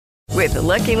With the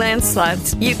Lucky Land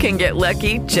Slots, you can get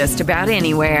lucky just about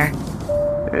anywhere.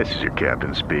 This is your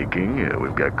captain speaking.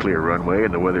 We've got clear runway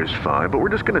and the weather's fine, but we're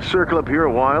just going to circle up here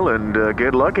a while and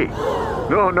get lucky.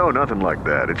 No, nothing like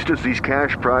that. It's just these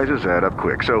cash prizes add up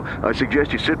quick. So I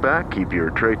suggest you sit back, keep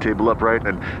your tray table upright,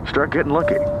 and start getting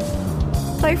lucky.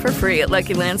 Play for free at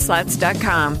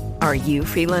LuckyLandSlots.com. Are you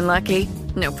feeling lucky?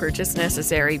 No purchase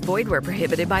necessary. Void where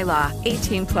prohibited by law.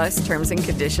 18 plus terms and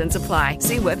conditions apply.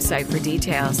 See website for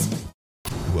details.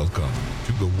 Welcome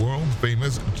to the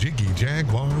world-famous Jiggy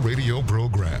Jaguar radio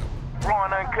program. Raw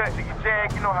and uncut, Jiggy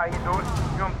Jag, you know how you do it. You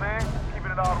know what I'm saying?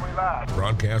 Keeping it all the way live.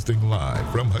 Broadcasting live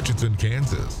from Hutchinson,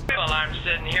 Kansas. Well, I'm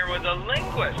sitting here with a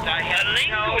linguist. I had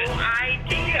no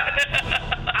idea.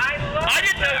 I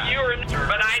didn't know you were,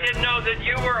 but I didn't know that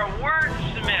you were a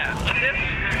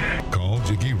wordsmith. Call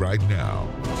Jiggy right now.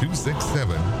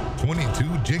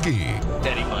 267-22-JIGGY.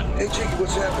 Daddy fun. Hey, Jiggy,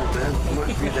 what's happening, man?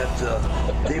 Reminds me of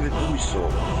that David Bowie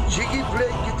song. Jiggy play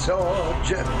guitar.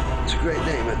 It's a great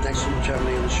name, man. Thanks so much for having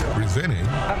me on the show. Presenting.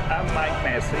 I'm Mike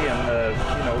Massey, and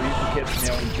you can catch me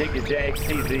on Jiggy Jag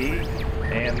TV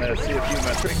and see a few of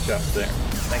my trick shots there.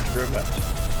 Thank you very much.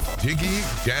 Jiggy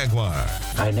Jaguar.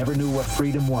 I never knew what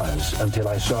freedom was until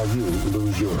I saw you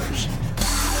lose yours.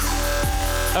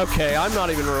 Okay, I'm not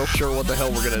even real sure what the hell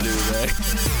we're gonna do today.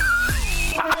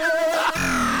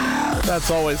 That's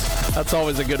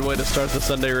always a good way to start the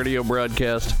Sunday radio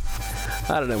broadcast.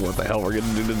 I don't know what the hell we're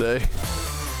gonna do today.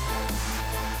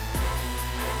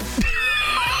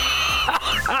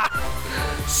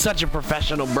 Such a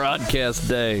professional broadcast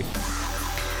day.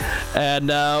 And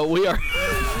we are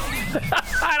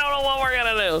I don't know what we're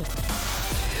gonna do.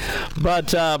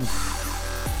 But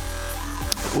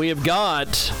we've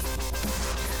got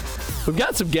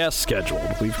some guests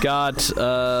scheduled. We've got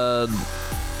a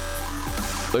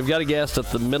guest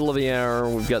at the middle of the hour.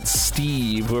 We've got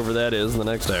Steve, whoever that is, in the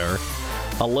next hour.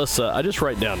 Alyssa. I just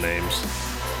write down names.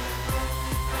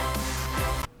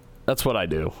 That's what I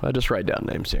do. I just write down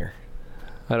names here.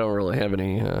 I don't really have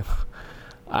any.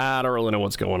 I don't really know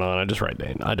what's going on. I just write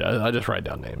names. I just write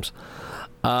down names.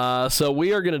 So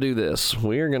we are going to do this.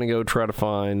 We are going to go try to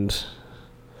find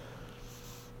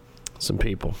some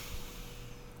people.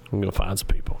 I'm going to find some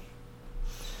people.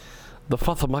 The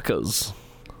Fathamuckas.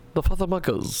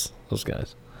 Those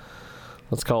guys.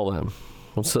 Let's call them.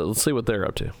 Let's see what they're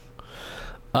up to.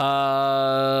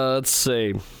 Let's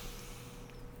see.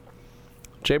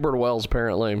 Byrd Wells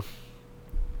apparently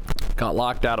got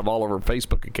locked out of all of her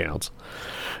Facebook accounts.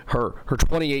 Her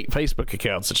 28 Facebook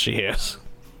accounts that she has.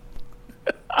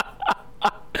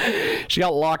 She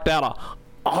got locked out of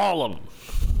all of them.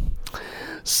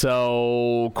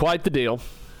 So, quite the deal.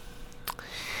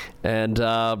 And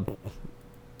I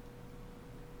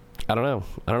don't know.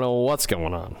 I don't know what's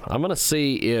going on. I'm going to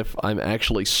see if I'm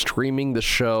actually streaming the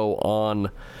show on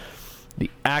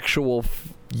the actual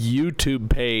YouTube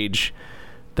page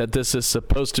that this is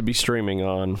supposed to be streaming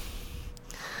on.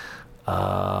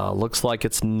 Looks like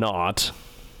it's not.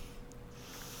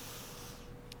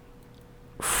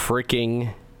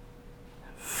 Freaking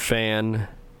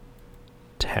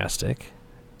fantastic,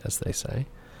 as they say.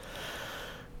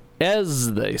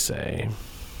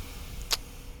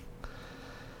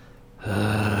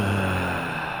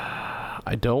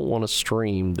 I don't want to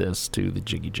stream this to the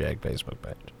Jiggy Jag Facebook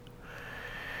page.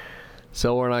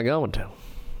 So we're not going to.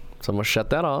 So I'm going to shut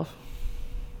that off.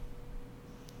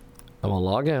 I'm going to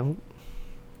log out.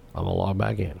 I'm going to log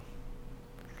back in.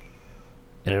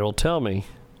 And it'll tell me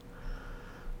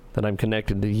that I'm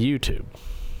connected to YouTube.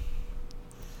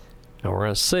 And we're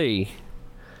going to see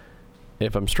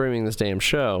if I'm streaming this damn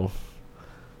show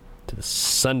to the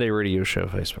Sunday Radio Show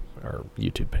Facebook or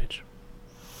YouTube page.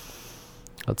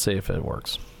 Let's see if it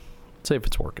works. Let's see if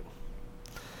it's working.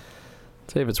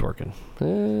 Let's see if it's working.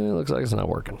 Looks like it's not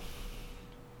working.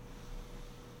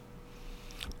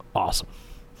 Awesome.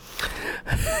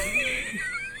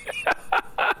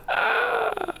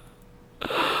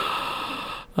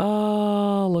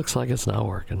 Looks like it's not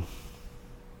working.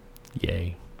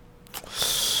 Yay.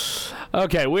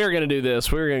 Okay, we're going to do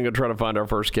this. We're going to go try to find our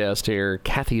first guest here.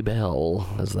 Kathy Bell,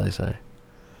 as they say.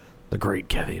 The great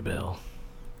Kathy Bell.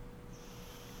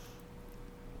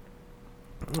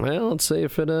 Well, let's see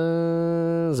if it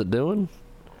is it doing?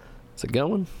 Is it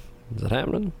going? Is it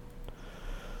happening?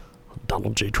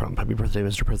 Donald J. Trump, happy birthday,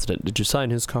 Mr. President. Did you sign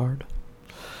his card?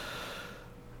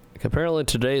 Apparently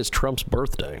today is Trump's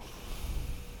birthday.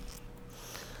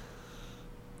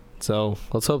 So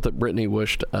let's hope that Brittany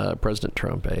wished President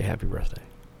Trump a happy birthday.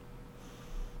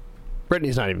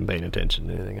 Brittany's not even paying attention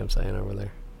to anything I'm saying over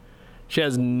there. She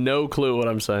has no clue what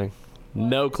I'm saying.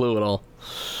 No clue at all.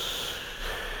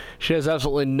 She has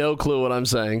absolutely no clue what I'm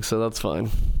saying, so that's fine.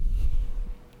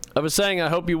 I was saying I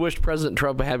hope you wished President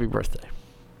Trump a happy birthday.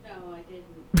 No, I didn't.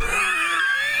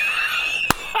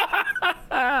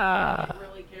 I didn't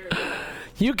really care about it.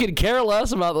 You could care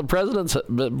less about the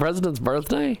president's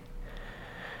birthday?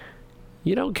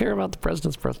 You don't care about the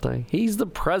president's birthday? He's the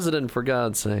president, for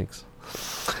God's sakes.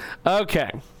 Okay,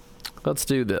 let's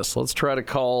do this. Let's try to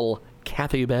call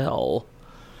Kathy Bell.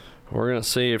 We're going to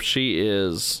see if she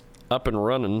is up and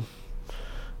running.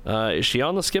 Is she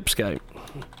on the skip Skype?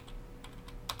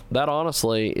 That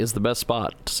honestly is the best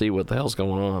spot to see what the hell's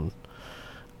going on.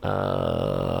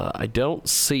 I don't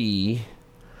see.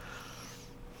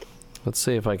 Let's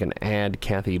see if I can add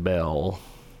Kathy Bell.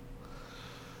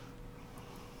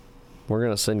 We're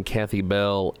gonna send Kathy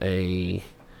Bell an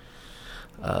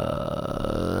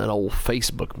old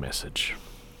Facebook message,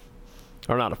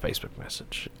 or not a Facebook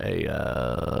message,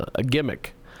 a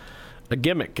gimmick, a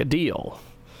deal.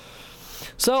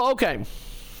 So okay,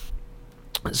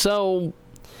 so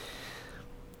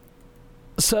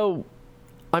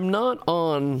I'm not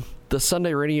on the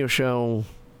Sunday Radio Show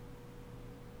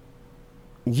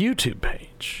YouTube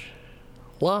page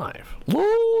live,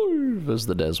 as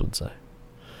the Des would say.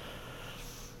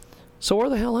 So where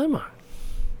the hell am I?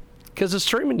 Because it's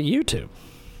streaming to YouTube.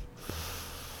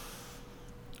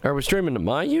 Are we streaming to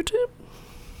my YouTube?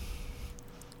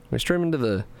 Are we streaming to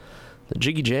the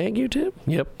Jiggy Jag YouTube?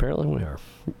 Yep, apparently we are.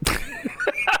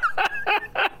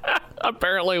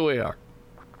 Apparently we are.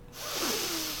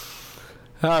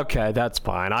 Okay, that's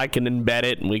fine. I can embed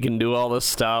it and we can do all this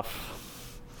stuff.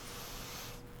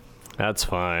 That's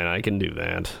fine. I can do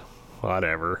that.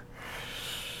 Whatever.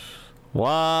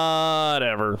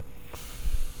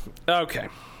 Okay.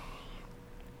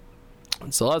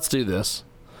 So let's do this.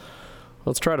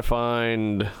 Let's try to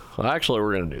find... Well, actually,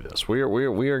 we're going to do this. We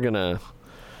are going to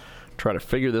try to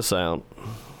figure this out.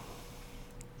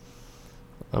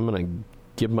 I'm going to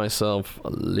give myself a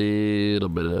little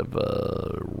bit of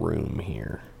room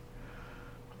here.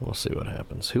 We'll see what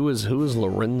happens. Who is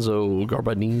Lorenzo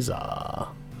Garbaniza?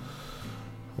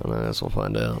 And I guess we'll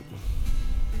find out.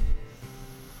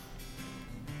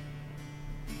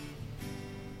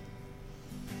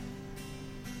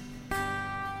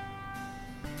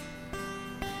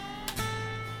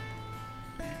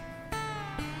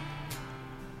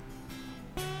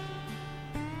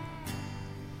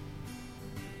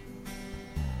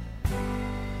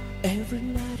 Every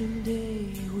night and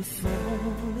day we fall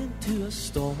into a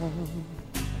storm.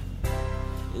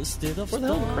 Instead of where the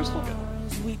hell did Crystal go?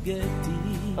 We get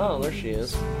deep. Oh, there she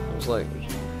is. I was like,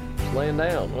 she's laying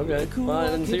down. Okay, well, I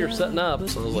didn't see her setting up,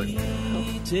 so I was like,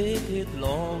 oh. Take it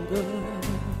longer.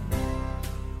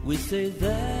 We stay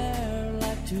there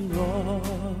like two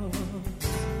rocks.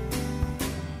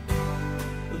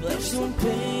 There's some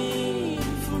pain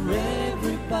for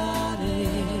everybody.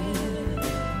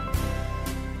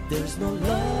 There's no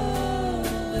love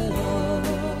at all.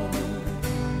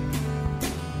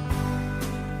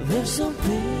 There's some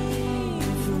pain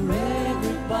for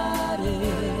everybody.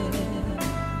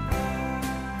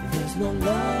 There's no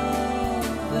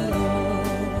love at all.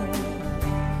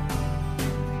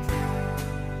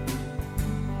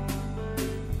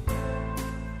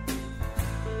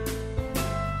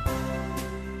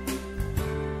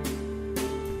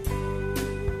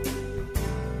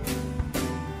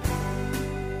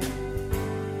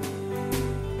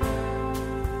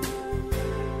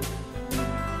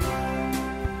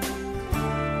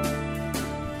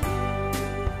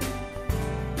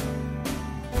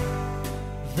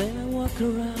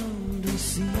 Around and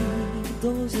see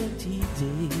those empty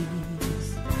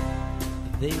days,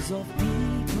 days of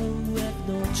people who have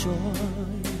no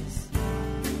choice.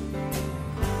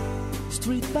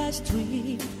 Street by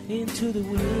street, into the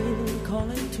wind,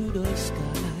 calling to the sky.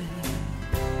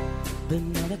 But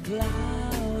not a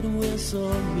cloud will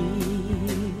on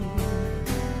me.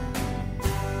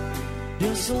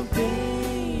 There's some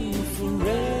pain for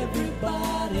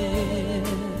everybody.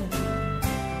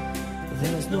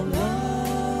 There's no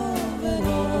love at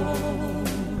all.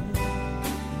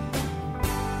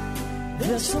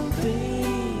 There's some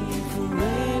pain for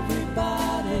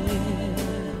everybody.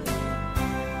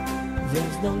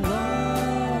 There's no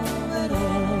love at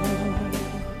all.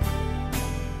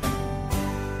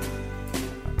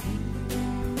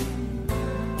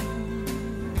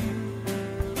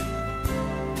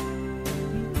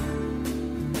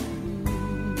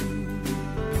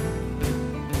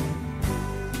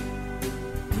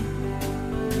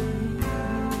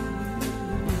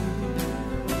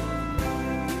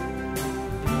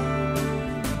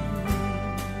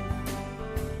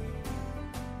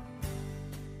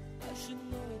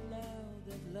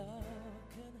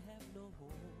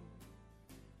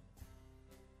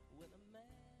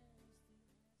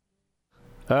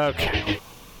 Okay.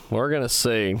 We're going to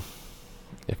see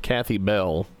if Kathy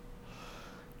Bell.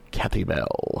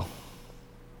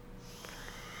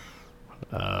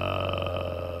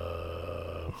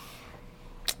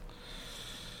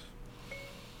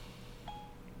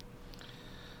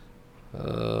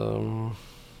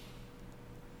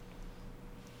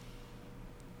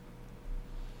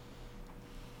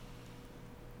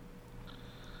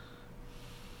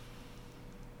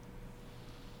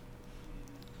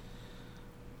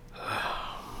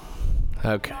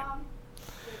 Okay.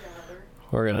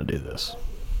 We're going to do this.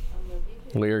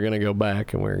 We are going to go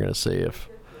back and we're going to see if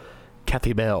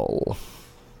Kathy Bell.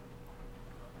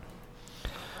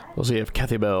 We'll see if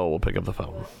Kathy Bell will pick up the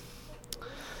phone.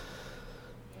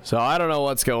 So I don't know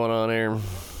what's going on here.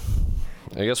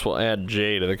 I guess we'll add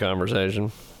Jay to the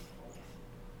conversation.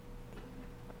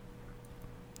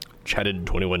 Chatted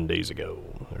 21 days ago.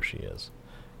 There she is.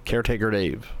 Caretaker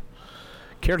Dave.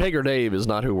 Caretaker Dave is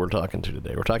not who we're talking to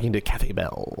today. We're talking to Kathy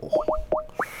Bell.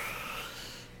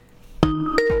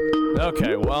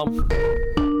 Okay, well.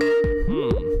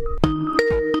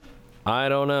 I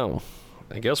don't know.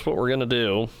 I guess what we're going to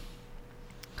do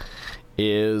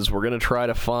is we're going to try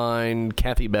to find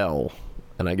Kathy Bell.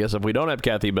 And I guess if we don't have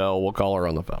Kathy Bell, we'll call her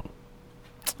on the phone.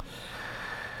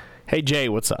 Hey, Jay,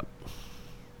 what's up?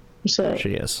 What's up? There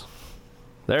she is.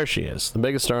 There she is. The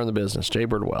biggest star in the business, Jay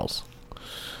Byrd Wells.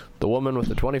 The woman with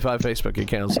the 25 Facebook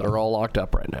accounts that are all locked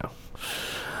up right now.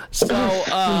 So,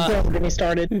 don't get me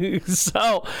started.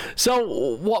 So,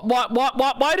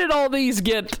 why did all these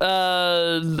get?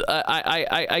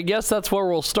 I guess that's where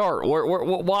we'll start.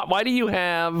 Why do you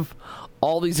have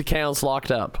all these accounts locked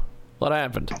up? What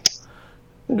happened?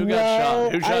 Who got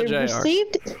shot? Who shot JR?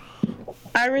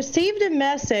 I received a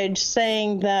message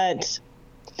saying that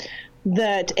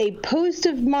a post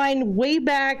of mine way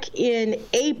back in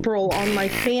April on my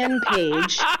fan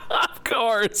page of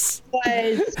course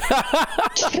was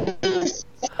too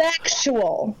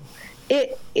sexual.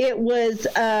 It was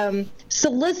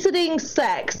soliciting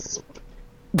sex.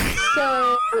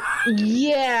 So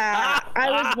yeah,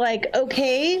 I was like,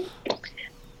 okay,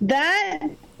 that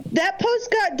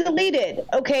post got deleted.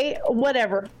 Okay,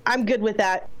 whatever. I'm good with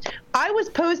that. I was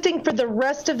posting for the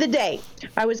rest of the day.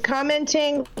 I was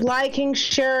commenting, liking,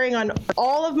 sharing on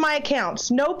all of my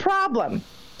accounts. No problem.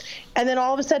 And then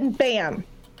all of a sudden, bam.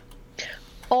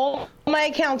 All my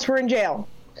accounts were in jail.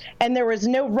 And there was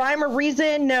no rhyme or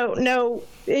reason. No.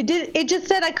 It just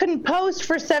said I couldn't post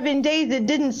for 7 days. It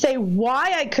didn't say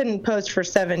why I couldn't post for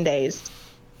 7 days.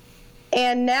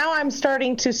 And now I'm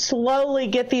starting to slowly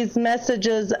get these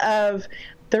messages of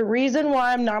the reason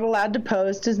why I'm not allowed to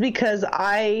post is because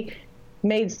I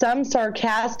made some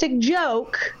sarcastic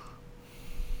joke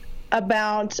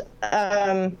about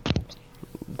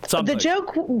the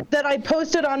joke that I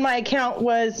posted on my account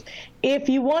was, if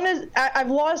you want to,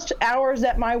 I've lost hours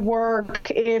at my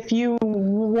work. If you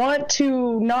want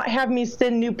to not have me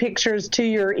send new pictures to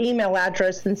your email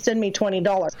address, then send me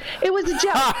 $20. It was a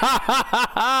joke.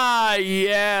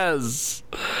 Yes.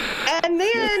 And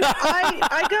then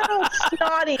I got all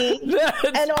snotty,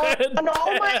 and on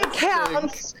all my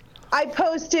accounts, I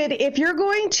posted, if you're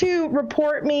going to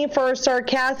report me for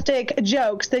sarcastic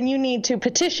jokes, then you need to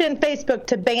petition Facebook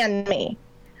to ban me.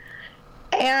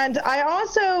 And I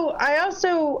also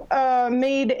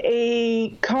made a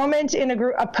comment in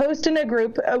a post in a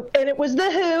group, and it was The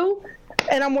Who,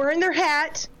 and I'm wearing their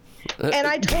hat. And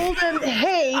I told them,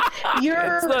 hey,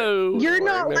 you're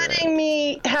not letting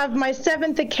me have my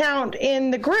 7th account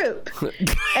in the group.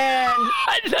 And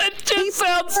that just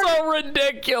sounds so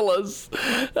ridiculous.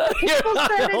 People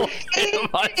started hating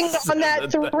on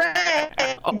that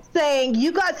thread, saying,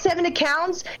 you got 7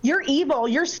 accounts? You're evil.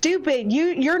 You're stupid.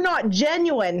 You're not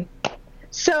genuine.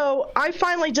 So I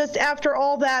finally just, after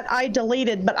all that, I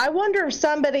deleted. But I wonder if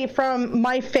somebody from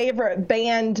my favorite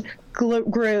band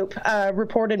group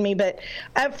reported me. But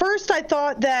at first I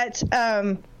thought that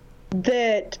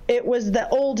that it was the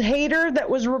old hater that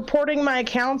was reporting my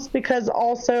accounts, because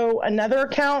also another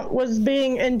account was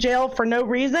being in jail for no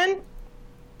reason.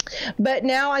 But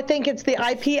now I think it's the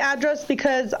IP address,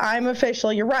 because I'm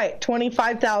official. You're right.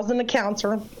 25,000 accounts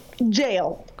are in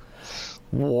jail.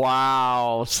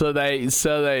 Wow. So they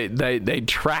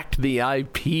tracked the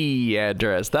IP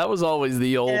address. That was always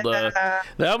the old always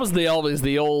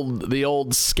the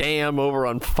old scam over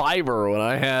on Fiverr when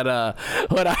I had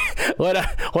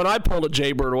when I pulled a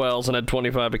Jay Byrd Wells and had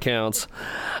 25 accounts. See,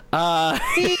 I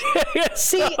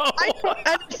don't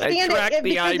understand it,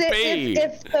 because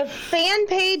if the fan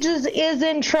page is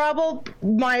in trouble,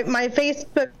 my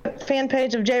Facebook fan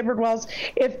page of Jay Byrd Wells,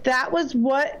 if that was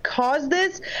what caused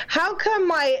this, how come of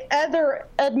my other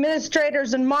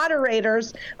administrators and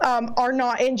moderators are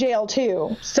not in jail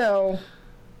too. So.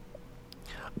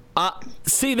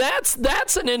 See,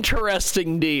 that's an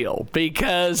interesting deal,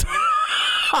 because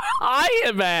I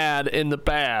have had in the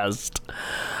past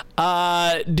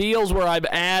deals where I've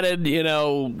added,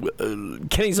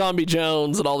 Kenny Zombie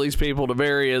Jones and all these people to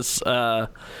various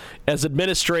as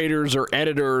administrators or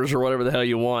editors or whatever the hell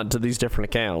you want to these different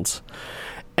accounts.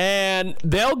 And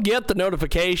they'll get the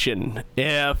notification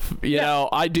if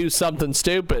I do something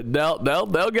stupid.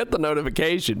 They'll get the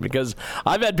notification, because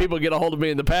I've had people get a hold of me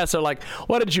in the past. They're like,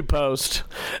 "What did you post?"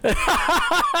 See,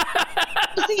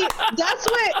 that's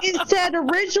what it said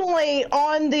originally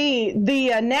on the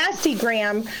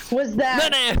Nastygram, was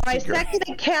that my second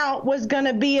account was going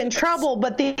to be in trouble,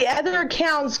 but the other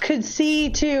accounts could see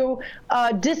to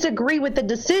disagree with the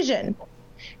decision.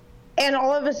 And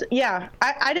all of us,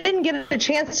 I didn't get a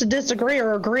chance to disagree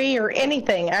or agree or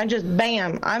anything. I just,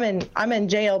 bam, I'm in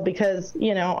jail because,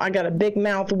 I got a big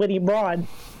mouth, witty broad.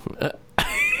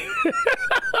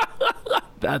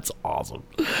 That's awesome.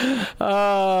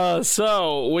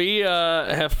 So we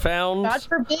have found. God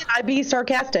forbid I be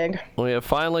sarcastic. We have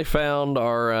finally found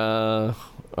our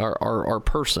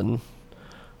person.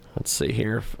 Let's see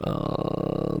here.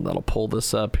 That'll pull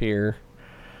this up here.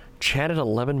 Chatted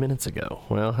 11 minutes ago.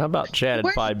 Well, how about chatted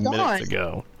 5 minutes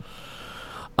ago?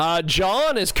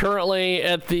 John is currently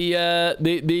at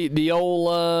the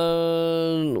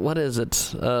old what is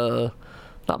it?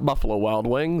 Not Buffalo Wild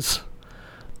Wings.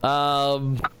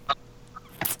 The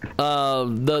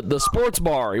sports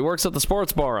bar. He works at the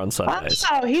sports bar on Sundays.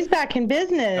 Oh, he's back in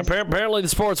business. Apparently, the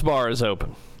sports bar is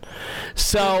open.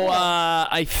 So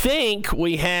I think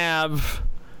we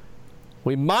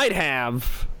might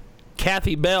have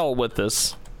Kathy Bell with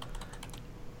us.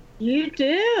 You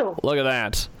do. Look at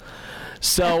that.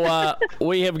 So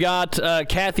we have got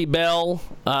Kathy Bell.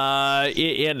 Skype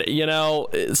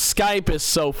is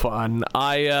so fun.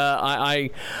 I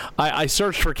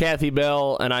searched for Kathy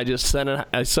Bell, and I just sent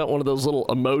one of those little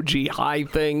emoji hi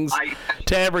things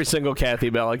to every single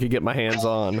Kathy Bell I could get my hands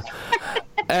on.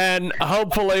 And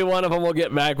hopefully one of them will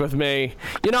get back with me.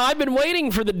 I've been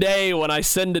waiting for the day when I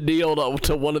send a deal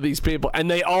to one of these people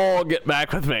and they all get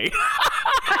back with me.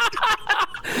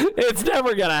 It's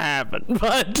never going to happen,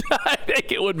 but I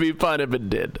think it would be fun if it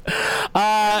did.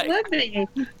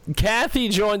 Kathy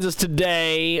joins us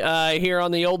today here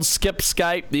on the old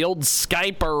Skype, the old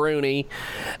Skype-a-rooney.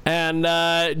 And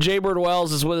Byrd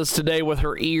Wells is with us today with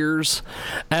her ears.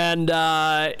 And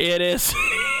it is...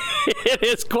 It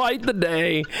is quite the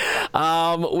day.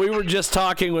 We were just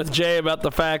talking with Jay about the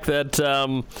fact that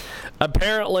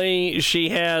apparently she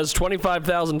has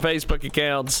 25,000 Facebook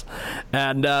accounts,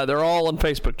 and they're all in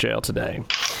Facebook jail today.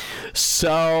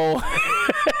 So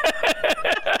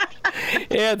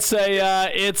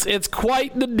it's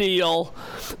quite the deal.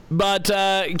 But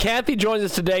Kathy joins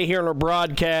us today here on our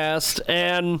broadcast,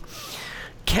 and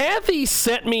Kathy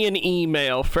sent me an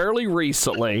email fairly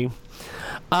recently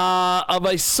of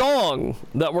a song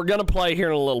that we're going to play here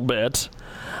in a little bit.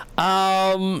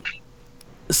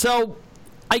 So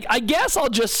I guess I'll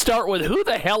just start with, who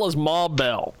the hell is Ma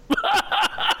Bell?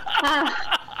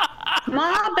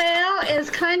 Ma Bell is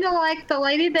kind of like the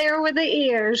lady there with the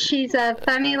ears. She's a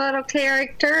funny little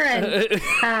character,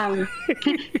 and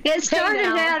it started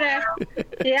out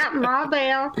Ma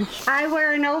Bell. I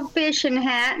wear an old fishing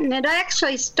hat, and it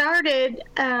actually started,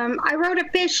 I wrote a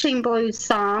fishing blues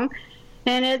song,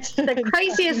 and it's the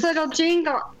craziest little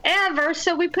jingle ever.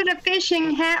 So we put a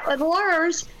fishing hat with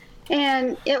lures,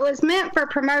 and it was meant for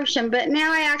promotion. But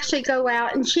now I actually go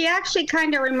out, and she actually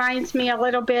kind of reminds me a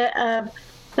little bit of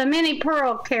the Minnie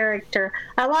Pearl character.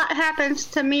 A lot happens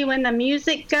to me when the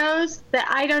music goes that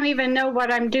I don't even know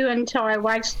what I'm doing until I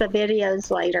watch the videos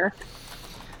later.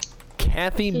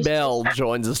 Kathy Bell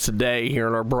joins us today here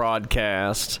on our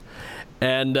broadcast,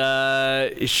 and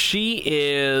she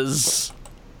is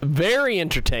very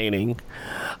entertaining.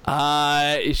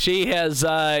 She has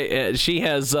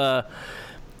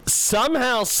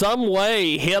somehow, some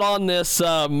way hit on this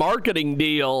marketing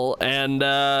deal,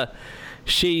 and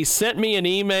she sent me an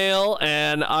email,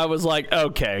 and I was like,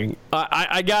 okay,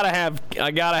 I gotta have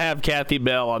Kathy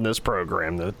Bell on this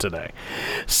program today.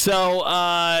 So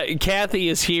Kathy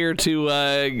is here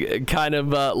to kind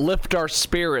of lift our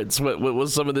spirits with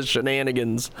some of the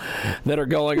shenanigans that are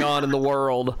going on in the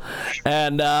world.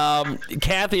 And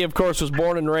Kathy, of course, was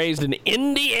born and raised in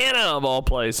Indiana, of all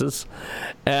places,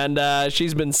 and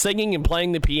she's been singing and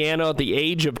playing the piano at the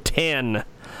age of 10.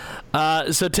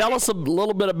 So tell us a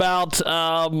little bit about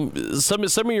some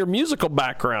of your musical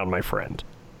background, my friend.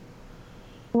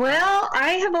 Well,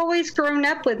 I have always grown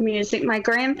up with music. My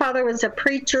grandfather was a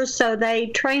preacher, so they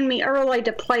trained me early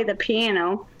to play the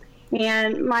piano.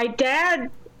 And my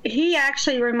dad, he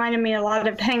actually reminded me a lot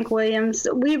of Hank Williams.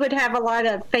 We would have a lot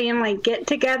of family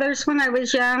get-togethers when I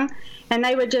was young, and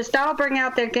they would just all bring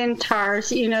out their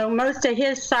guitars. You know, most of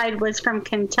his side was from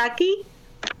Kentucky.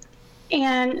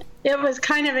 And it was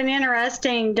kind of an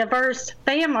interesting, diverse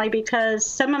family because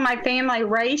some of my family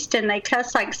raced and they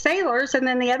cussed like sailors, and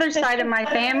then the other side of my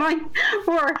family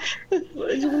were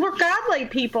godly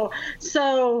people.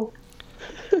 So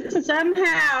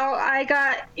somehow I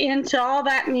got into all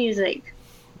that music.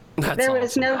 There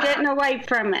was no getting away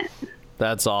from it.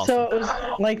 That's awesome. So it was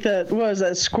like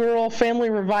a Squirrel Family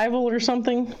Revival or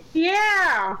something?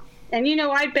 Yeah. And, you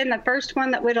know, I'd been the first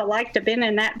one that would have liked to have been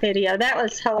in that video. That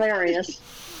was hilarious.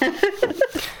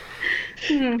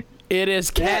 It is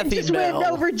Kathy just Bell.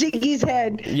 went over Jiggy's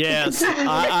head. Yes.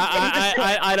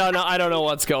 I don't know. I don't know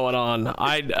what's going on.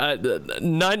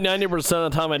 90%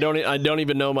 of the time I don't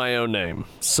even know my own name.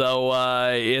 So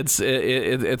it's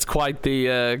quite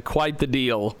the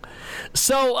deal.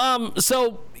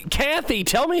 So Kathy,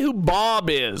 tell me who Bob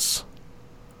is.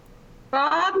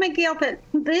 Bob McGilpin.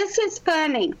 This is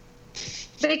funny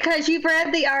because you've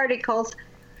read the articles.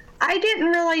 I didn't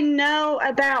really know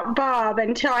about Bob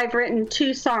until I've written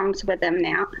 2 songs with him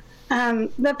now.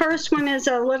 The first one is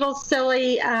a little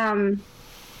silly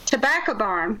tobacco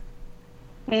barn.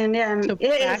 And it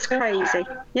is crazy.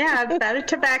 Yeah, about a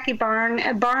tobacco barn.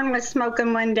 A barn was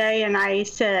smoking one day, and I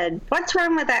said, "What's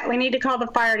wrong with that? We need to call the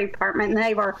fire department." And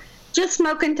they were just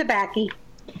smoking tobacco.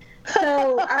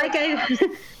 So I gave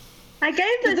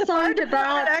the song to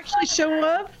Bob. Did actually show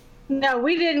up? No,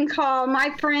 we didn't call.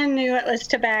 My friend knew it was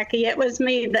tobacco. It was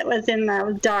me that was in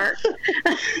the dark.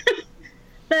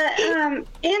 But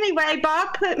anyway,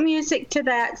 Bob put music to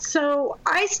that. So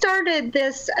I started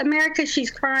this America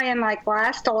She's Crying like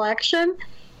last election.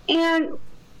 And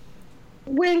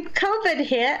when COVID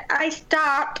hit, I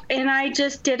stopped and I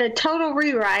just did a total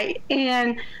rewrite.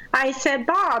 And I said,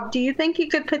 "Bob, do you think you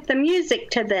could put the music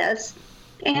to this?"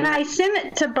 And I sent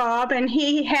it to Bob, and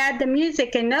he had the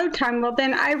music in no time. Well,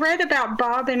 then I read about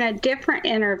Bob in a different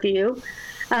interview,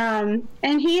 and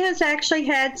he has actually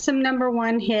had some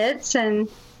 #1 hits. And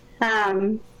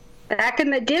back in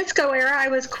the disco era, I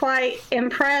was quite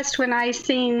impressed when I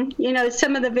seen, you know,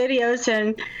 some of the videos,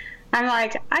 and I'm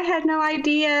like, I had no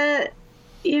idea,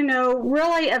 you know,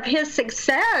 really of his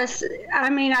success.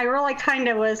 I mean, I really kind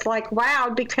of was like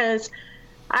wowed because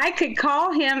I could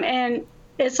call him and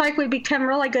it's like we become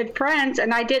really good friends,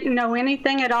 and I didn't know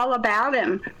anything at all about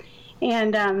him.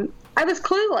 And I was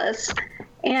clueless.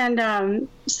 And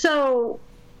so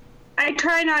I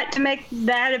try not to make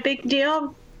that a big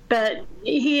deal, but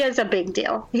he is a big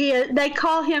deal. They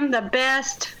call him the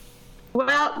best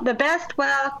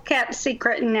well-kept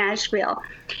secret in Nashville.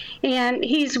 And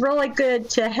he's really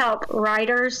good to help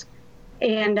writers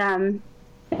and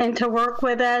to work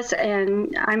with us.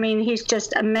 And I mean, he's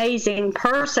just amazing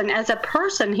person. As a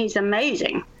person, he's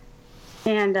amazing.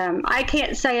 And I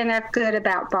can't say enough good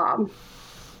about Bob.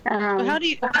 How do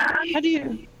you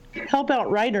help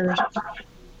out writers?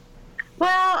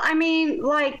 Well, I mean,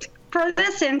 like for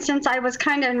this instance, I was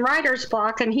kind of in writer's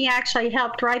block, and he actually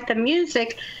helped write the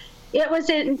music. It was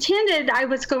intended I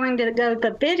was going to go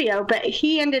the video, but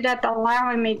he ended up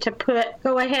allowing me to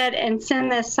go ahead and send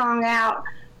this song out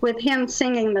with him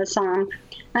singing the song.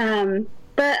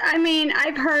 But I mean,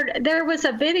 I've heard there was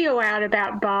a video out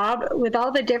about Bob with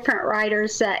all the different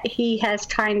writers that he has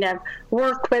kind of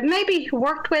worked with, maybe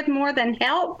worked with more than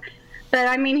helped. But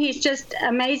I mean, he's just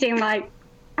amazing. Like,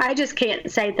 I just can't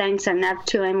say thanks enough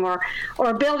to him or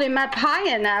build him up high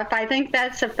enough. I think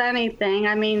that's a funny thing.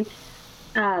 I mean,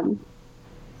 I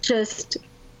just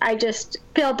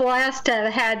feel blessed to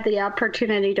have had the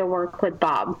opportunity to work with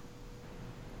Bob.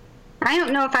 I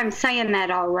don't know if I'm saying that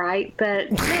all right,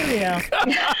 but yeah.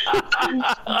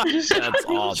 That's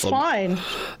awesome. Fine.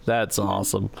 That's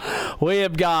awesome. We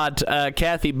have got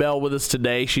Kathy Bell with us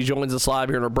today. She joins us live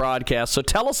here in our broadcast. So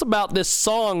tell us about this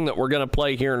song that we're going to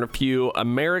play here in a few,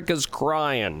 America's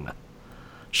Crying.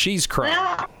 She's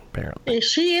crying, apparently.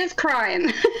 She is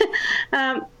crying.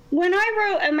 When I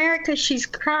wrote America She's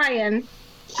Crying,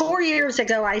 4 years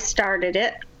ago I started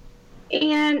it.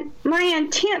 And my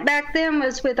intent back then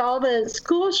was with all the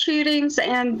school shootings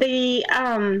and the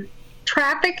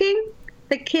trafficking,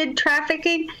 the kid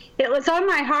trafficking. It was on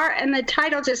my heart, and the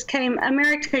title just came,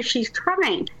 America She's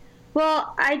Crying.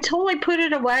 Well, I totally put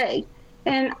it away.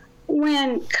 And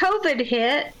when COVID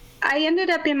hit, I ended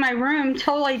up in my room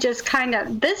totally just kind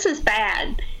of, this is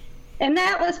bad. And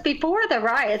that was before the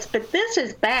riots, but this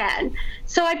is bad.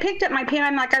 So I picked up my pen.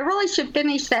 I'm like, I really should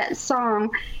finish that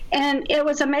song. And it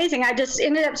was amazing. I just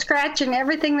ended up scratching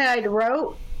everything that I'd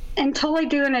wrote and totally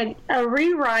doing a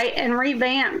rewrite and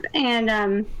revamp.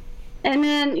 And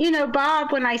then, you know,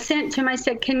 Bob, when I sent it to him, I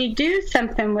said, can you do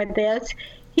something with this?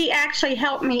 He actually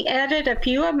helped me edit a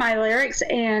few of my lyrics,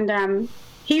 and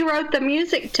he wrote the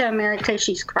music to America,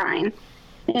 She's Crying.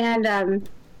 And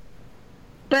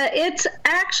but it's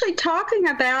actually talking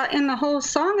about, in the whole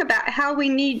song, about how we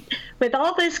need, with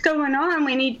all this going on,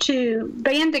 we need to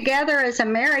band together as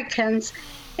Americans,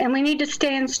 and we need to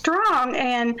stand strong.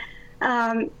 And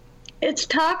it's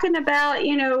talking about,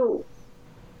 you know,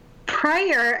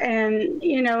 prayer and,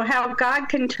 you know, how God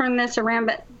can turn this around.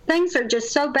 But things are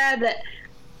just so bad that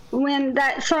when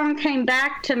that song came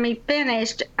back to me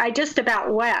finished, I just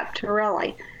about wept,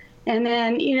 really. And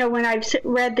then, you know, when I've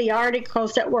read the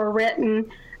articles that were written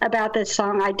about this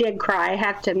song, I did cry, I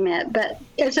have to admit. But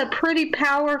it's a pretty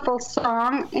powerful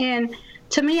song, and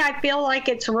to me, I feel like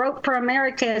it's wrote for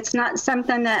America. It's not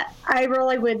something that I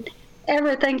really would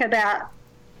ever think about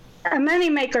a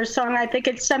moneymaker song. I think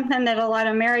it's something that a lot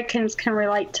of Americans can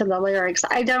relate to the lyrics.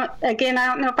 I don't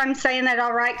know if I'm saying that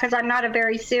all right, because I'm not a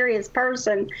very serious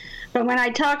person. But when I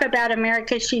talk about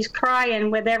America, She's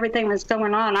Crying, with everything that's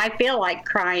going on, I feel like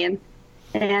crying.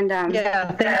 And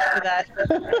yeah, thanks for that.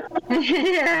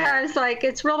 yeah, it's like,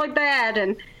 it's really bad.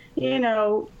 And, you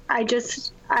know, I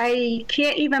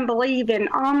can't even believe in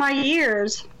all my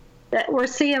years that we're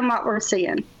seeing what we're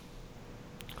seeing.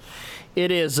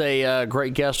 It is a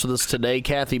great guest with us today.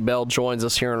 Kathy Bell joins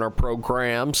us here in our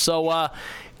program. So,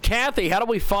 Kathy, how do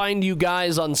we find you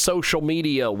guys on social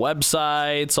media,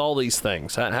 websites, all these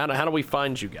things? How do we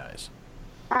find you guys?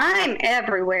 I'm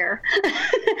everywhere.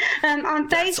 On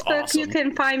That's Facebook, awesome. You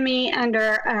can find me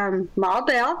under Ma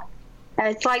Bell.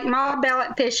 It's like Ma Bell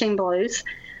at Fishing Blues.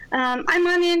 I'm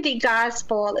on Indie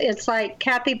Gospel. It's like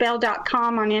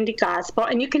kathybell.com on Indie Gospel.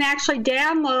 And you can actually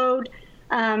download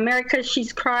America,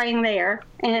 She's Crying there,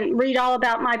 and read all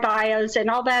about my bios, and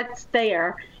all that's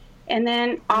there. And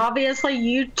then obviously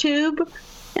YouTube,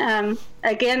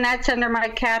 again, that's under my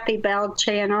Kathy Bell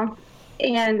channel.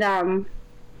 And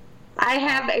I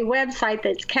have a website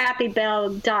that's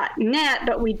kathybell.net,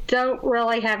 but we don't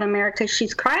really have America,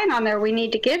 She's Crying on there. We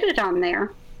need to get it on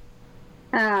there.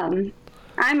 I'm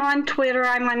on Twitter,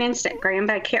 I'm on Instagram,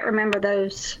 but I can't remember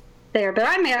those there, but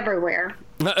I'm everywhere.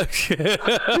 That's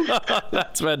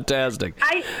fantastic.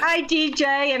 I DJ,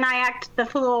 and I act the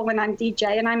fool when I'm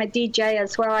DJ, and I'm a DJ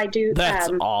as well. I do.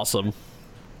 That's awesome.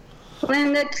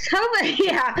 When the COVID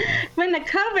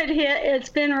hit, it's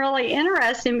been really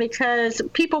interesting because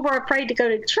people were afraid to go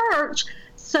to church.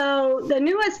 So the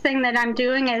newest thing that I'm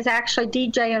doing is actually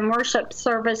DJ and worship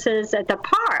services at the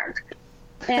park.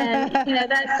 And, you know,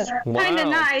 that's kind of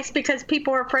nice because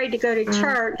people are afraid to go to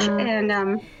church.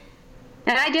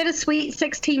 And I did a Sweet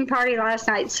 16 party last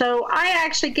night. So I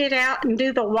actually get out and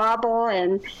do the wobble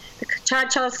and the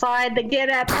cha-cha slide, the get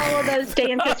up, all of those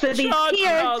dances with these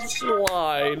kids.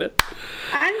 Slide.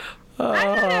 I'm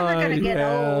not ever going to get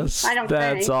old, I don't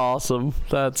That's think. awesome.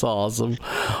 That's awesome.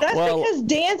 That's because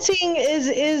dancing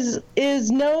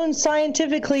is known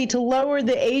scientifically to lower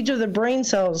the age of the brain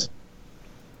cells.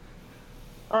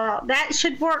 That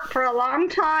should work for a long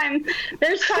time.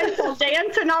 There's times I'll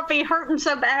dance and I'll be hurting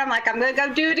so bad. I'm like, I'm going to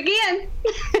go do it again.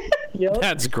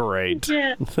 That's great.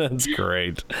 Yeah. That's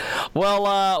great.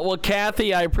 Well,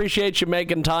 Kathy, I appreciate you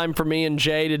making time for me and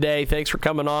Jay today. Thanks for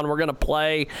coming on. We're going to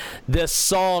play this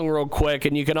song real quick,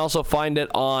 and you can also find it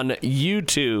on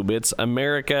YouTube. It's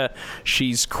America,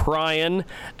 She's Crying.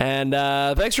 And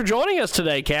thanks for joining us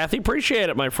today, Kathy. Appreciate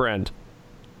it, my friend.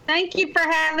 Thank you for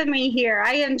having me here.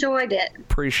 I enjoyed it.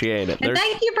 Appreciate it. And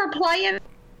thank you for playing.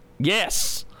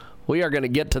 Yes. We are going to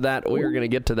get to that. We are going to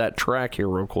get to that track here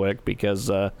real quick because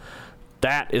that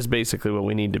is basically what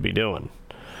we need to be doing.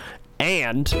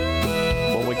 And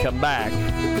when we come back,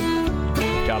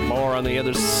 we've got more on the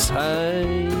other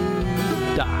side.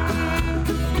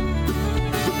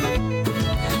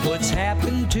 What's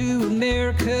happened to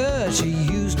America? She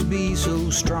used to be so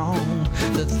strong.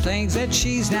 The things that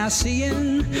she's now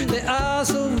seeing, they are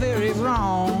so very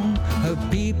wrong. Her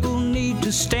people need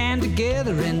to stand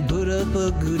together and put up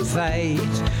a good fight.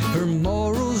 Her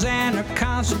morals and her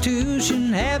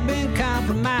constitution have been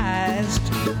compromised.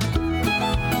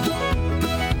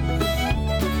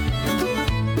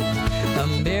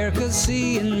 America's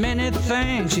seeing many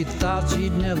things she thought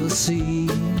she'd never see.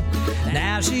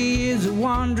 Now she is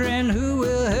wondering who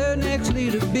will her next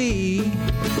leader be.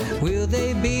 Will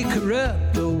they be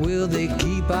corrupt or will they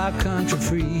keep our country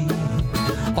free?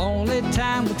 Only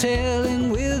time will tell,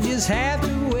 and we'll just have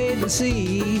to wait and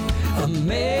see.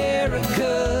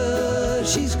 America,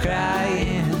 she's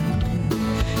crying.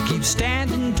 Keep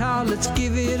standing tall, let's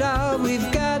give it all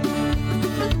we've got.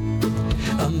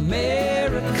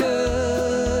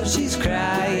 America, she's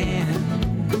crying.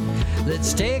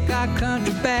 Let's take our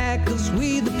country back, 'cause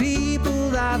we the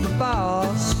people are the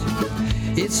boss.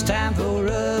 It's time for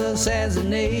us as a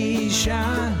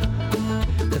nation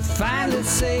to finally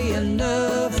say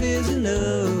enough is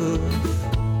enough.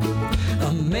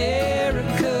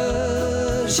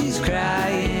 America, she's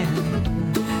crying.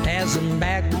 As a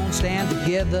backbone stand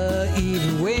together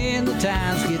even when the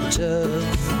times get tough.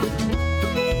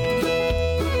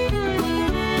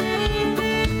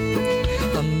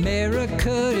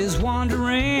 America is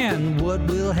wondering what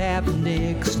will happen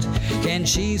next. Can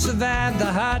she survive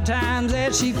the hard times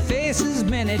as she faces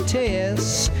many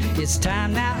tests? It's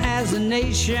time now as a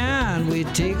nation we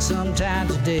take some time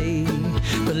today.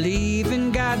 Believe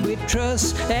in God we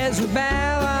trust as we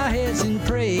bow our heads and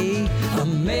pray.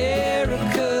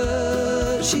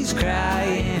 America, she's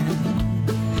crying.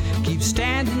 Keep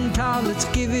standing tall, let's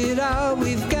give it all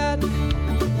we've got.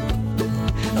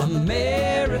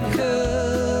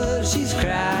 America, she's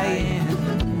crying.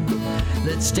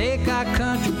 Let's take our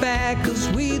country back, 'cause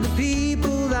we the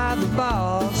people are the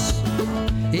boss.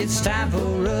 It's time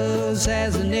for us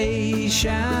as a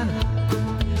nation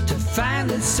to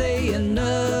finally say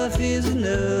enough is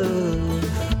enough.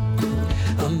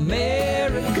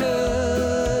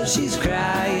 America, she's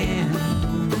crying.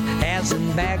 As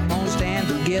some backbone stand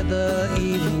together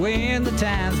even when the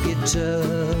times get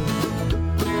tough.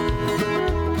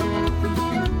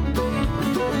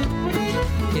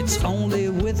 It's only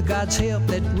with God's help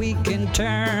that we can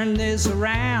turn this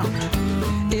around.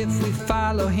 If we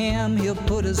follow him, he'll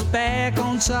put us back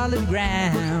on solid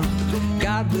ground.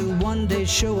 God will one day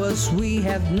show us we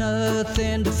have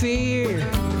nothing to fear.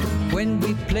 When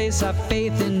we place our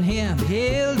faith in him,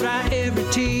 he'll dry every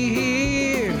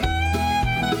tear.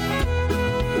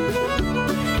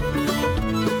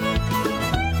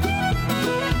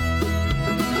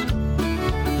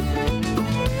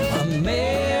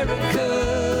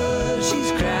 America,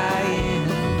 she's crying.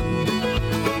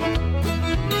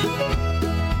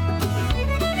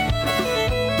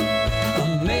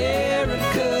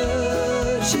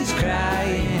 America, she's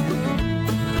crying.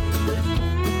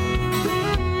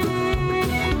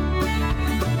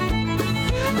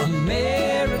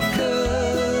 America,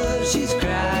 she's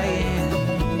crying.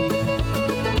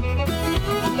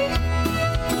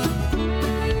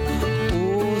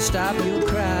 Oh, stop your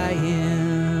crying.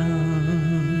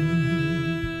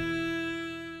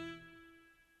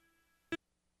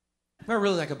 What I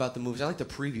really like about the movies, I like the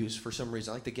previews for some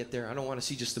reason. I like to get there. I don't want to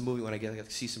see just the movie when I get. I like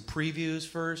to see some previews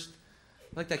first.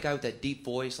 I like that guy with that deep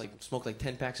voice, like smoked like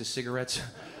 10 packs of cigarettes.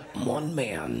 One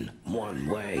man, one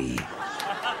way.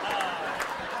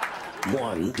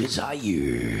 One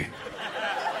desire.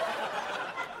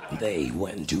 They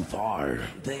went too far.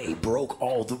 They broke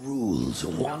all the rules.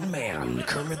 One man,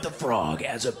 Kermit the Frog,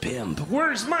 as a pimp.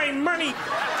 Where's my money?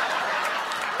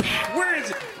 Where is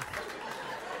it?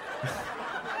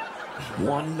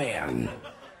 One man,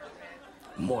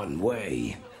 one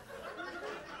way.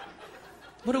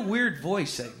 What a weird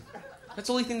voice. That's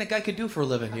the only thing that guy could do for a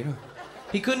living, you know?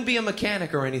 He couldn't be a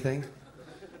mechanic or anything.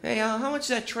 Hey, how much is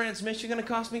that transmission gonna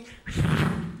cost me?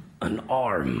 An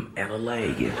arm and a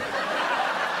leg.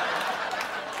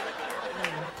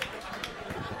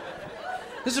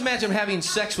 Just imagine having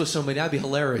sex with somebody. That'd be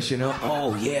hilarious, you know?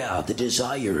 Oh, yeah, the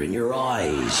desire in your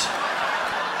eyes.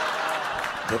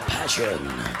 The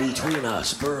passion between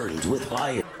us burns with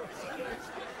fire.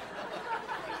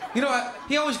 You know,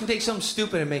 he always can take something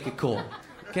stupid and make it cool.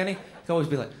 Can he? He can always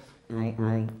be like...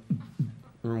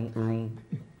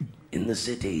 In the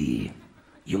city,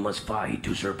 you must fight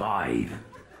to survive.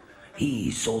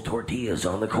 He sold tortillas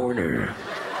on the corner.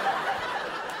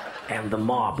 And the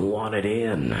mob wanted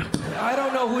in. I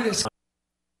don't know who this...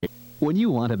 When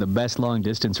you wanted the best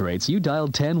long-distance rates, you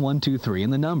dialed 10123 in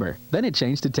the number. Then it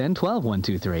changed to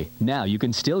 10-12-123. Now you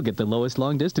can still get the lowest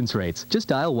long-distance rates. Just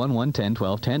dial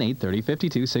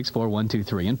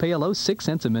 11-10-12-10-8-30-52-64-123 and pay a low 6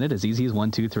 cents a minute as easy as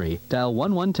 123. Dial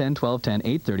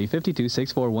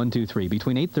 11-10-12-10-8-30-52-64-123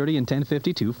 between 8:30 and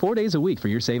 10:52 4 days a week for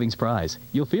your savings prize.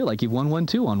 You'll feel like you've won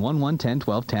 1-2 on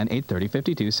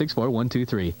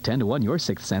 11-10-12-10-8-30-52-64-123. 10 to 1, your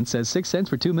 6th sense says 6 cents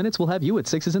for 2 minutes will have you at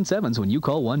 6s and 7s when you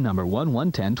call one number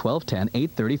 11-10-12-10-8-30-52-64-1232.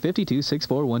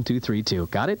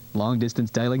 Got it? Long-distance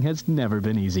dialing has never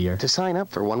been easier. To sign up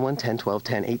for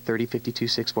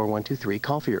 11-10-12-10-8-30-52-64-123,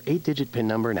 call for your 8-digit PIN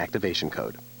number and activation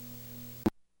code.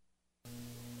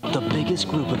 The biggest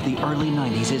group of the early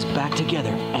 90s is back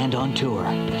together and on tour.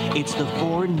 It's the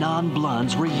Four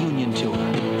Non-Blondes reunion tour.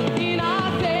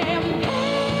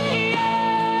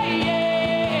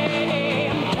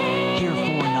 Hear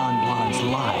Four Non-Blondes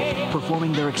live,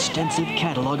 performing their extensive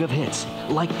catalog of hits,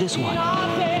 like this one.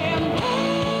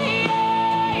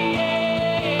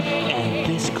 And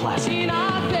this classic.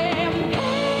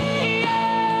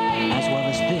 As well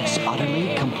as this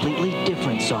utterly, completely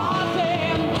different song.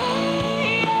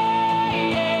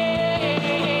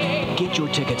 Get your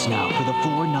tickets now for the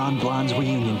Four Non-Blondes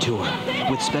reunion tour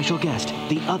with special guest,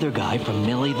 the other guy from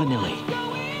Milli Vanilli.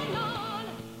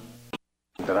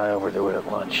 Did I overdo it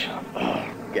at lunch?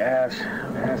 Gas,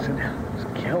 acid, it's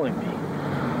killing me.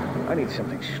 I need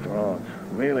something strong,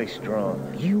 really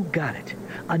strong. You got it.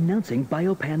 Announcing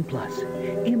Biopan Plus.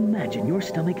 Imagine your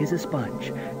stomach is a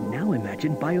sponge. Now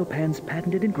imagine Biopan's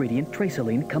patented ingredient,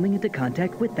 Traceline, coming into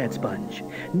contact with that sponge.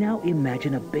 Now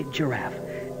imagine a big giraffe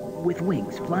with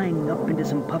wings flying up into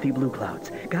some puffy blue clouds.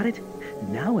 Got it?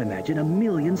 Now imagine a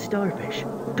million starfish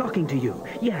talking to you.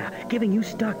 Yeah, giving you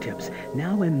stock tips.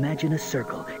 Now imagine a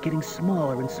circle getting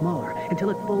smaller and smaller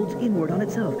until it folds inward on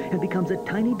itself and becomes a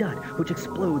tiny dot which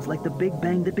explodes like the Big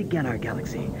Bang that began our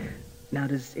galaxy. Now,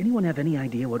 does anyone have any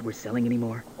idea what we're selling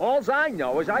anymore? Alls I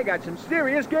know is I got some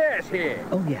serious gas here.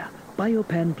 Oh yeah,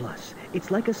 Biopan Plus. It's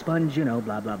like a sponge, you know,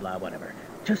 blah, blah, blah, whatever.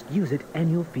 Just use it and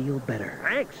you'll feel better.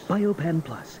 Thanks. Biopan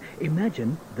Plus.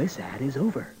 Imagine this ad is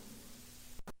over.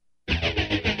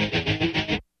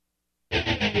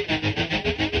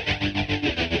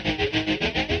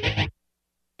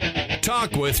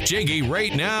 Talk with Jiggy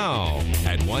right now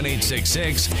at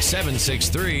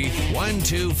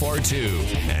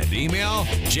 1-866-763-1242 and email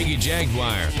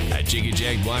JiggyJaguar at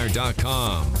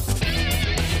JiggyJaguar.com.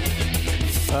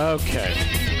 Okay.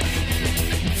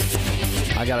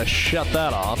 I gotta shut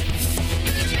that off.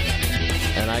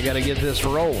 And I gotta get this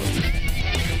rolling.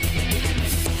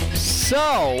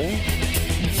 So,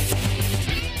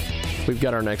 we've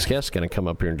got our next guest gonna come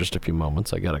up here in just a few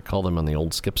moments. I gotta call them on the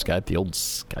old Skype, the old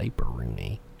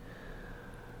Skype-a-rooney.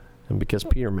 And because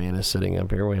Peter Man is sitting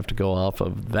up here, we have to go off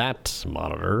of that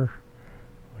monitor,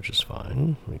 which is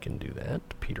fine. We can do that.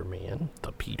 Peter Man,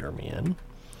 the Peter Man.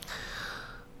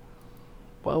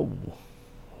 Whoa.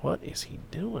 What is he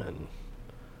doing?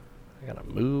 I gotta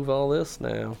move all this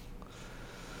now.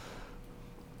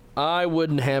 I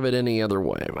wouldn't have it any other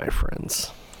way, my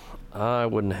friends. I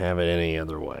wouldn't have it any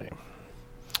other way.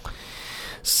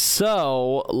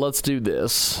 So, let's do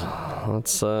this.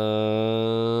 Let's dial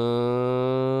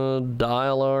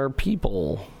our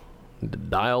people. We need to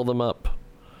dial them up.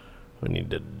 We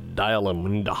need to dial them. We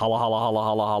need to holla, holla, holla,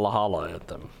 holla, holla, holla at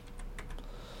them.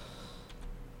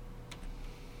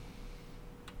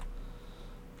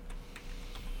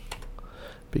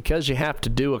 Because you have to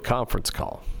do a conference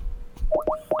call.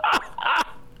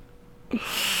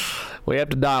 We have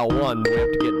to dial one, then we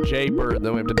have to get Byrd, and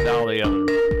then we have to dial the other.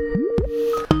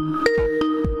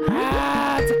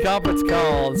 It's a conference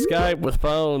call on Skype with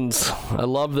phones. I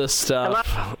love this stuff.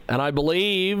 Hello? And I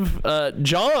believe,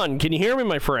 John, can you hear me,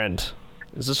 my friend?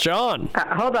 Is this John?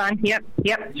 Hold on. Yep.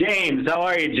 James, how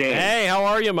are you, James? Hey, how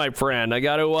are you, my friend? I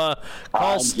got to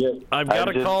call. I've got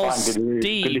to call Steve.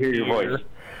 Good to hear your voice.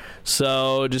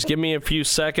 So just give me a few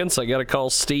seconds. I got to call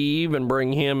Steve and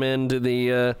bring him into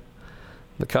the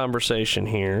conversation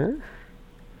here.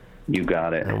 You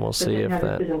got it. And we'll see if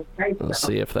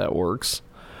that works.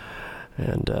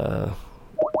 And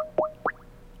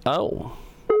oh,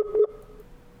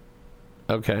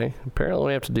 okay. Apparently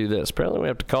we have to do this. Apparently we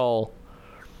have to call.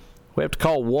 We have to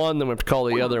call one, then we have to call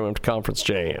the other, and we have to conference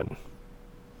Jay in.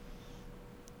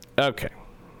 Okay,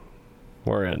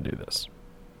 we're gonna do this.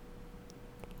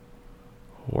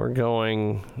 We're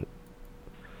going.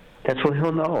 That's what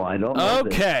he'll know. I don't know.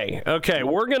 Okay.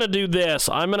 We're going to do this.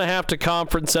 I'm going to have to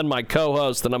conference in my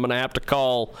co-host, and I'm going to have to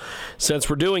call. Since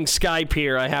we're doing Skype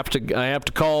here, I have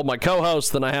to call my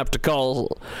co-host, then I have to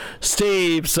call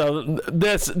Steve. So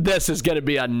this is going to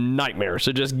be a nightmare.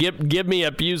 So just give me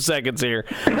a few seconds here.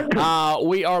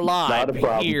 We are live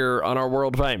here on our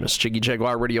world famous Jiggy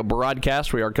Jaguar radio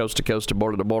broadcast. We are coast to coast and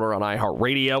border to border on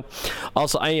iHeartRadio,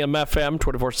 also AM/FM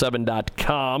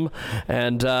 247.com,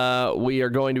 and we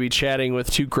are going to be chatting with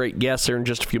two great guests here in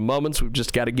just a few moments. We've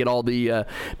just got to get all the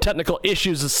technical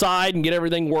issues aside and get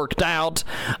everything worked out.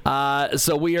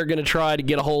 So we are going to try to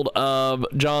get a hold of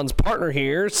John's partner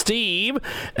here, Steve,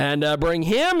 and bring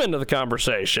him into the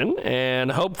conversation.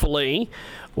 And hopefully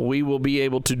we will be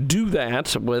able to do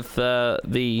that with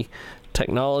the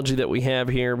technology that we have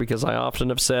here, because I often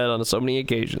have said on so many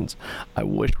occasions, I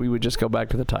wish we would just go back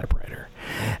to the typewriter.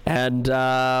 And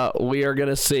we are going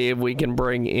to see if we can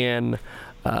bring in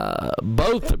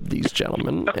both of these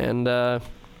gentlemen. And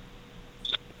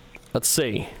let's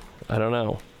see. I don't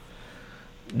know.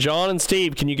 John and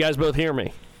Steve, can you guys both hear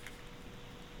me?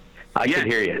 I can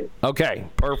hear you. Okay,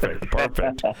 perfect.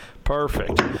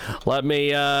 Let me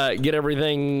get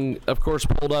everything, of course,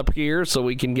 pulled up here so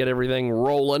we can get everything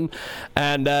rolling.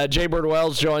 And Jay Byrd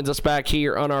Wells joins us back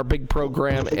here on our big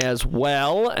program as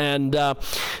well. And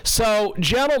so,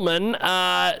 gentlemen,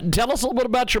 tell us a little bit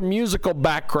about your musical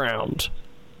background.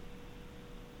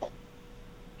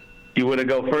 You want to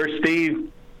go first, Steve?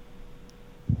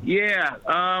 Yeah.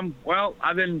 Well,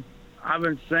 I've been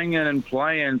singing and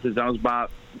playing since I was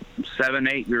about 7,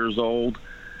 8 years old,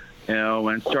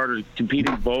 and started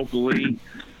competing vocally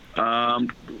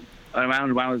around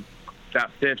when I was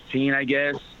about 15, I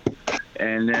guess,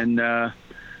 and then I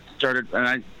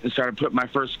started putting my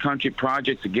first country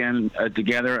projects again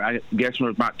together. I guess when I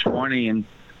was about 20, and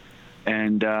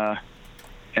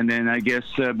then I guess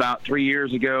about 3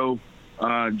 years ago,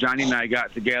 Johnny and I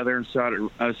got together and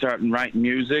started writing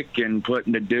music and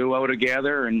putting a duo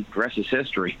together, and the rest is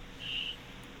history.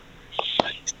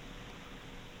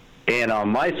 And on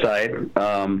my side,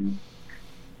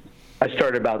 I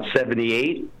started about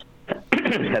 78,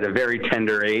 at a very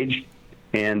tender age,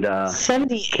 and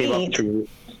 78. Came up through.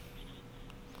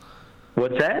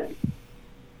 What's that?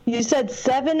 You said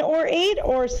 7 or 8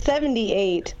 or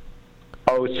 78?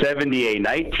 Oh, 78,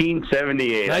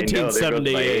 1978.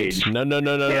 1978.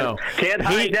 No. Can't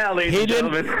hide now, ladies and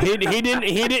gentlemen. He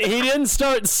didn't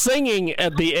start singing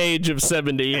at the age of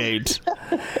 78.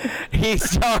 He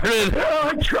started.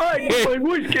 I tried. My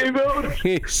voice came out.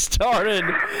 He started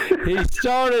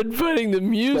putting the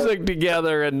music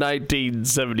together in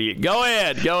 1978. Go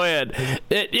ahead.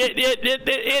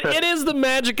 It is the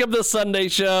magic of the Sunday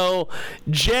show.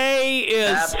 Jay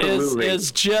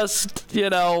is just,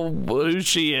 who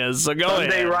she is. So go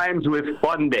ahead. Sunday rhymes with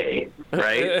fun day,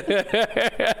 right?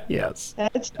 Yes.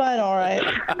 That's fine, all right.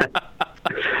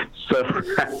 So,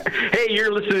 hey,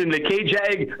 you're listening to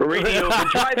K-Jag Radio, the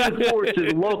driving force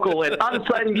is local and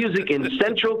unsigned music in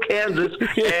central Kansas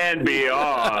and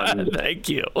beyond. Thank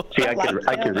you. See,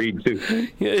 I can read too.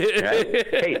 Right?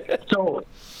 Hey, so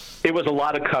it was a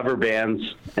lot of cover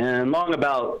bands, and long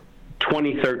about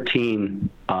 2013,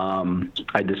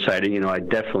 I decided, I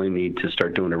definitely need to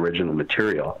start doing original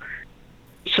material.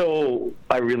 So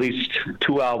I released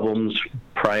 2 albums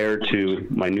prior to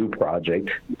my new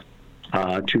project.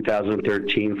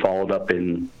 2013 followed up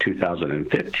in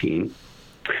 2015.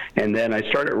 And then I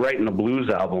started writing a blues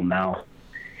album now.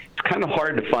 It's kind of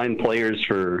hard to find players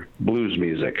for blues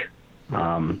music,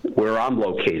 where I'm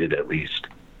located at least.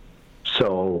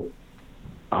 So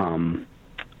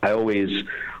I always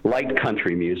liked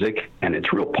country music, and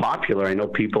it's real popular. I know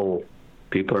people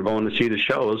are going to see the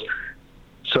shows.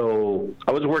 So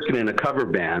I was working in a cover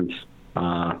band.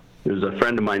 There was a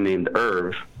friend of mine named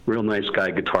Irv, real nice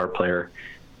guy, guitar player.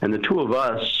 And the two of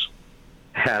us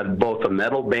had both a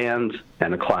metal band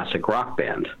and a classic rock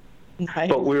band. Nice.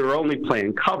 But we were only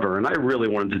playing cover, and I really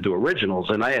wanted to do originals.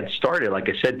 And I had started, like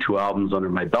I said, 2 albums under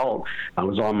my belt. I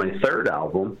was on my 3rd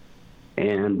album,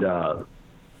 and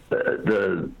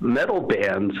the metal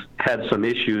band had some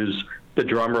issues. The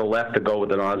drummer left to go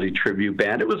with an Aussie tribute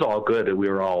band. It was all good, and we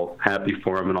were all happy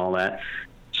for him and all that.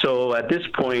 So at this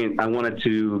point, I wanted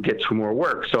to get some more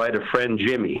work. So I had a friend,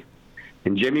 Jimmy.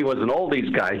 And Jimmy was an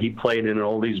oldies guy. He played in an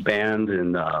oldies band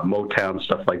and Motown,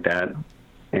 stuff like that.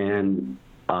 And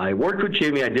I worked with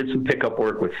Jimmy. I did some pickup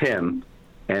work with him.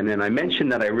 And then I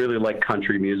mentioned that I really like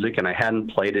country music, and I hadn't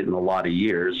played it in a lot of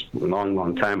years, a long,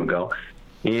 long time ago.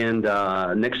 And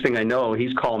next thing I know,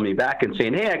 he's calling me back and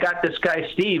saying, hey, I got this guy,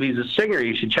 Steve. He's a singer.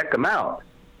 You should check him out.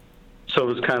 So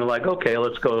it was kind of like, okay,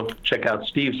 let's go check out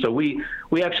Steve. So we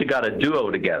actually got a duo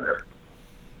together.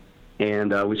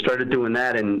 And we started doing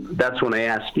that, and that's when I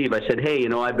asked Steve. I said, hey,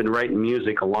 I've been writing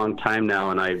music a long time now,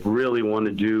 and I really want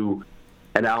to do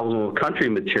an album of country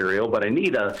material, but I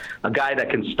need a guy that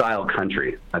can style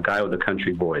country, a guy with a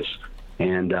country voice.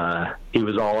 And he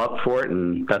was all up for it,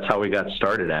 and that's how we got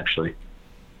started, actually.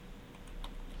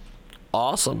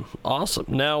 Awesome.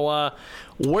 Now,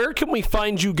 where can we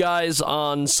find you guys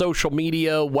on social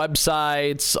media,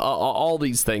 websites, all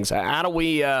these things? How do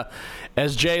we,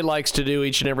 as Jay likes to do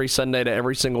each and every Sunday to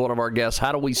every single one of our guests,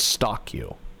 how do we stalk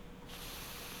you?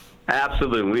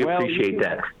 Absolutely. We appreciate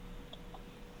that.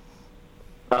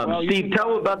 Steve,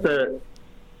 tell about the...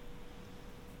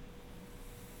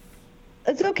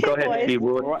 It's okay, Go ahead, Steve.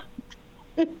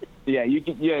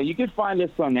 You can find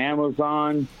us on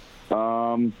Amazon,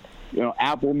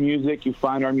 Apple Music. You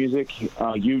find our music,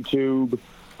 YouTube,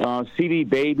 CD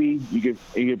Baby. You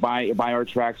could buy our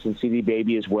tracks on CD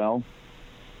Baby as well.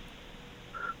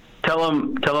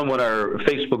 Tell them what our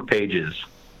Facebook page is.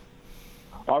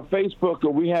 Our Facebook,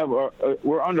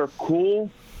 we're under Cool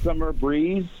Summer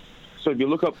Breeze. So if you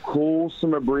look up Cool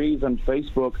Summer Breeze on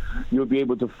Facebook, you'll be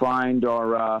able to find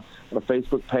our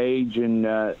Facebook page. And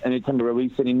anytime we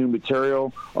release any new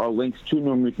material, our links to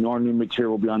our new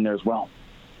material will be on there as well.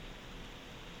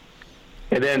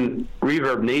 And then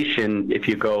Reverb Nation, if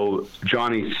you go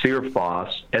Johnny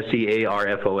Searfoss,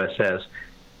 Searfoss,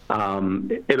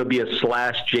 it'll be a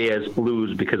 /JS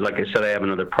Blues because, like I said, I have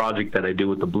another project that I do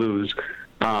with the blues.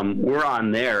 We're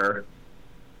on there.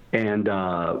 And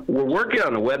we're working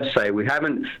on a website.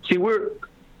 We're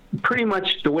pretty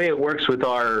much the way it works with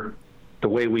the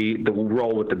way we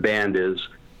roll with the band is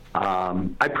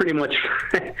I pretty much,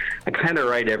 I kind of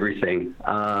write everything.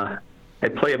 I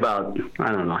play about,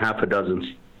 I don't know, half a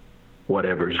dozen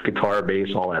whatevers, guitar,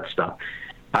 bass, all that stuff.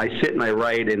 I sit and I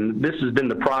write, and this has been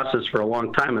the process for a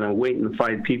long time, and I'm waiting to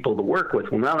find people to work with.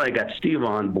 Well, now that I got Steve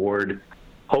on board,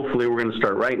 hopefully we're going to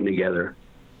start writing together.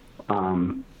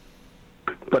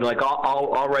 But like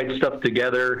I'll write stuff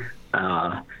together,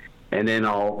 and then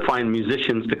I'll find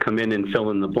musicians to come in and fill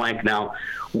in the blank. Now,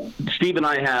 Steve and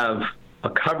I have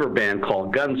a cover band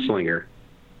called Gunslinger,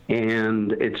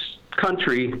 and it's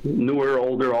country, newer,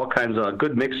 older, all kinds of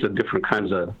good mix of different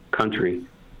kinds of country.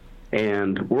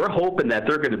 And we're hoping that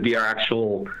they're going to be our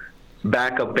actual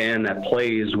backup band that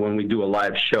plays when we do a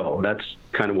live show. That's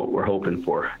kind of what we're hoping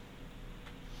for.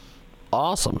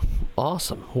 Awesome.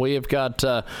 We have got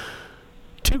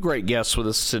two great guests with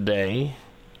us today.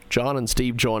 John and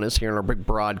Steve join us here in our big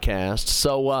broadcast.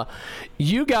 So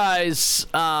you guys,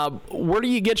 where do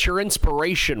you get your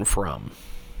inspiration from?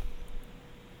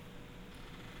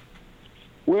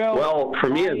 Well, for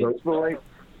me,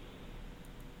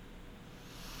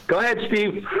 go ahead,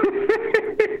 Steve.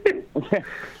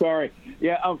 Sorry.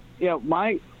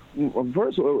 My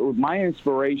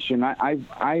inspiration.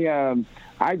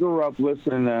 I grew up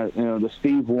listening to the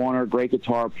Steve Wariner, great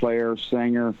guitar player,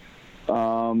 singer.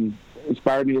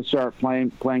 Inspired me to start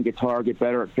playing guitar, get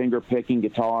better at finger picking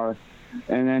guitar,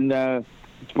 and then as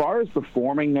far as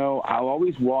performing, though, I'll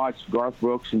always watch Garth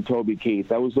Brooks and Toby Keith.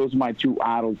 Those are my two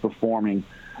idols performing.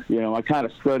 I kind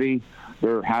of study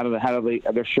their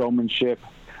showmanship,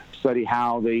 study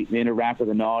how they interact with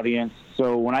an audience.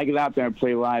 So when I get out there and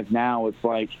play live now, it's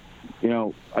like,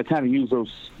 I kind of use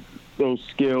those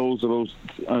skills or those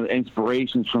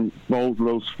inspirations from both of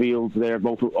those fields there,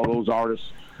 both of those artists,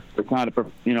 to kind of,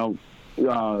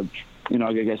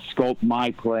 I guess sculpt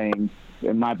my playing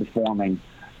and my performing.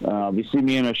 If you see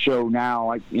me in a show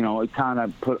now, I kind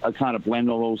of blend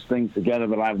all those things together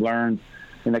that I've learned,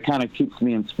 and it kind of keeps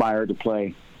me inspired to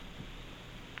play.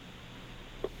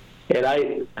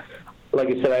 And like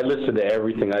I said, I listen to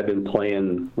everything. I've been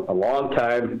playing a long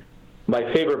time.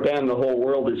 My favorite band in the whole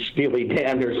world is Steely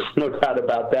Dan. There's no doubt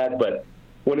about that. But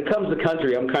when it comes to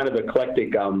country, I'm kind of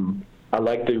eclectic. I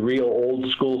like the real old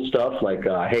school stuff, like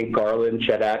Hank Garland,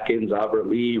 Chet Atkins, Albert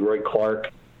Lee, Roy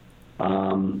Clark.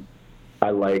 I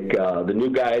like the new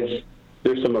guys.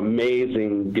 There's some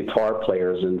amazing guitar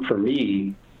players, and for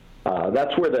me,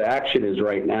 that's where the action is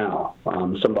right now.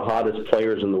 Some of the hottest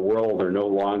players in the world are no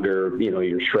longer,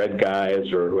 your shred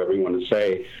guys or whoever you want to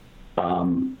say.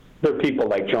 There are people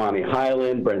like Johnny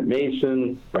Hyland, Brent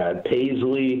Mason, Brad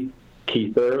Paisley,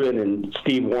 Keith Urban, and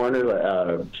Steve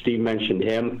Wariner. Steve mentioned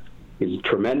him. He's a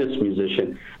tremendous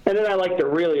musician. And then I like the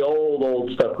really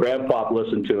old stuff Grandpa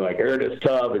listened to, like Ernest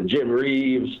Tubb and Jim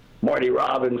Reeves, Marty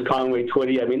Robbins, Conway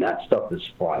Twitty. I mean, that stuff is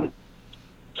fun.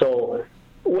 So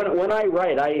when I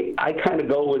write, I kind of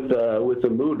go with the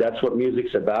mood. That's what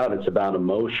music's about. It's about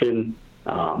emotion,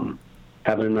 having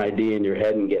an idea in your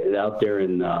head and getting it out there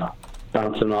and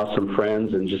bouncing off some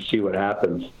friends and just see what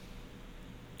happens.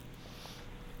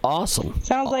 Awesome.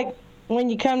 Sounds like when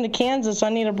you come to Kansas, I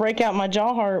need to break out my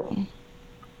jaw harp.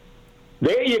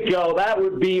 There you go. That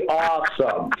would be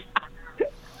awesome.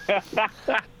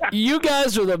 You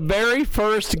guys are the very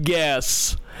first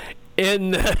guests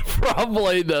in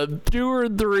probably the 2 or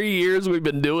 3 years we've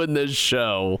been doing this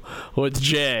show with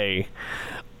Jay,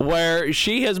 where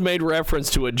she has made reference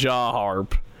to a jaw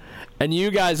harp, and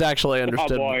you guys actually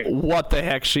understood what the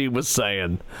heck she was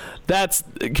saying. That's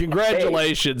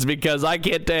congratulations, because I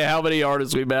can't tell you how many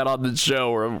artists we've had on this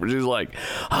show where she's like,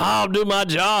 I'll do my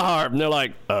jaw harp, and they're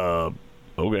like,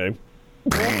 okay.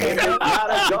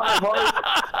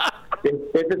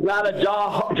 If it's not a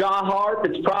jaw harp,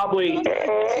 it's probably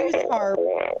harp.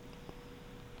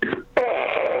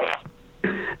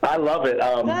 I love it.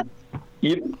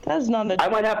 That's not a. I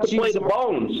might have to play the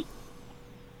bones.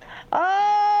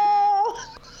 Oh.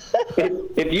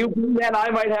 If you do that,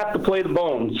 I might have to play the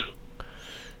bones.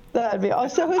 That'd be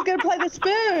awesome. So who's gonna play the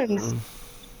spoons?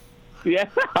 Yeah,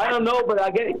 I don't know, but I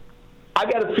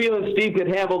got a feeling Steve could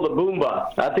handle the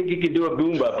boomba. I think he could do a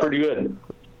boomba pretty good.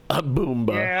 A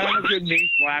boomba. Yeah, I'm a good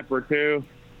knee slapper too.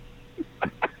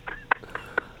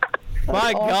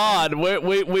 My God,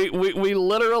 we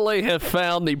literally have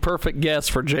found the perfect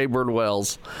guest for Jay Byrd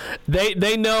Wells.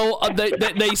 They know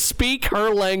they speak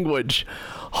her language.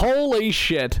 Holy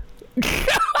shit. we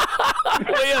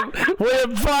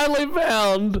have finally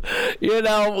found,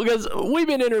 because we've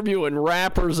been interviewing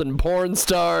rappers and porn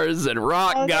stars and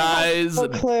rock guys. No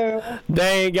clue.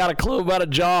 They ain't got a clue about a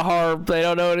jaw harp. They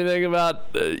don't know anything about.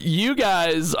 You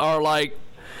guys are like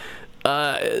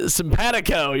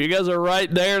simpatico. You guys are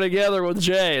right there together with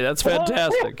Jay. That's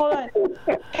fantastic. Hold on.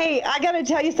 Hey, I got to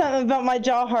tell you something about my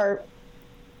jaw harp.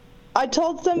 I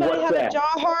told somebody I have a jaw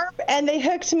harp, and they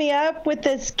hooked me up with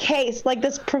this case, like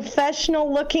this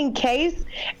professional-looking case,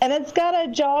 and it's got a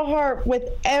jaw harp with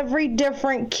every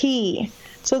different key.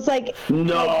 So it's like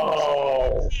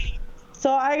no.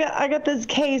 So I got this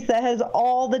case that has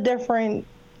all the different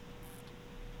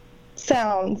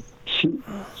sounds.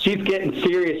 She's getting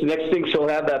serious. Next thing, she'll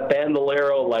have that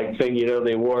bandolero like thing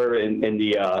they wore in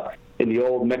the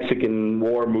old Mexican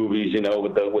war movies,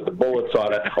 with the bullets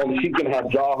on it. Oh, she's gonna have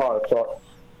jaw harps on.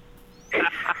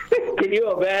 Can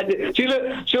you imagine?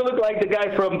 She'll look like the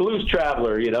guy from Blues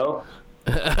Traveler, Oh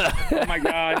my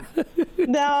God.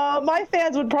 No, my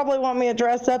fans would probably want me to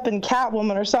dress up in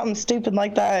Catwoman or something stupid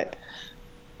like that.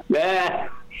 Yeah.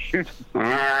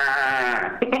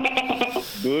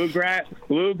 Bluegrass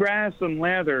and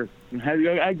leather.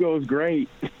 That goes great.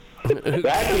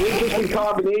 That's an interesting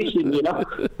combination,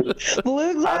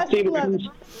 Bluegrass and leather.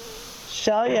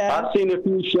 I've seen a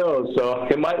few shows, so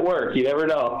it might work. You never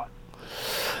know.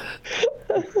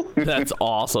 That's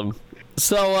awesome.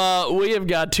 So we have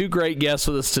got two great guests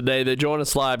with us today. They join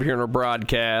us live here in our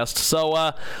broadcast.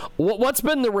 So what's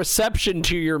been the reception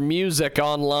to your music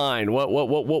online?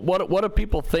 What do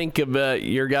people think of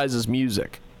your guys'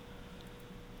 music?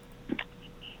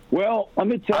 Well, let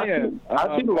me tell you,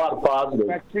 I've seen a lot of positive.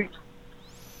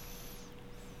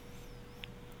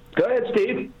 Go ahead,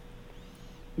 Steve.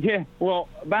 Yeah, well,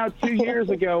 about 2 years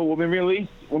ago, when we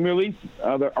released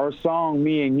our song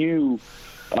 "Me and You,"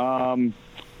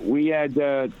 we had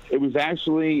it was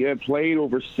actually played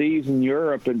overseas in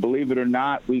Europe, and believe it or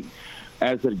not, we,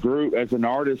 as a group, as an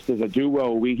artist, as a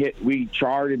duo, we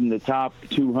charted in the top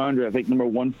 200. I think number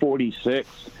 146.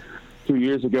 2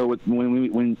 years ago,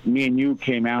 when Me and You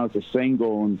came out as a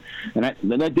single, and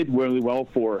that did really well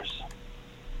for us.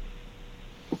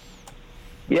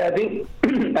 Yeah, I think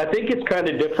it's kind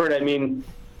of different. I mean,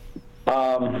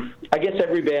 I guess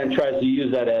every band tries to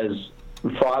use that as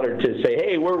fodder to say,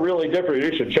 "Hey, we're really different.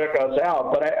 You should check us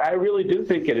out." But I really do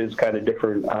think it is kind of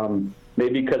different.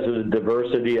 Maybe because of the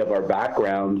diversity of our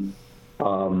background,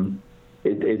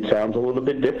 it sounds a little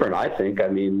bit different. I think. I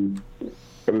mean,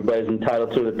 everybody's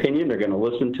entitled to an opinion. They're going to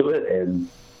listen to it, and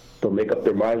they'll make up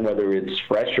their mind whether it's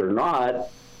fresh or not.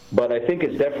 But I think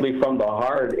it's definitely from the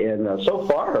heart, and so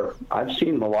far, I've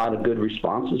seen a lot of good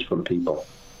responses from people.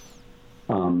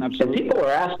 And people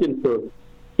are asking for,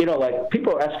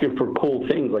 people are asking for cool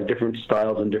things, like different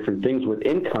styles and different things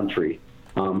within country.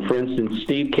 For instance,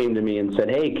 Steve came to me and said,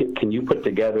 "Hey, can you put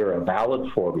together a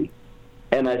ballad for me?"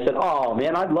 And I said, "Oh,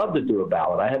 man, I'd love to do a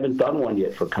ballad. I haven't done one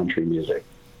yet for country music."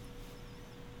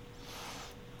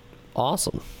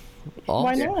 Awesome.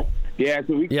 Why not? Yeah,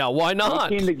 so why not?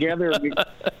 We came together.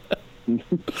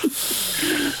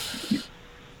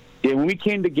 When we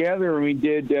came together and we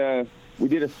did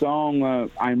a song,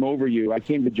 "I'm Over You." I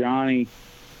came to Johnny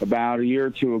about a year or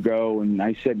two ago, and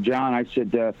I said, "John, I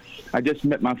just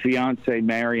met my fiance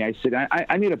Mary. I said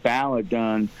I need a ballad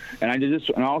done,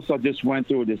 and also just went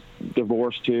through this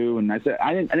divorce too, and I said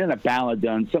I need a ballad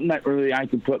done, something that really I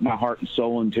can put my heart and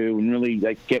soul into, and really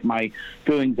like get my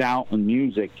feelings out in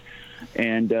music."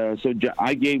 And so John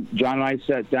and I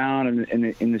sat down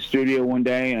in the studio one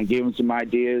day, and I gave him some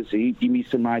ideas. He gave me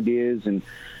some ideas, and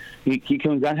he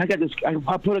comes out. I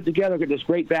put it together. I got this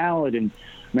great ballad, and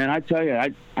man, I tell you,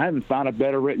 I haven't found a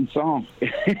better written song.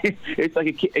 It's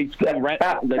like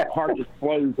the heart just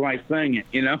flows when I sing it,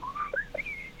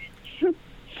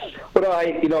 Well,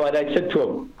 and I said to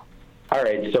him, "All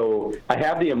right, so I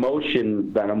have the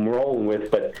emotion that I'm rolling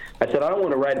with, but I said I don't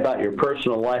want to write about your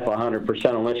personal life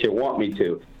 100% unless you want me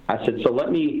to." I said, "So let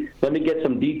me get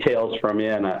some details from you,"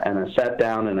 and I sat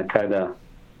down and I kind of,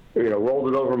 rolled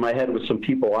it over my head with some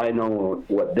people I know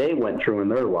what they went through in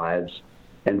their lives,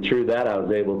 and through that I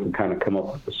was able to kind of come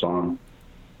up with the song.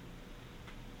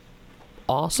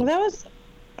 Awesome. That was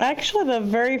actually the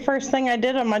very first thing I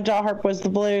did on my jaw harp was the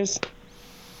blues.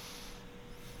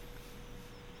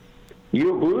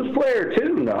 You a blues player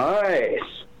too? Nice.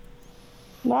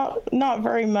 Not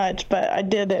very much, but I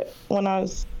did it when I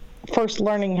was first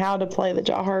learning how to play the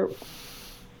jaw harp.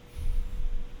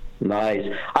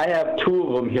 Nice. I have two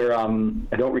of them here. I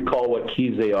don't recall what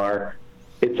keys they are.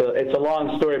 It's a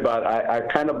long story, but I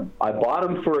bought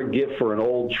them for a gift for an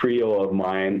old trio of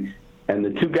mine, and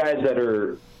the two guys that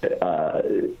are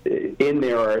in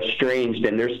there are estranged,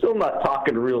 and they're still not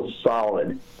talking real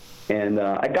solid. And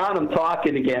I got them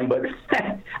talking again, but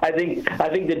I think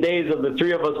the days of the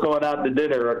three of us going out to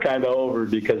dinner are kind of over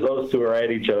because those two are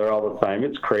at each other all the time.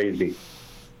 It's crazy.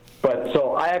 But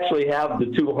so I actually have the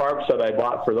two harps that I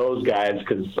bought for those guys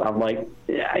because I'm like,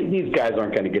 these guys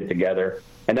aren't going to get together.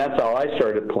 And that's how I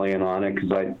started playing on it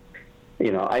because I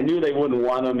knew they wouldn't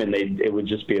want them and it would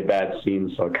just be a bad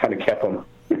scene, so I kind of kept them.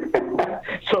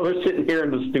 So they're sitting here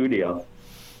in the studio.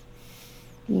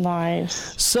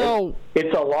 Nice. So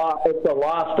it's a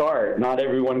lost art. Not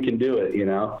everyone can do it,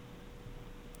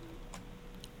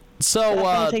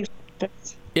 So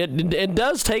it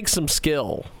does take some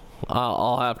skill.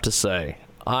 I'll have to say.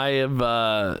 I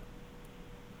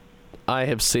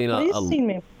have seen you've seen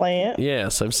me play it.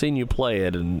 Yes, I've seen you play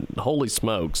it, and holy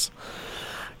smokes,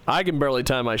 I can barely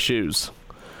tie my shoes.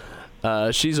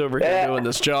 She's over here doing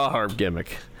this jaw harp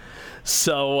gimmick.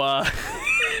 So,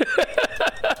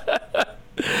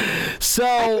 so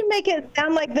I can make it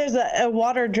sound like there's a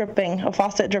water dripping, a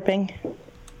faucet dripping.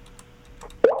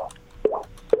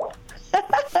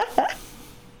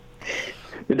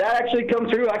 Did that actually come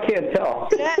through? I can't tell.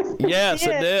 Yes,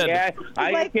 it did. Yeah,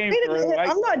 wait a minute,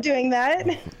 I'm not doing that.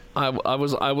 I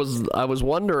was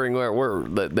wondering where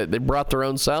they brought their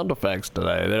own sound effects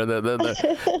today. They're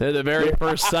the very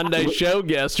first Sunday show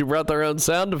guest who brought their own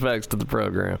sound effects to the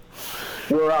program.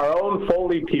 We're our own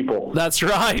Foley people. That's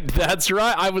right.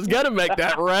 I was gonna make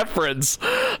that reference,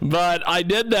 but I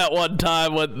did that one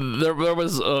time when there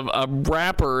was a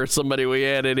rapper or somebody we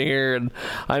had in here, and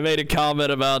I made a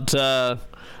comment about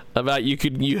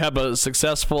you have a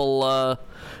successful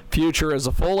future as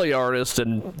a Foley artist,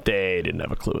 and they didn't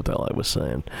have a clue what the hell I was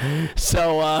saying.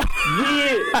 So yeah,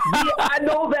 I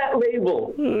know that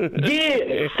label.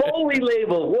 Yeah, Foley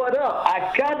label. What up?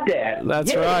 I got that.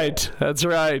 That's right.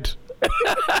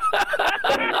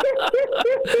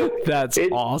 That's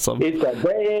awesome. It's a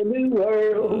brand new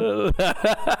world.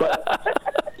 But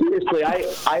seriously,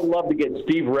 I love to get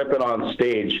Steve Rippin on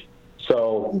stage.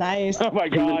 So nice. Oh my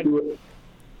God.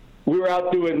 We were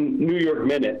out doing New York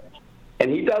Minute,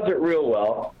 and he does it real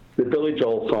well, the Billy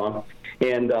Joel song.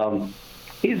 And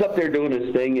he's up there doing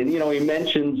his thing, and he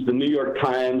mentions the New York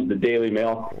Times, the Daily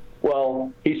Mail.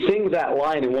 Well, he sings that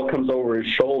line, and what comes over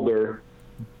his shoulder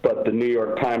but the New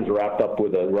York Times wrapped up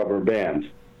with a rubber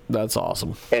band. That's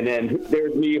awesome. And then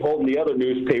there's me holding the other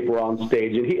newspaper on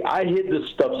stage, and I hid this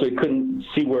stuff so he couldn't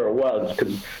see where it was,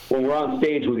 because when we're on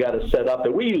stage, we got to set up,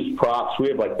 and we use props. We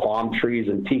have like palm trees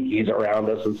and tikis around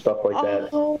us and stuff like that.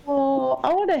 Oh,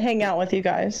 I want to hang out with you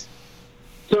guys.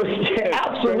 So yeah,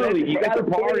 absolutely, you got to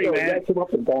party, man.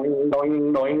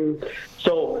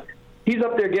 So he's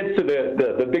up there, gets to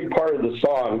the big part of the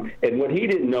song, and what he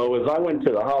didn't know is I went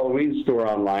to the Halloween store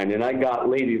online, and I got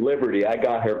Lady Liberty. I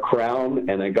got her crown,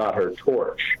 and I got her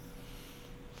torch.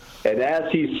 And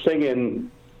as he's singing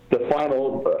the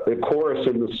final the chorus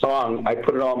in the song, I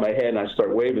put it on my head, and I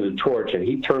start waving the torch, and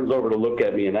he turns over to look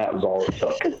at me, and that was all it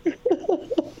took.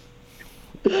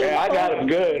 Yeah, I got him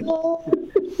good.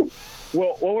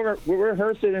 Well, we're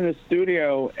rehearsing in the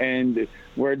studio, and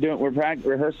we're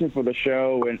rehearsing for the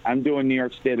show, and I'm doing New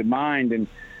York State of Mind,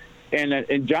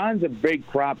 and John's a big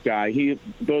prop guy. He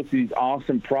does these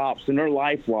awesome props, and they're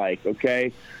lifelike.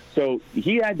 Okay, so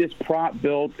he had this prop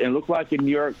built, and it looked like a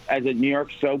New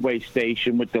York subway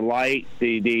station with the light,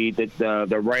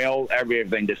 the rail,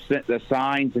 everything, the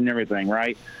signs and everything,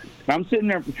 right? I'm sitting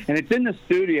there, and it's in the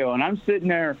studio, and I'm sitting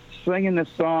there singing the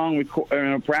song,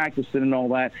 practicing and all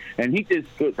that, and he just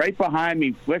right behind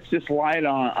me flicks this light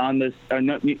on this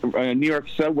New York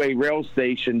subway rail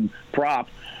station prop,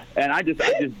 and I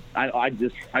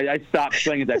stopped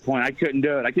singing at that point. I couldn't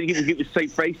do it. I couldn't even keep a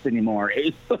straight face anymore.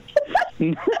 I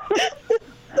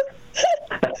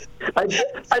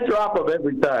drop them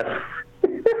every time.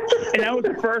 And that was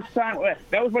the first time.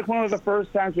 That was like one of the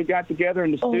first times we got together in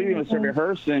the studio and started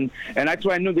rehearsing, and that's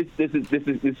why I knew this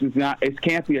is not. It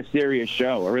can't be a serious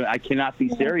show. I cannot be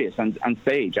serious on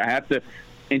stage. I have to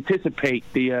anticipate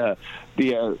the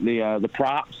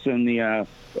props and the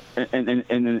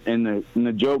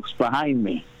jokes behind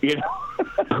me. You know.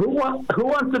 Who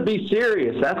wants to be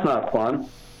serious? That's not fun.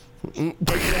 Who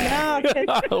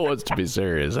wants to be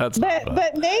serious? That's not fun.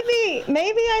 But maybe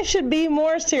I should be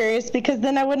more serious, because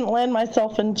then I wouldn't land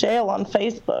myself in jail on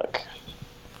Facebook.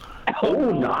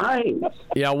 Oh, nice.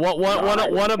 Yeah,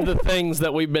 one of the things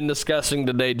that we've been discussing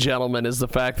today, gentlemen, is the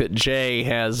fact that Jay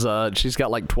has she's got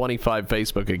like 25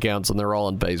 Facebook accounts and they're all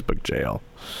in Facebook jail.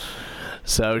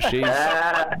 So she's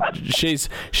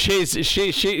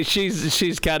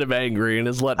kind of angry and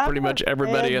has let pretty much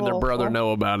everybody and their brother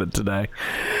know about it today.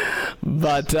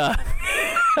 But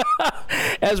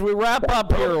as we wrap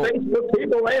up here, Facebook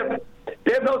people, they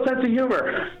have no sense of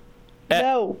humor.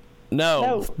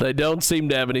 No, they don't seem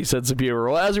to have any sense of humor.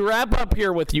 Well, as we wrap up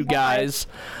here with you guys,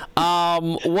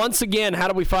 once again, how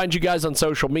do we find you guys on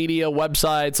social media,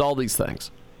 websites, all these things?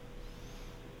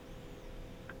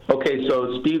 Okay,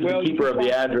 so Steve's the keeper of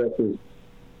the addresses.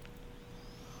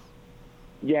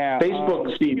 Yeah.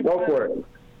 Facebook, Steve, go for it.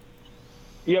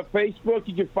 Yeah, Facebook,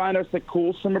 you can find us at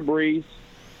Cool Summer Breeze.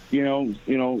 You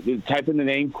know, type in the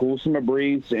name Cool Summer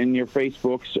Breeze in your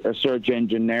Facebook search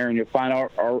engine there, and you'll find our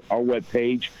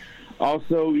webpage.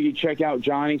 Also, you can check out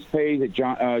Johnny's page at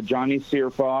Johnny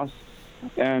Searfoss,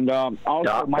 and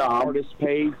also my artist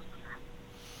page.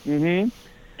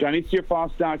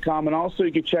 JohnnySearfoss.com, and also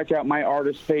you can check out my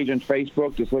artist page on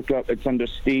Facebook. Just look up; it's under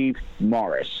Steve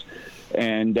Morris,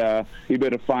 and you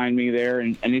better find me there.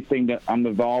 And anything that I'm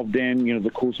involved in,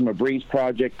 the Cool Summer Breeze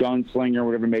project, Gunslinger,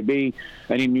 whatever it may be,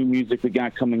 any new music we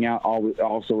got coming out,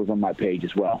 also is on my page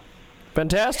as well.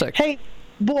 Fantastic. Hey,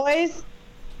 boys.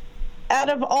 Out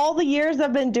of all the years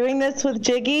I've been doing this with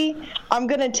Jiggy, I'm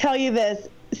going to tell you this.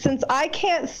 Since I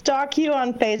can't stalk you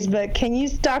on Facebook, can you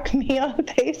stalk me on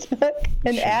Facebook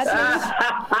and add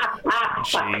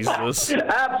me? Jesus.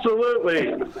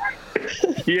 Absolutely.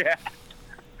 Yeah.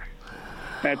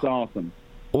 That's awesome.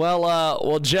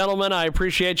 Well, gentlemen, I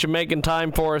appreciate you making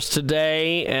time for us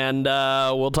today, and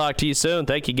we'll talk to you soon.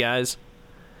 Thank you, guys.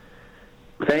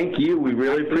 Thank you. We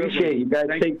really appreciate it. You guys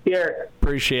take care.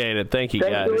 Appreciate it. Thank you,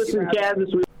 guys. Thanks for listening, Kaz,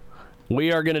 this week.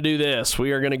 We are going to do this.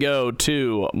 We are going to go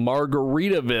to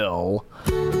Margaritaville.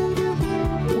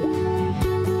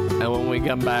 And when we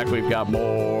come back, we've got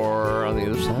more on the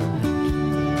other side.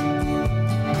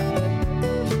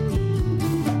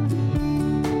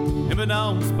 Living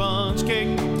on sponge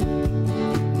cake,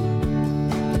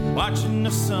 watching the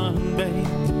sun bathe.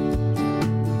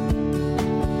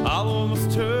 All of those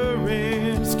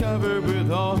tourists covered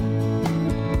with oil,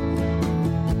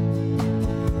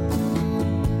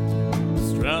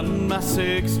 strumming my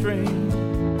sixth string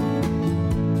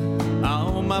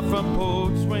on my front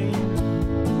porch swing.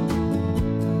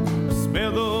 I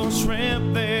smell those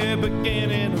shrimp, they're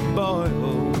beginning to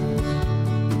boil.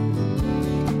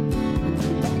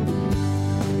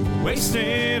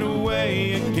 Wasted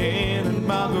away again in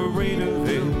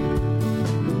Margaritaville,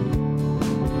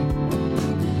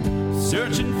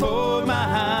 searching for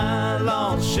my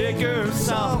lost shaker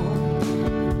song.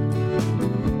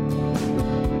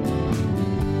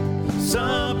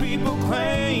 Some people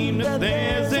claim that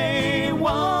there's a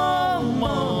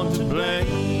one to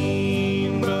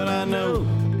blame, but I know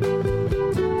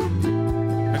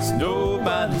it's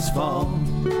nobody's fault.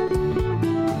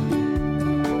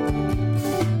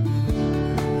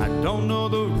 I don't know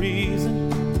the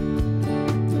reason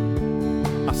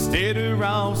I stayed here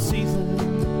all season.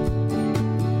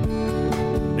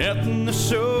 Nothing to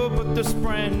show but this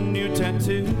brand new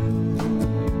tattoo.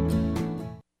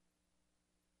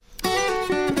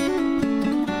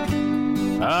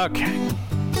 Okay.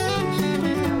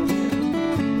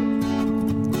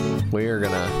 We are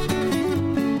gonna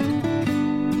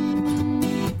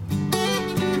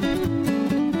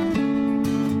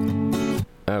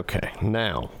Okay,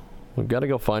 now we've got to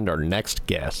go find our next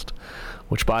guest,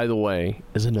 which, by the way,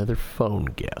 is another phone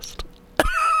guest.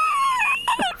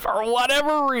 For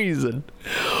whatever reason,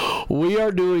 we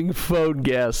are doing phone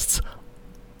guests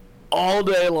all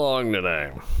day long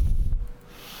today.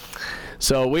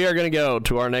 So we are going to go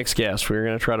to our next guest. We're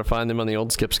going to try to find them on the old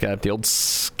Skype, the old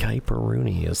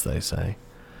Skype-a-rooney, as they say.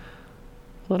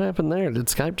 What happened there? Did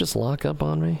Skype just lock up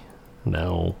on me?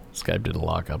 No, Skype didn't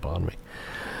lock up on me.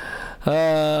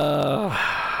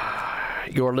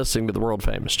 You're listening to the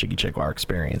world-famous Jiggy Jaguar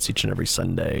Experience each and every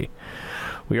Sunday.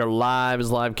 We are live as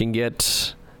live can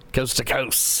get, coast to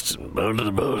coast, border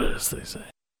to border, as they say.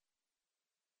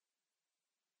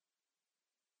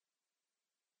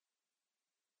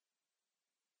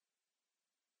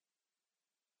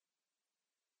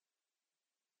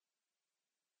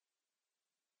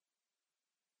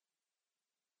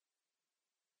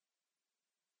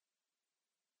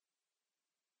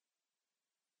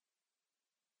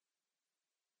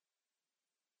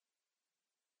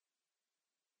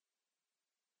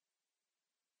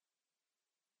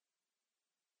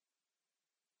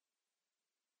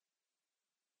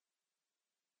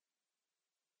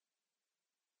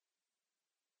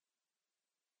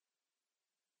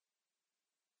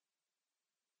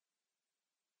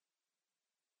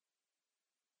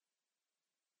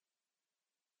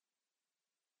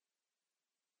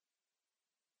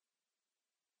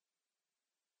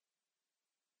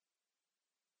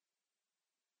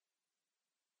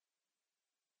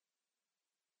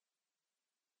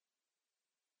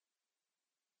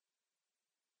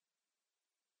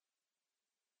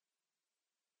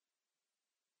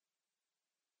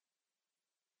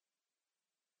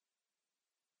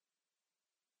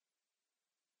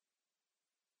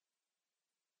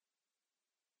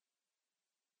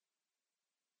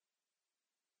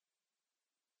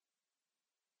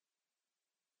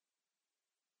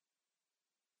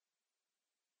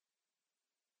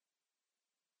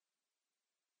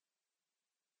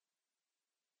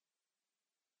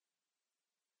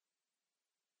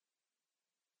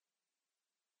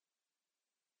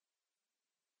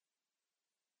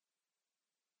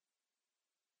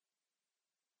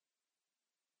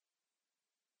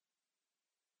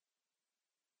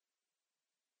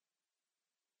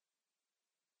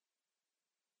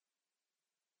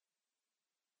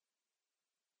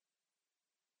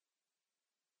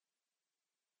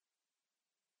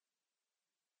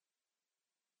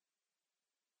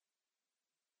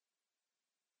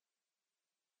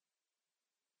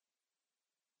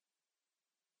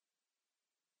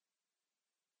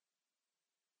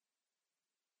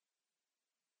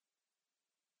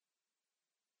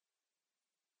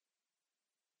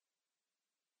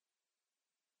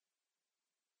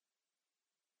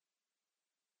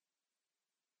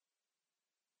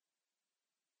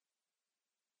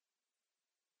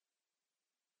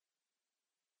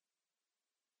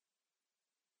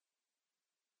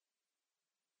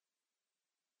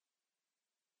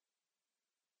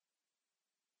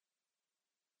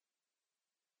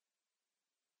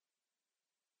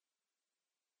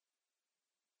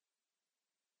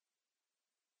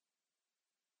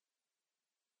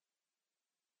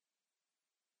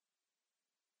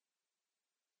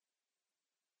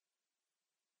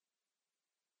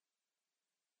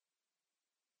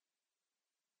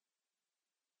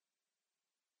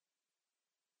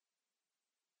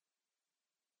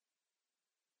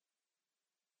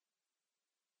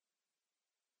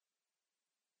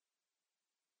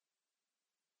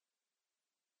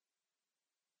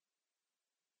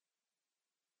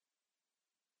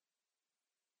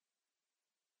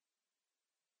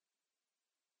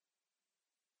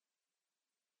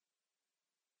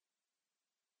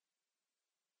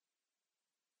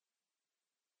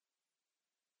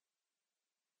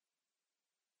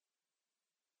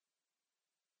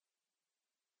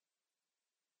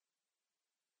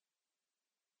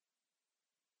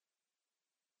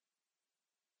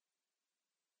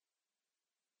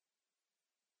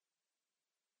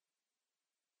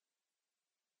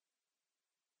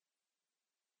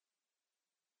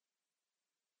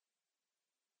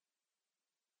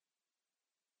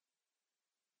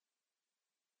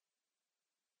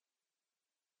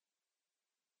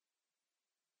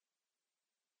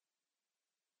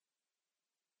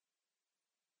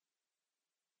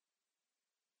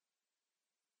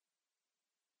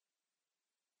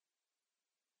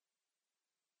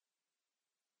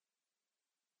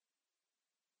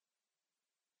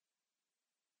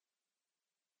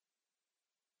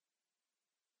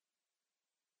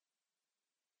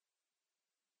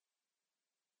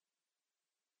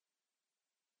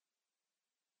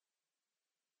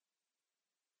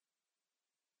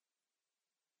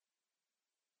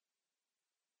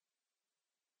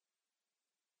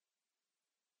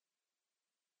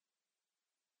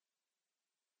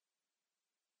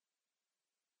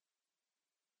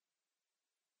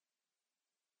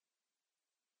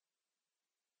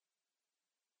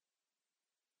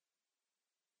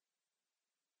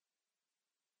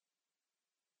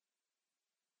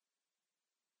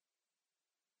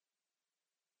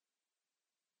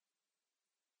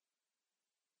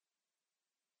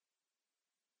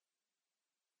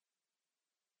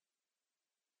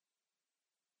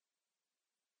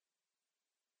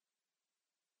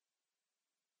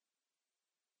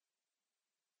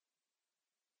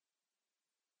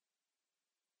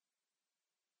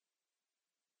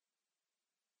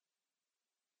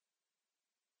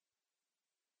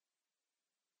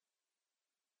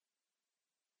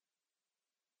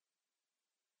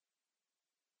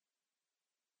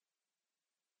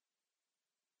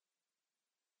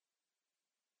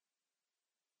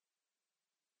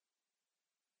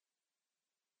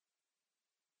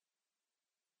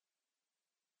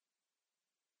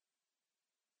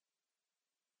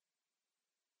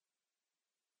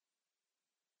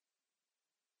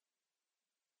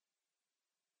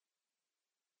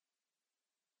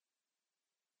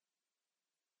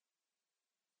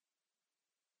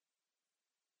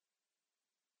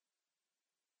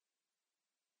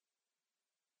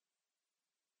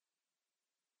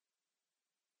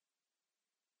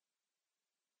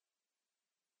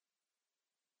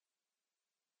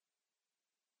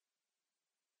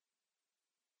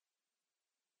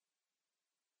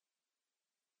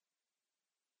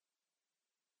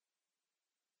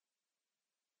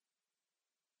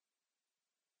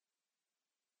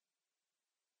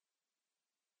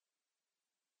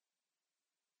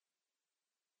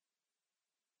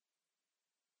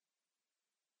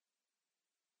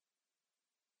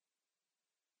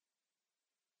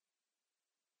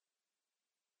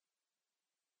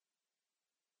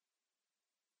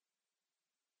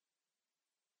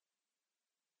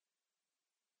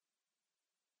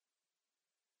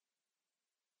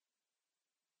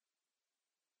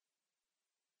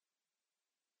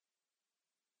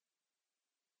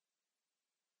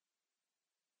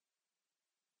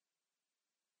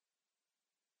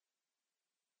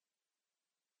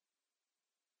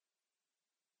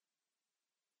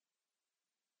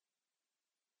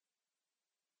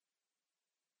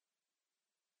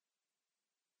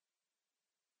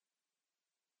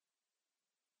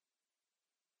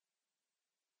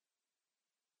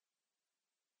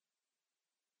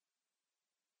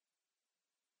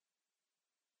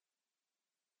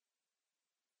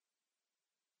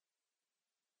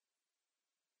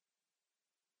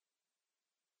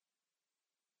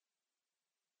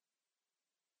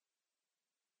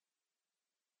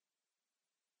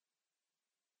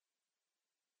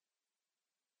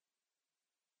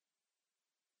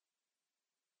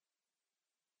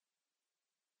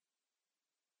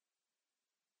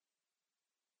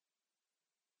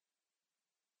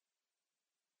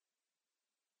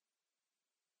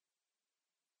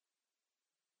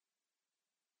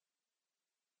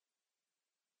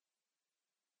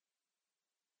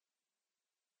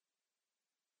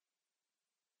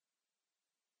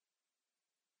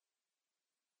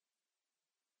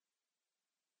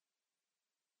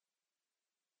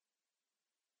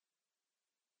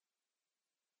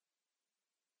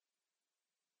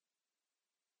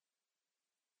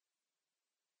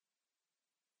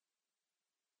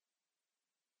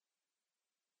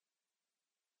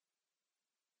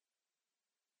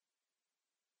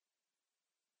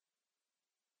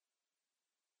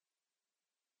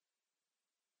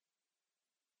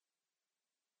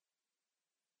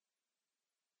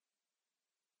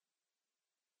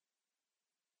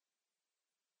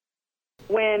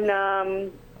 when I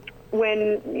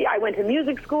went to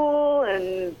music school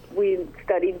and we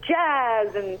studied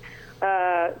jazz and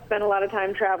spent a lot of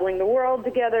time traveling the world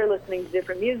together, listening to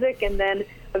different music, and then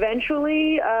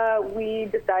eventually we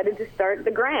decided to start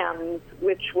the Grams,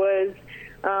 which was,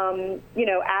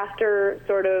 after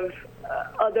sort of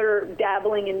other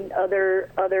dabbling in other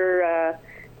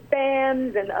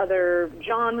bands and other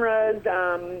genres,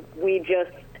 we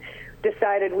just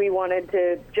decided we wanted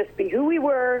to just be who we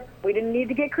were. We didn't need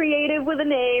to get creative with a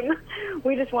name.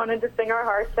 We just wanted to sing our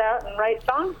hearts out and write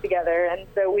songs together. And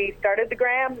so we started the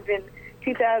Grams in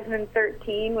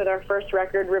 2013 with our first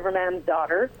record, Riverman's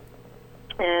Daughter.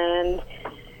 And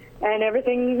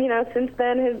everything, since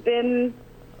then has been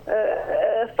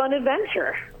a fun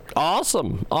adventure.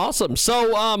 Awesome.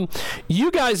 So you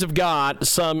guys have got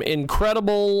some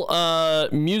incredible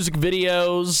music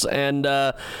videos and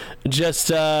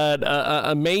just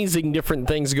amazing different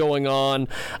things going on.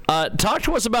 Talk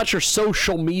to us about your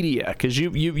social media, because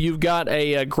you've got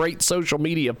a great social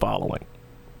media following.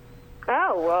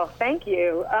 Oh, well, thank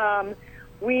you.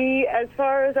 We, as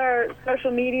far as our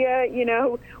social media,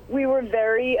 we were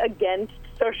very against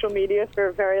social media for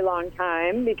a very long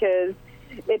time because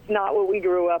it's not what we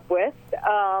grew up with.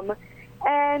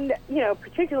 And,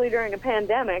 particularly during a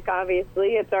pandemic,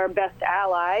 obviously, it's our best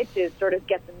ally to sort of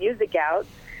get the music out.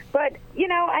 But,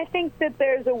 I think that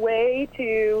there's a way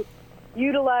to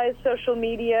utilize social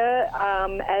media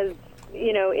as,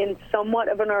 in somewhat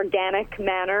of an organic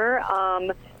manner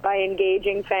by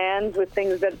engaging fans with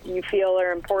things that you feel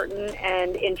are important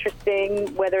and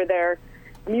interesting, whether they're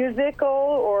musical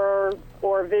or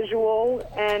visual.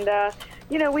 And,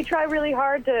 we try really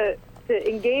hard to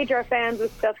engage our fans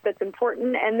with stuff that's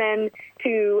important and then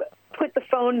to put the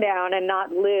phone down and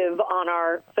not live on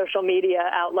our social media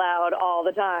out loud all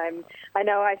the time. I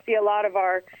know I see a lot of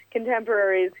our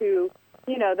contemporaries who,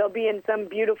 they'll be in some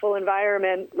beautiful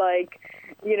environment like,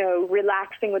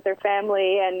 relaxing with their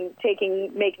family and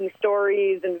making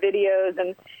stories and videos,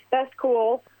 and that's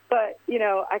cool. But,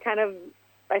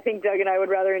 I think Doug and I would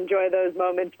rather enjoy those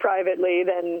moments privately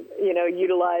than,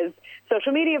 utilize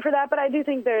social media for that. But I do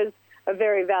think there's a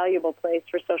very valuable place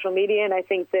for social media, and I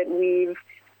think that we've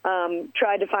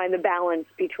tried to find the balance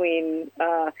between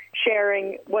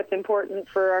sharing what's important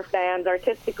for our fans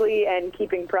artistically and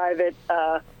keeping private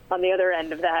on the other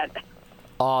end of that.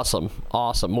 Awesome.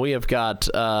 We have got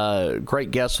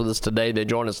great guests with us today. They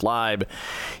join us live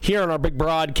here on our big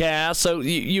broadcast. So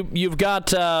you've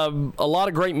got a lot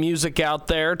of great music out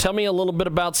there. Tell me a little bit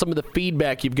about some of the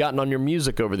feedback you've gotten on your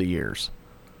music over the years.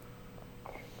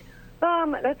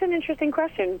 That's an interesting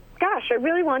question. Gosh, I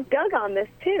really want Doug on this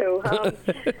too. I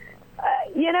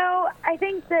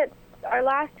think that our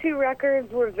last two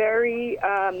records were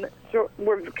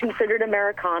were considered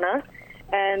Americana,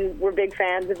 and we're big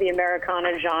fans of the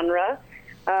Americana genre.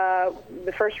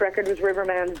 The first record was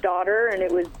Riverman's Daughter, and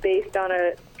it was based on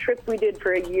a trip we did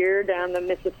for a year down the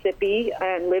Mississippi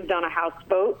and lived on a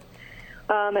houseboat.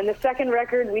 And the second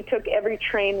record, we took every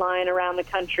train line around the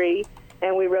country,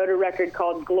 and we wrote a record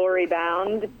called Glory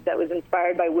Bound that was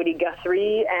inspired by Woody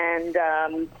Guthrie, and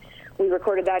we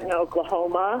recorded that in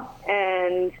Oklahoma.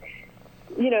 And,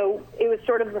 it was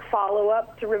sort of the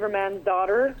follow-up to Riverman's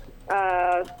Daughter,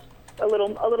 a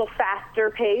little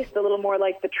faster paced, a little more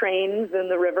like the trains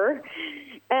and the river.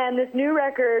 And this new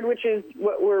record, which is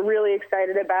what we're really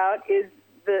excited about, is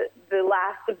the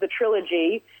last of the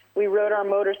trilogy. We rode our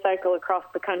motorcycle across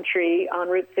the country on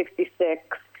Route 66,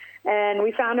 and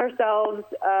we found ourselves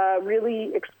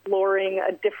really exploring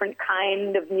a different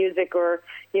kind of music, or,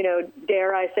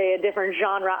 dare I say, a different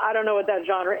genre. I don't know what that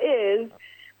genre is,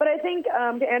 but I think,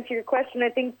 to answer your question, I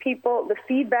think the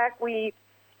feedback we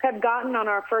have gotten on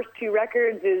our first two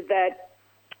records is that,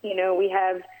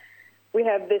 we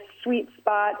have this sweet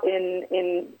spot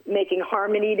in making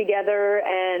harmony together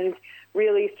and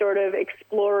really sort of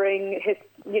exploring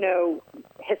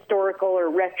historical or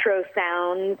retro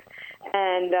sounds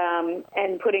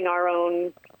and putting our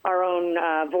own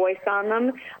voice on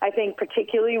them. I think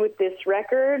particularly with this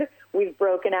record, we've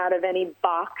broken out of any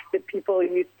box that people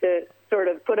used to sort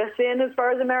of put us in as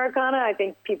far as Americana. I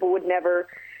think people would never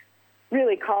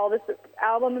really call this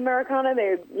album Americana.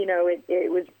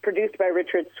 It was produced by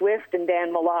Richard Swift and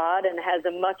Dan Malad and has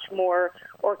a much more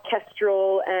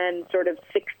orchestral and sort of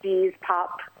 60s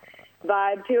pop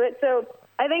vibe to it. So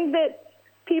I think that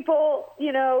people,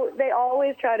 they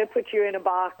always try to put you in a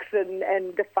box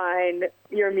and define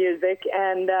your music,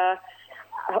 and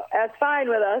that's fine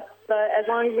with us, but as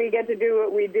long as we get to do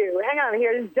what we do. Hang on,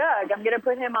 here's Doug. I'm going to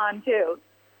put him on, too.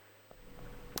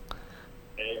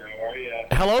 Hey, how are you?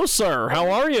 Hello, sir.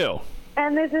 How are you?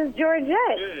 And this is Georgette.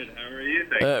 Good. How are you?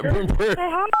 Say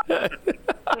hi.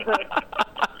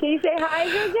 Can you say hi,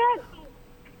 Georgette?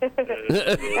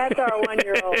 That's our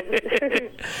 1-year-old.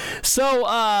 So,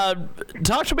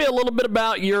 talk to me a little bit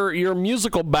about your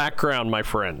musical background, my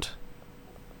friend.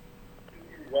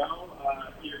 Well,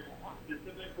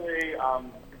 specifically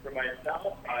for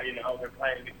myself, I've been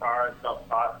playing guitar and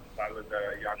self-taught since I was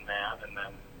a young man, and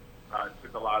then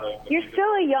took a lot of... You're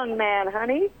still a young man,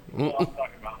 honey. Well, I'm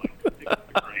talking about like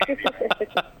 60 or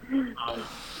 80.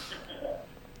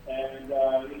 And,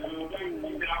 I've been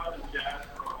playing out with jazz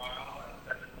for a while, and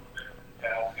I've been a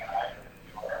jazz guy in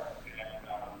New York,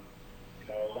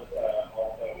 and, also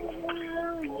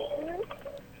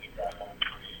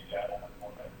jazz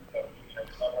performance. So,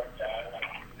 love our jazz, I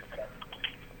like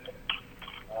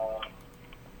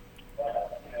but,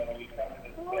 we come to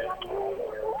this place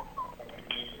where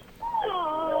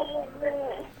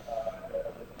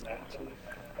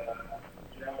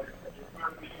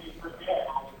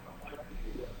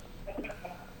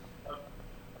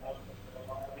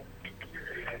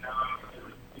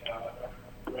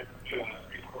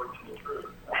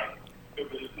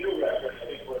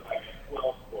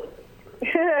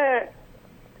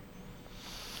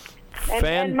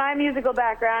And my musical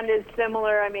background is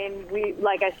similar. I mean,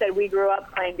 like I said, we grew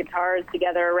up playing guitars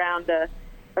together around a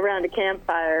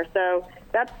campfire. So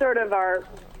that's sort of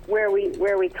where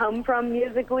we come from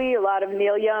musically. A lot of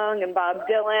Neil Young and Bob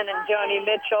Dylan and Joni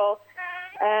Mitchell,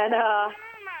 and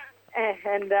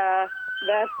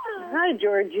that's hi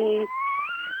Georgie.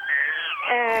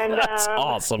 And that's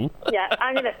awesome. Yeah,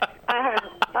 I'm gonna.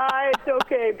 It's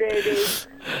okay, baby.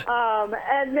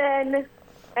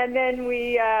 And then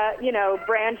we,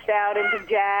 branched out into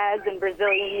jazz and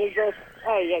Brazilian music.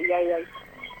 Hey.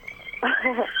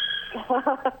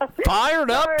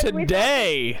 Fired up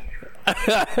today. We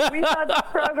thought the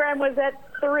program was at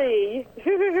 3.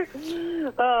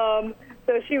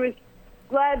 So she was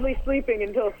gladly sleeping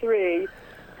until 3.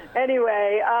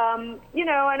 Anyway, and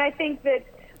I think that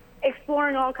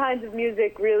exploring all kinds of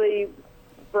music really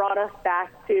brought us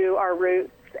back to our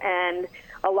roots, and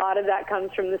a lot of that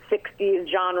comes from the 60s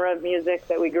genre of music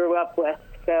that we grew up with.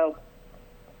 So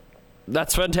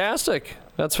that's fantastic.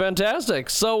 So,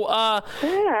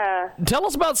 tell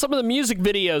us about some of the music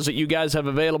videos that you guys have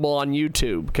available on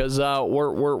YouTube, because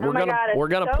we're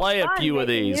gonna play a few of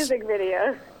these music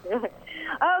videos.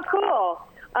 Oh, cool.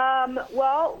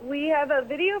 Well, we have a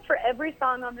video for every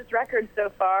song on this record so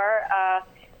far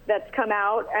that's come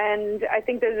out, and I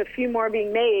think there's a few more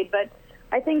being made, but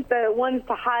I think the ones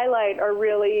to highlight are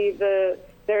really there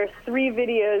are 3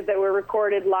 videos that were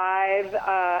recorded live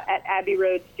at Abbey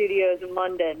Road Studios in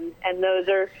London, and those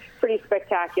are pretty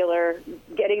spectacular.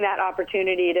 Getting that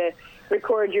opportunity to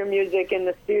record your music in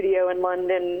the studio in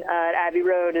London at Abbey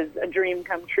Road is a dream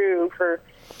come true for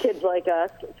kids like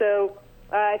us. So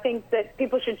I think that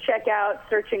people should check out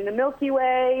Searching the Milky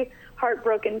Way,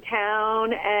 Heartbroken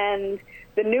Town, and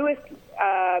the newest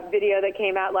video that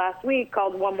came out last week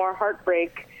called One More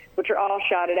Heartbreak, which are all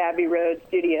shot at Abbey Road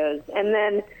Studios. And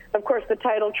then, of course, the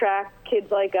title track, Kids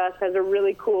Like Us, has a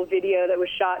really cool video that was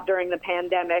shot during the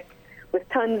pandemic with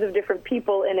tons of different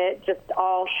people in it, just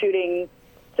all shooting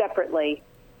separately.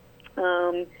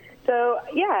 And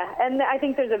I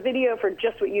think there's a video for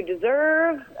Just What You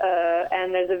Deserve,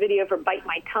 and there's a video for Bite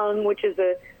My Tongue, which is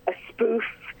a spoof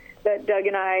that Doug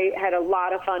and I had a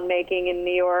lot of fun making in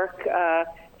New York,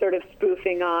 sort of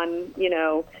spoofing on,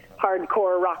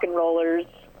 hardcore rock and rollers.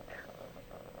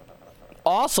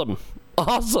 Awesome.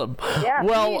 Yeah,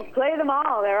 well, please play them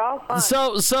all. They're all fun.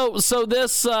 So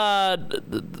this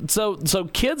so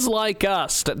Kids Like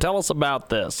Us. Tell us about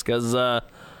this, because the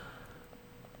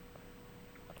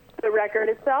record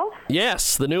itself.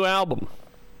 Yes, the new album.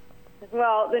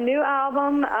 Well, the new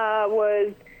album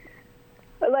was,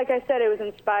 like I said, it was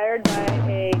inspired by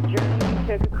a journey we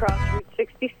took across Route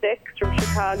 66 from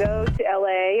Chicago to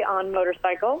LA on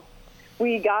motorcycle.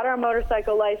 We got our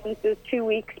motorcycle licenses 2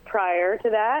 weeks prior to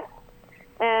that,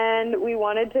 and we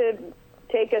wanted to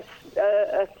take a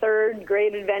third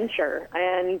great adventure.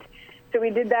 And so we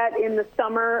did that in the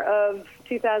summer of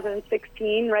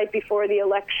 2016, right before the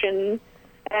election.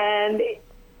 And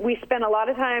we spent a lot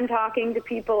of time talking to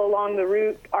people along the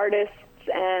route, artists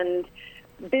and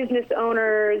business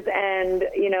owners and,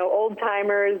 old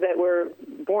timers that were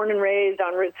born and raised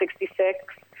on Route 66.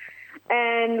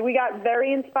 And we got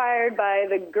very inspired by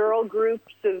the girl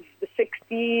groups of the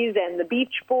 60s and the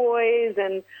Beach Boys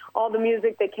and all the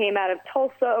music that came out of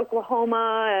Tulsa,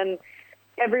 Oklahoma, and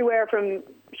everywhere from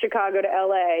Chicago to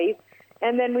LA.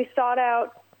 And then we sought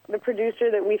out the producer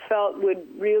that we felt would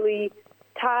really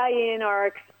tie in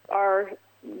our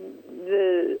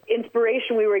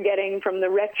inspiration we were getting from the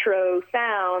retro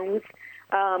sounds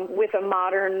with a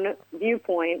modern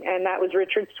viewpoint, and that was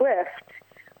Richard Swift.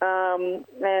 And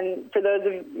for those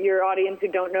of your audience who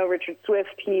don't know Richard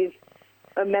Swift, he's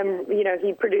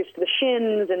he produced the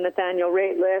Shins and Nathaniel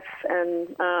Rateliff and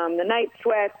the Night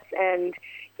Sweats, and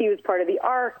he was part of the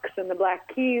Arcs and the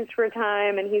Black Keys for a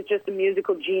time, and he's just a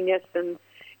musical genius. And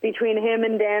between him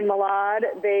and Dan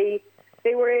Malad, they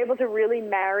were able to really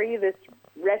marry this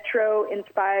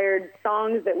retro-inspired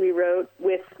songs that we wrote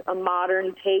with a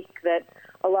modern take that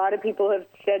a lot of people have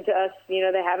said to us,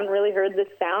 they haven't really heard this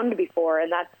sound before,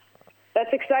 and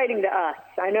that's exciting to us.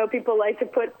 I know people like to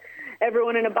put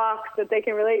everyone in a box that they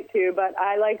can relate to, but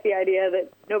I like the idea that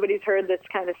nobody's heard this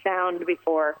kind of sound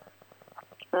before.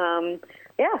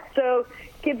 So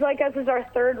Kids Like Us is our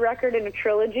third record in a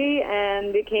trilogy,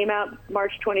 and it came out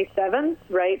March 27th,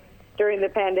 right during the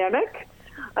pandemic.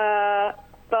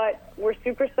 But we're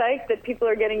super psyched that people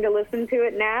are getting to listen to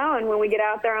it now, and when we get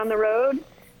out there on the road,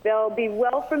 they'll be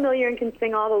well familiar and can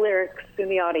sing all the lyrics in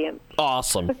the audience.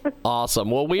 Awesome.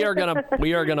 Well, we are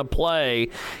gonna play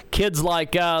Kids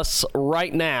Like Us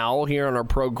right now here on our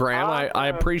program. Awesome. I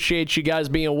appreciate you guys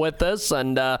being with us,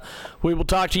 and we will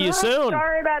talk to you soon.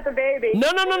 Sorry about the baby. No.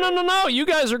 You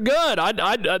guys are good.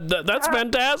 That's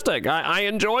fantastic. I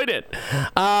enjoyed it.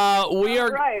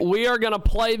 We are gonna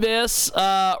play this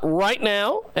right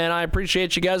now, and I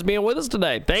appreciate you guys being with us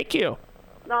today. Thank you.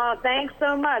 Thanks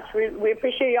so much. We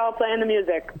appreciate y'all playing the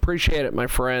music. Appreciate it, my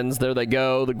friends. There they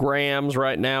go. The Grams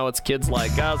right now. It's Kids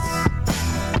Like Us.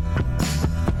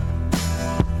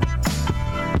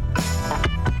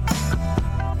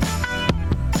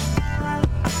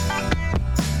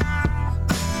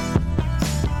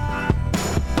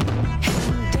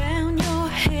 Hang down your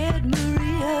head,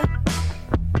 Maria,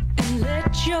 and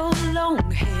let your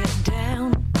long hair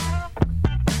down.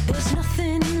 There's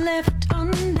nothing left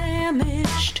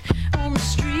undamaged on the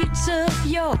streets of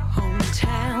your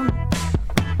hometown.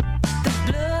 The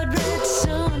blood-red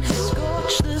sun has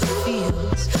scorched the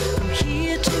fields from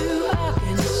here to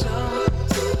Arkansas,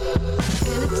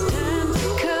 and it's time to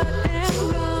cut and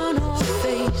run or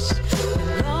face the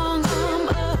long arm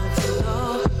of the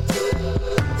law.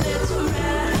 Let's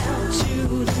ride out to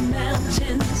the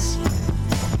mountains,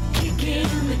 kick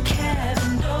in the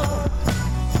cabin door,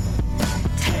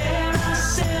 tear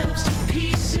ourselves to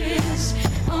pieces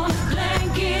on a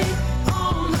blanket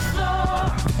on the floor.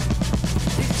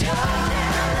 They tore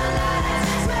down the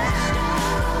lights, smashed all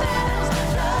the bells,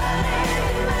 flooded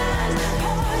the minds,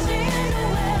 poisoned the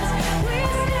wells. We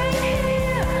stay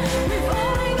here, we've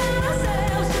only got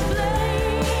ourselves to blame.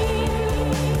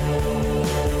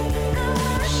 I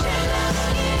wanna shed our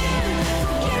skin,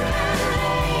 forget my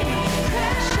name,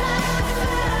 crash like a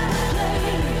fighter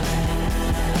plane.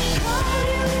 Hold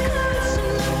you close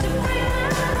enough to break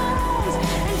my bones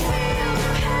and feel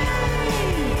the pain.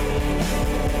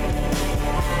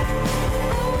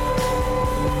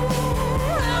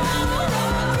 I wanna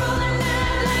roll through the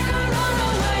night like a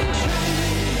runaway train.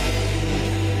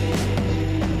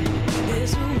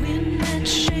 There's a wind that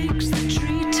shakes the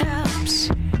treetops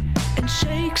and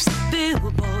shakes the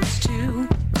billboards too.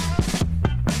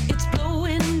 It's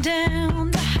blowing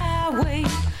down the highway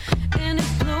and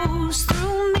it blows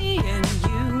through me and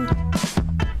you.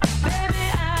 Baby,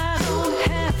 I don't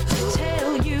have to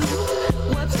tell you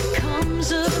what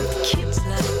becomes of kids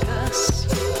like us.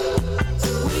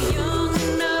 We're young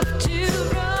enough to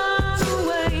run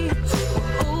away,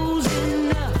 we're old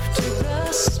enough to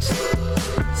rust.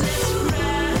 Let's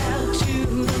ride out to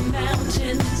the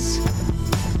mountains,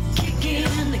 kick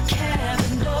in the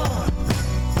cabin door,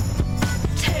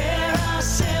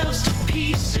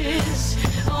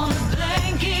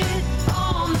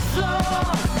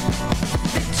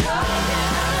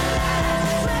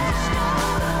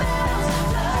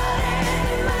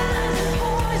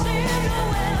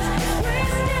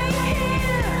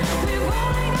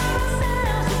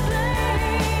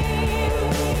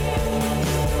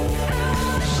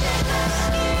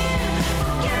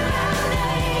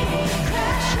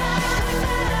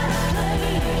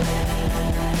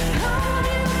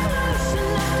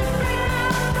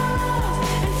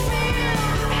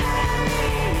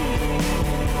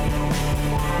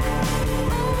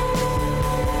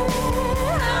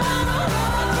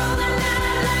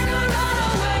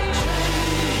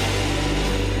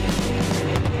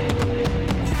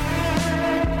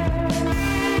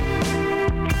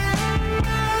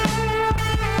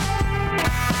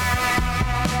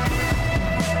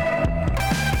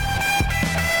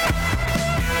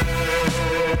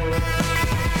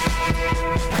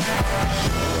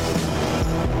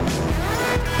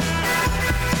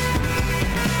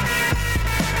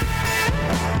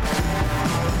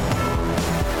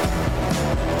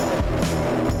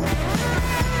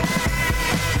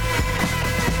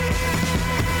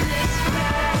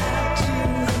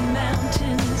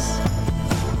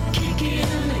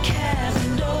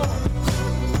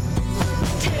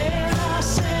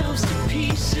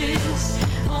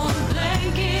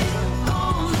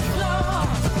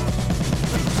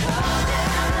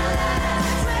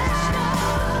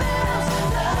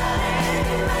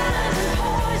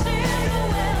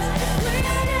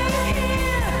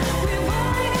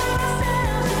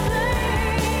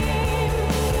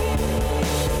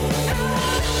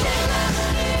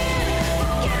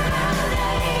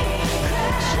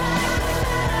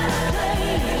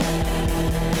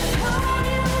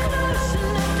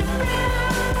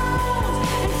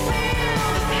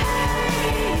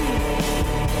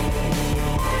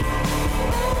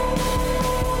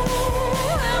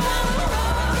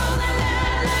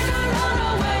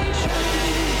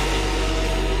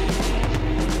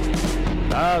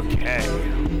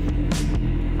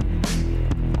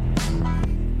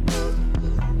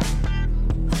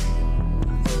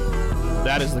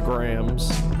 That is the Grams.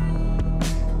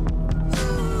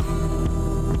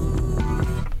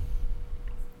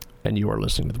 And you are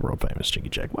listening to the world famous Jiggy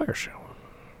Jaguar show.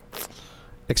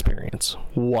 Experience.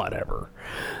 Whatever.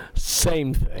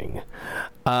 Same thing.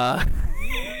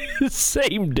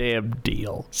 Same damn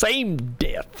deal. Same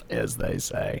diff, as they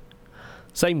say.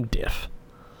 Same diff.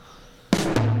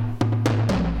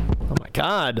 Oh my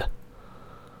God.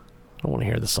 I don't want to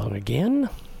hear the song again.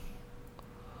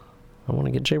 I want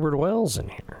to get Byrd Wells in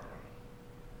here.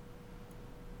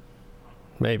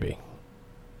 Maybe.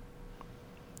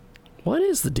 What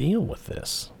is the deal with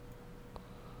this?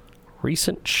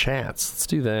 Recent chats. Let's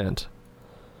do that.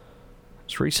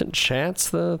 Is recent chats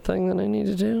the thing that I need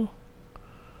to do?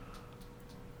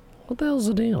 What the hell's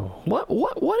the deal?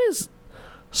 What is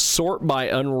sort by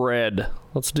unread?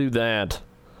 Let's do that.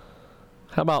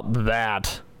 How about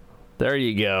that? There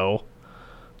you go.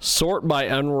 Sort by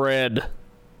unread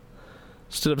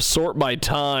instead of sort by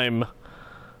time.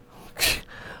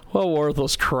 What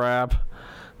worthless crap.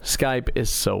 Skype is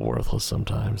so worthless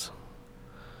sometimes.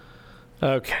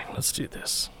 Okay, let's do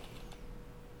this.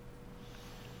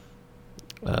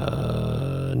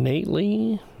 Nate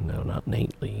Lee? No, not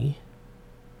Nate Lee.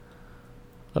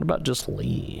 What about just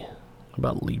Lee? What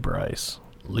about Lee Bryce?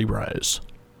 Lee Bryce.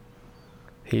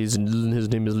 His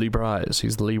name is Lee Bryce.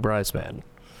 He's the Lee Bryce man.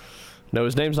 No,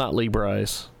 his name's not Lee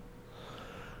Bryce.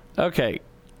 Okay.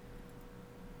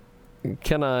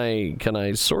 Can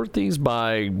I sort these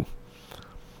by...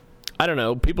 I don't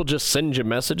know. People just send you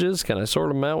messages. Can I sort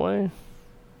them that way?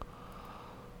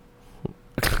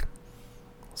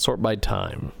 Sort by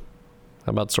time.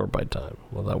 How about sort by time?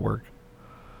 Will that work?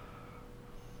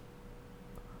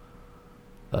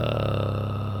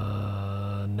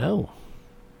 No.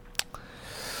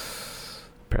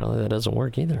 Apparently that doesn't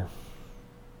work either.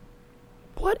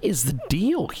 What is the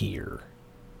deal here?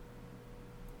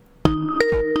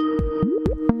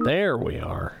 There we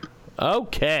are.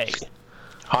 Okay.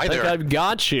 Hi there. I've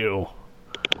got you.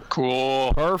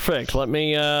 Cool. Perfect. Let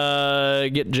me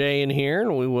get Jay in here,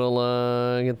 and we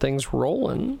will get things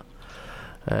rolling.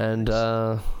 And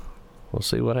we'll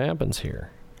see what happens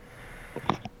here.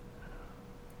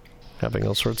 Having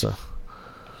all sorts of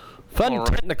fun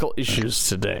technical issues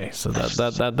today, so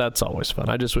that's always fun.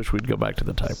 I just wish we'd go back to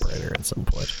the typewriter at some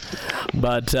point.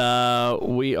 But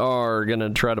we are going to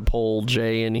try to pull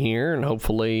Jay in here, and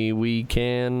hopefully we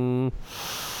can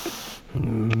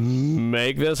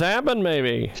make this happen,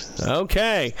 maybe.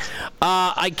 Okay.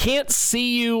 I can't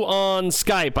see you on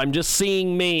Skype. I'm just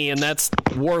seeing me, and that's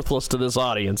worthless to this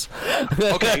audience.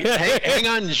 Okay, hang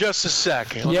on just a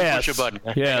second. Let me push a button.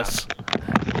 Yes.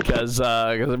 Because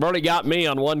they've already got me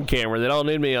on one camera. They don't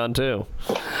need me on two.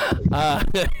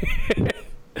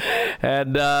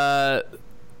 And there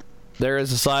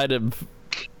is a side of...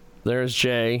 There's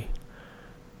Jay.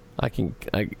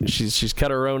 She's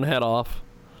cut her own head off.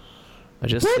 I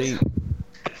just see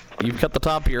you've cut the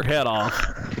top of your head off.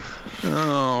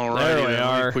 All right, there we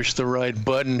are. Push the right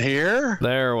button here.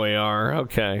 There we are.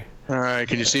 Okay. All right,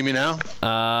 can you see me now?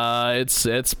 It's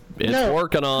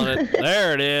working on it.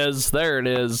 There it is. There it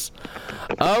is.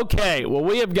 Okay, well,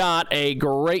 we have got a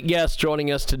great guest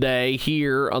joining us today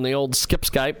here on the old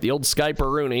Skype, the old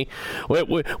Skype-a-rooney.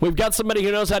 We've got somebody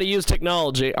who knows how to use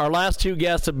technology. Our last two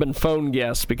guests have been phone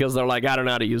guests because they're like, I don't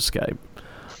know how to use Skype.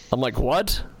 I'm like,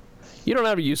 what? You don't know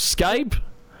how to use Skype?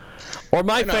 Or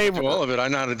my favorite... all of it. I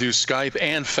know how to do Skype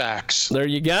and fax. There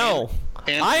you go.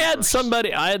 And I had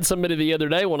somebody the other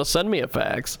day want to send me a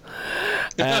fax,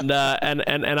 and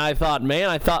I thought, man,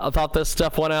 I thought this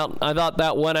stuff went out. I thought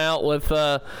that went out with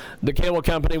the cable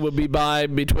company would be by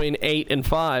between 8 and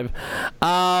 5,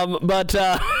 but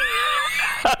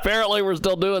apparently we're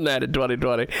still doing that in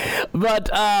 2020. But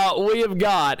we have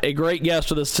got a great guest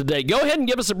with us today. Go ahead and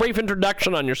give us a brief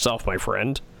introduction on yourself, my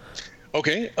friend.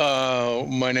 Okay,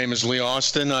 my name is Lee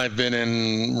Austin. I've been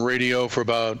in radio for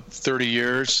about 30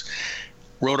 years.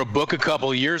 Wrote a book a couple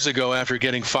of years ago after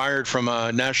getting fired from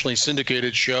a nationally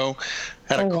syndicated show.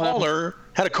 Had a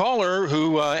caller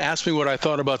who asked me what I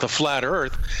thought about the flat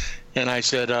Earth, and I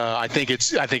said I think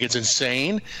it's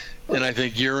insane, and I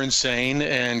think you're insane.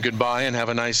 And goodbye, and have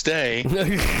a nice day.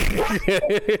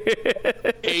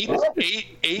 8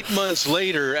 months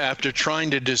later, after trying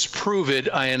to disprove it,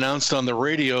 I announced on the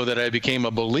radio that I became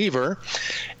a believer,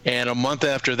 and a month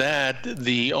after that,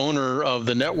 the owner of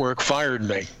the network fired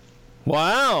me.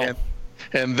 Wow.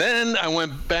 And then I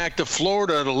went back to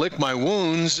Florida to lick my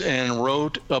wounds and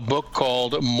wrote a book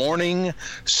called Morning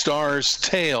Star's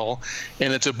Tale.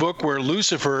 And it's a book where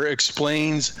Lucifer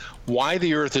explains why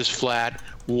the Earth is flat,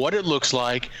 what it looks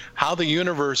like, how the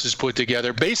universe is put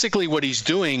together. Basically, what he's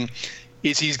doing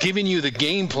is he's giving you the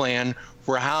game plan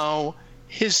for how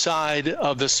his side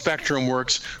of the spectrum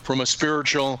works from a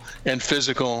spiritual and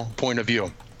physical point of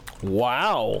view.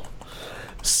 Wow.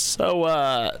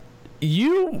 So,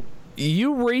 you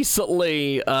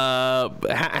recently,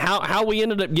 how we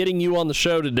ended up getting you on the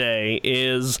show today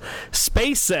is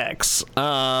SpaceX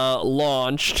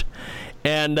launched,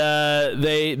 and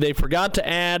they forgot to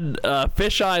add a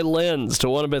fisheye lens to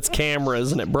one of its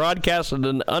cameras, and it broadcasted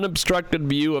an unobstructed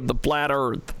view of the flat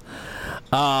Earth.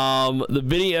 The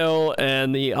video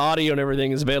and the audio and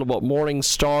everything is available at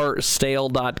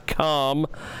morningstarstale.com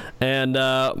and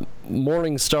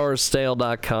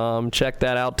morningstarstale.com. Check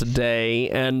that out today.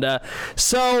 And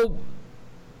so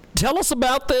tell us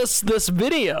about this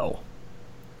video.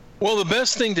 Well, the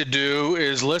best thing to do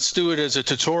is let's do it as a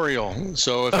tutorial.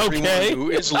 So if everyone who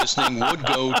is listening would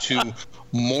go to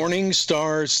Morning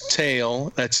Star's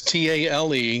Tale, that's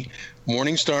T-A-L-E,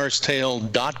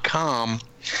 morningstarstale.com.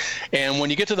 And when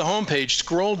you get to the homepage,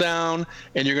 scroll down,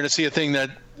 and you're going to see a thing that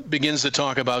begins to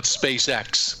talk about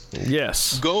SpaceX.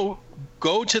 Yes. Go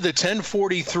to the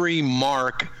 1043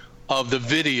 mark of the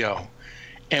video.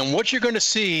 And what you're going to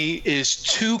see is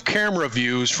 2 camera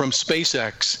views from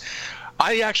SpaceX.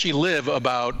 I actually live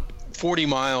about 40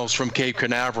 miles from Cape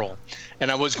Canaveral, and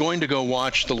I was going to go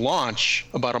watch the launch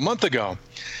about a month ago.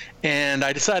 And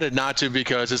I decided not to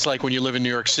because it's like when you live in New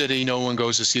York City, no one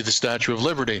goes to see the Statue of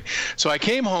Liberty. So I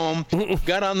came home,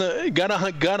 got on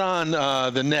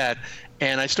the net,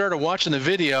 and I started watching the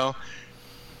video.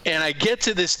 And I get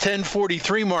to this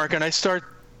 1043 mark, and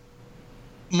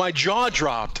my jaw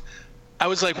dropped. I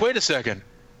was like, wait a second.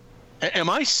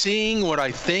 Am I seeing what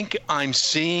I think I'm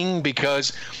seeing?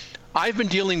 Because I've been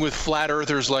dealing with flat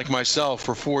earthers like myself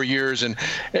for 4 years, and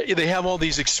they have all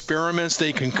these experiments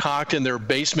they concoct in their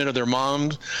basement of their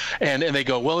moms, and they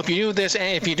go, well, if you do this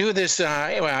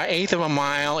eighth of a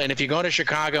mile, and if you go to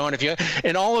Chicago,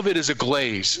 and all of it is a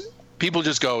glaze. People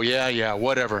just go, yeah,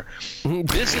 whatever.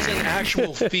 This is an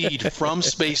actual feed from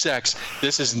SpaceX.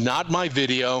 This is not my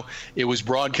video. It was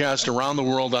broadcast around the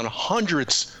world on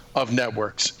hundreds of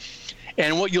networks.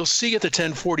 And what you'll see at the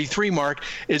 1043 mark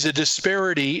is a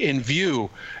disparity in view.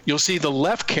 You'll see the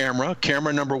left camera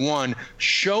number 1,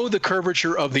 show the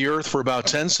curvature of the Earth for about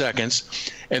 10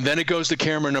 seconds. And then it goes to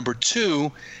camera number 2,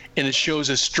 and it shows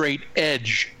a straight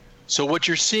edge. So what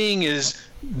you're seeing is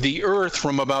the Earth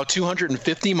from about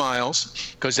 250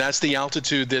 miles, because that's the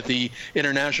altitude that the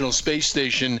International Space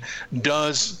Station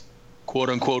does, quote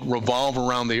unquote, revolve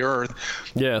around the Earth.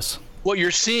 Yes. What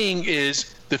you're seeing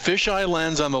is the fisheye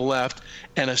lens on the left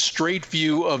and a straight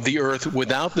view of the Earth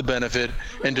without the benefit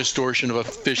and distortion of a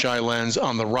fisheye lens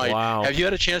on the right. Wow. Have you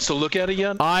had a chance to look at it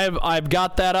yet? I've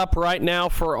got that up right now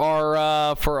for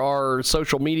our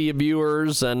social media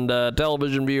viewers and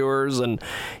television viewers, and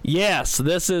yes,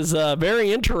 this is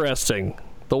very interesting.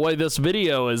 The way this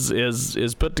video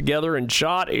is put together and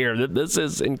shot here, this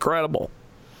is incredible.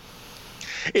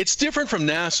 It's different from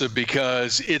NASA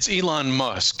because it's Elon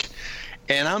Musk.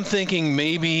 And I'm thinking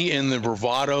maybe in the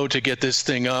bravado to get this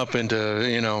thing up and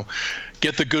to,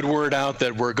 get the good word out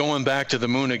that we're going back to the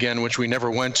moon again, which we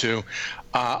never went to.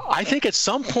 I think at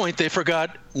some point they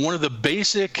forgot one of the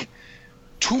basic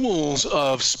tools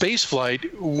of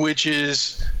spaceflight, which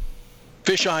is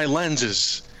fisheye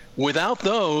lenses. Without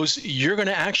those, you're going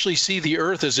to actually see the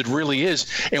Earth as it really is.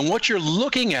 And what you're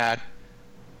looking at,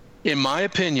 in my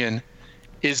opinion,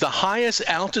 is the highest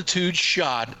altitude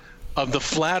shot of the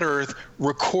flat Earth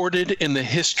recorded in the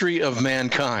history of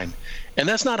mankind. And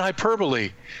that's not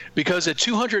hyperbole, because at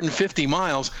 250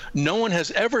 miles, no one has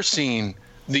ever seen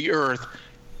the Earth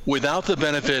without the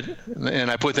benefit, and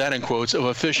I put that in quotes, of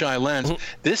a fisheye lens.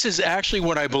 This is actually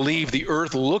what I believe the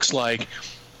Earth looks like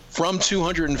from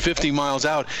 250 miles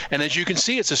out. And as you can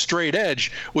see, it's a straight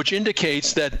edge, which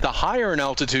indicates that the higher in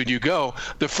altitude you go,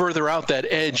 the further out that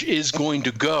edge is going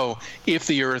to go if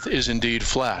the Earth is indeed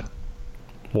flat.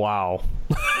 Wow.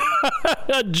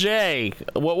 Jay,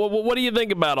 what do you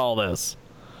think about all this?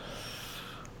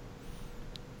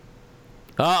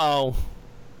 Uh-oh.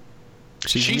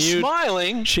 She's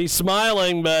smiling. She's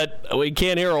smiling, but we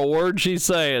can't hear a word she's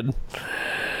saying.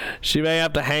 She may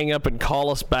have to hang up and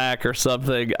call us back or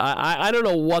something. I don't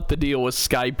know what the deal with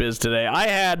Skype is today. I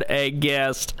had a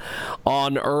guest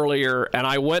on earlier, and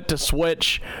I went to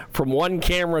switch from one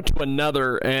camera to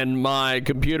another, and my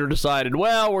computer decided,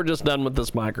 well, we're just done with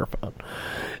this microphone.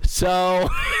 So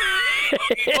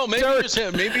Well,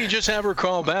 maybe just have her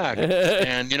call back,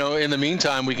 and in the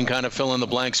meantime, we can kind of fill in the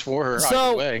blanks for her.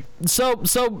 Either way. So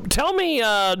tell me,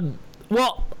 why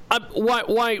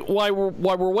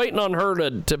we're waiting on her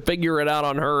to figure it out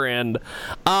on her end.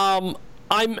 I'm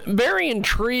very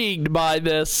intrigued by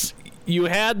this. You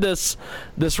had this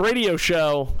radio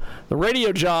show, the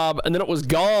radio job, and then it was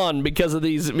gone because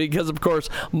of course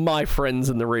my friends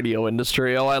in the radio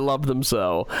industry. Oh, I love them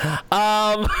so.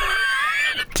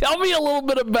 Tell me a little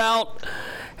bit about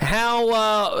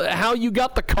how you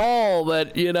got the call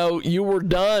that you were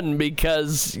done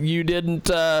because you didn't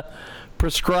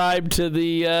prescribe to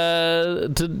the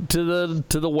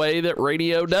way that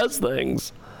radio does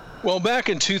things. Well, back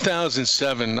in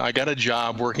 2007, I got a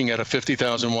job working at a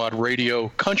 50,000-watt radio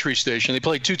country station. They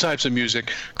played two types of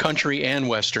music, country and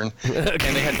Western, and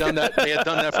they had done that. They had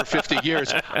done that for 50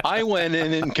 years. I went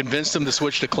in and convinced them to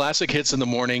switch to classic hits in the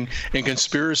morning and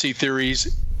conspiracy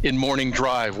theories in morning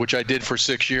drive, which I did for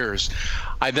 6 years.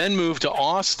 I then moved to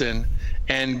Austin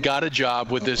and got a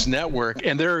job with this network,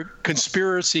 and they're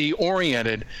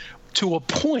conspiracy-oriented to a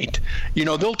point.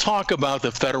 They'll talk about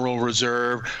the Federal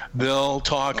Reserve, they'll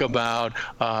talk about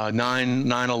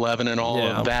 9/11 and all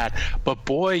of that, but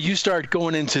boy, you start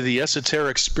going into the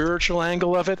esoteric spiritual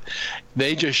angle of it,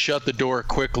 they just shut the door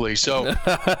quickly. So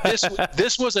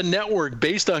this was a network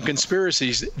based on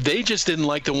conspiracies. They just didn't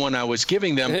like the one I was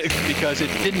giving them because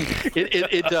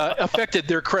it affected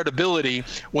their credibility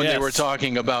when they were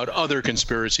talking about other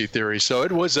conspiracy theories. So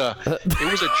it was a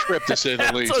trip, to say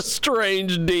the least. It's a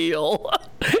strange deal.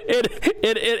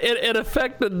 It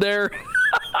affected their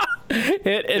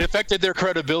it affected their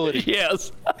credibility.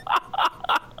 Yes.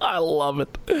 I love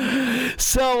it.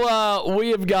 So we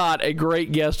have got a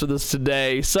great guest with us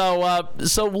today. So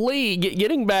Lee,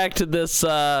 getting back to this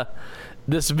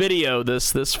this video,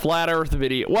 this flat Earth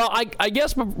video. Well, I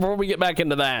guess before we get back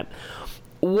into that,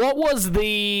 what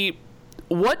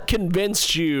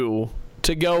convinced you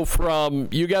to go from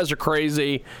you guys are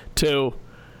crazy to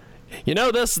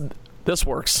this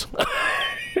works?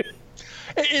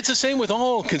 It's the same with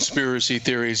all conspiracy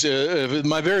theories.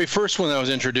 My very first one that was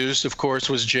introduced, of course,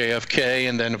 was JFK,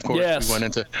 and then, of course, we went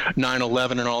into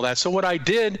 9/11 and all that. So what I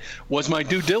did was my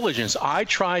due diligence. I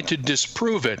tried to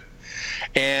disprove it,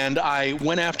 and I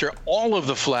went after all of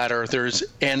the flat earthers,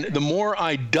 and the more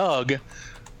I dug,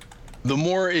 the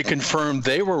more it confirmed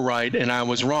they were right and I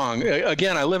was wrong.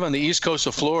 Again, I live on the east coast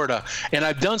of Florida, and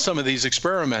I've done some of these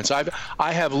experiments.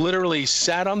 I have literally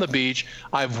sat on the beach.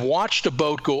 I've watched a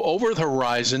boat go over the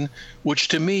horizon, which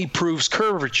to me proves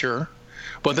curvature,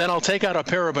 but then I'll take out a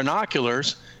pair of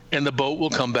binoculars and the boat will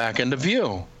come back into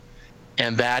view.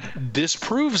 And that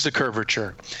disproves the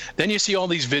curvature. Then you see all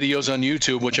these videos on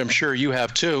YouTube, which I'm sure you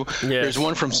have too. Yes. There's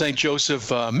one from St.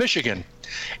 Joseph, Michigan,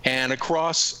 and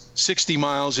across 60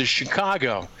 miles is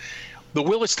Chicago. The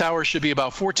Willis Tower should be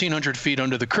about 1,400 feet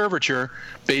under the curvature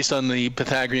based on the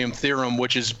Pythagorean theorem,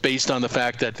 which is based on the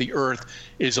fact that the Earth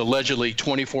is allegedly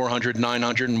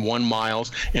 2,901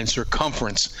 miles in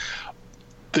circumference.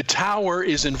 The tower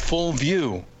is in full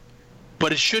view,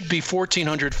 but it should be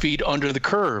 1,400 feet under the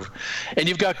curve. And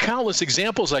you've got countless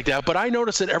examples like that, but I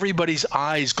notice that everybody's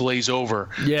eyes glaze over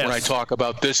when I talk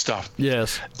about this stuff.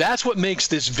 Yes. That's what makes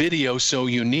this video so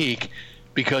unique,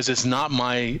 because it's not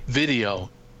my video.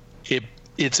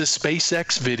 It's a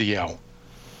SpaceX video,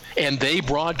 and they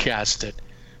broadcast it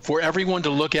for everyone to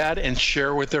look at and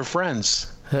share with their friends.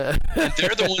 And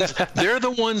they're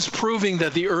the ones proving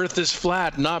that the Earth is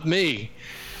flat, not me.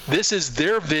 This is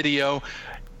their video,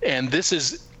 and this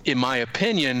is, in my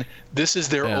opinion, this is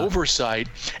their oversight.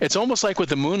 It's almost like with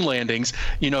the moon landings.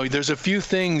 There's a few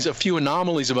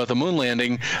anomalies about the moon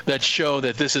landing that show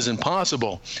that this is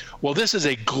impossible. Well, this is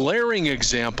a glaring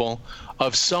example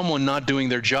of someone not doing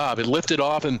their job. It lifted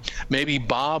off, and maybe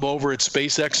Bob over at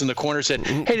SpaceX in the corner said,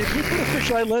 "Hey, did you put a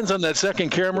fisheye lens on that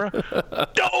second camera?"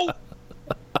 No.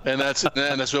 And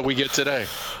that's what we get today.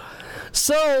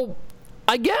 So,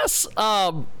 I guess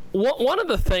one of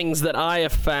the things that I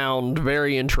have found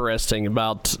very interesting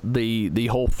about the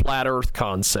whole flat Earth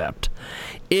concept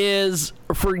is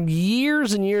for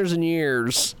years and years and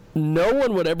years, no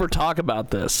one would ever talk about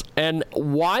this. And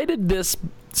why did this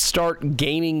start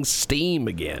gaining steam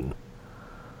again?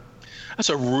 That's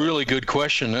a really good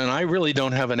question, and I really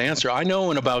don't have an answer. I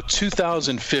know in about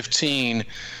 2015,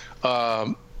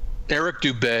 Eric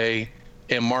Dubay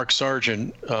and Mark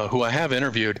Sargent, who I have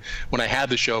interviewed when I had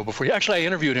the show before. Actually, I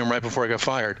interviewed him right before I got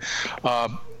fired.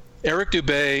 Eric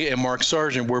Dubé and Mark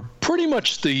Sargent were pretty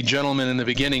much the gentlemen in the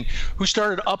beginning who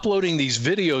started uploading these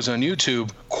videos on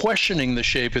YouTube questioning the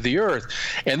shape of the Earth.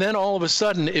 And then all of a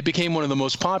sudden, it became one of the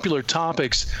most popular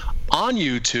topics on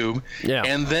YouTube. Yeah.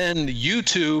 And then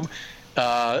YouTube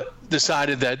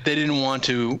decided that they didn't want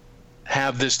to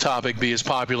have this topic be as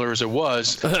popular as it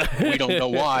was. We don't know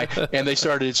why. And they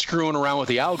started screwing around with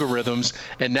the algorithms,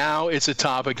 and now it's a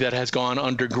topic that has gone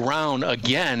underground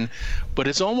again. But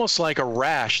it's almost like a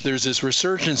rash. There's this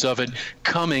resurgence of it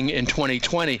coming in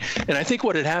 2020. And I think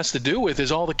what it has to do with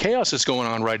is all the chaos that's going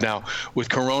on right now with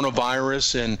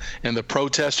coronavirus and the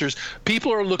protesters.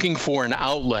 People are looking for an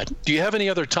outlet. Do you have any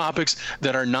other topics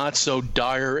that are not so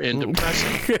dire and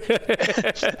depressing?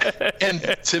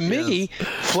 And to me,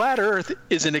 Flat Earth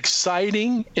is an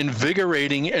exciting,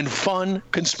 invigorating, and fun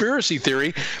conspiracy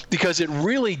theory because it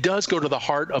really does go to the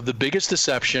heart of the biggest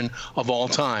deception of all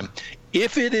time.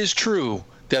 If it is true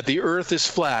that the Earth is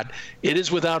flat, it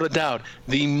is without a doubt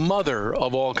the mother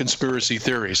of all conspiracy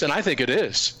theories, and I think it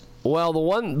is. Well, the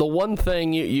one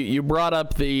thing you brought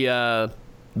up the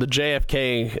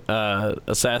JFK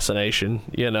assassination.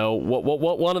 You know,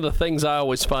 what one of the things I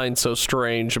always find so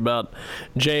strange about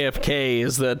JFK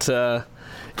is that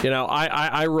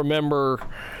I remember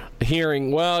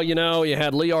hearing, well, you know, you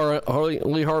had Lee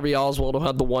Harvey Oswald who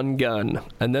had the one gun,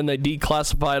 and then they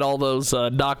declassified all those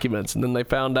documents, and then they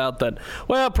found out that,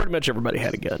 well, pretty much everybody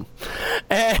had a gun.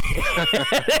 And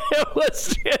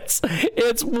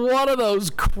it's one of those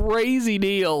crazy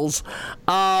deals.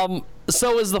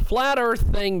 So is the Flat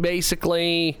Earth thing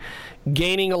basically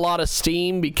gaining a lot of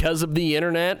steam because of the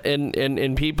internet,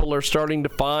 and people are starting to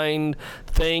find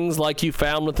things like you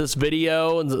found with this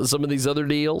video and some of these other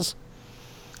deals?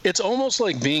 It's almost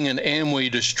like being an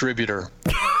Amway distributor.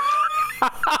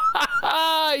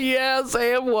 Yes,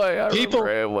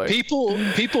 Amway.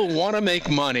 People want to make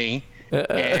money,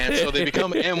 and so they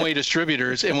become Amway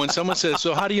distributors. And when someone says,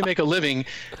 "So how do you make a living?"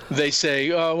 they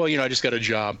say, "Oh, well, you know, I just got a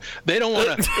job." They don't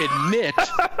want to admit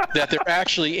that they're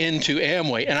actually into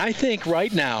Amway. And I think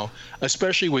right now,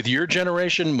 especially with your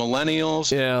generation, millennials,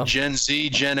 Gen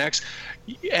Z, Gen X,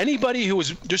 anybody who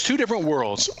was, there's two different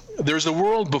worlds. There's the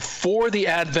world before the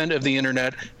advent of the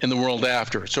internet and the world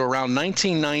after. So around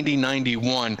 1990,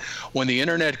 91, when the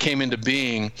internet came into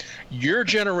being, your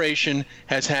generation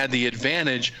has had the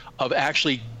advantage of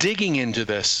actually digging into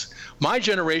this. My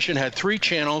generation had 3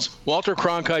 channels. Walter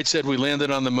Cronkite said we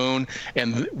landed on the moon,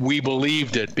 and we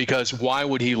believed it because why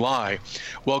would he lie?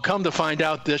 Well, come to find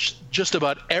out, this just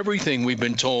about everything we've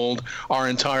been told our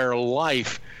entire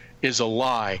life is a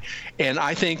lie. And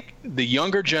I think the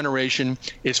younger generation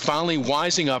is finally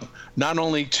wising up not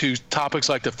only to topics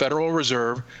like the Federal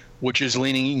Reserve, which is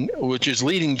leading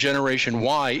Generation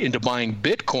Y into buying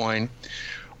Bitcoin,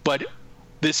 but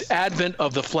this advent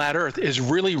of the flat earth is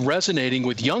really resonating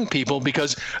with young people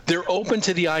because they're open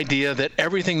to the idea that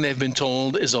everything they've been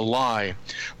told is a lie,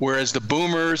 whereas the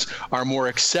boomers are more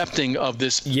accepting of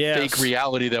this fake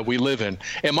reality that we live in.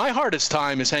 And my hardest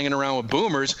time is hanging around with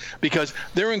boomers because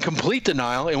they're in complete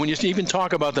denial. And when you even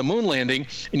talk about the moon landing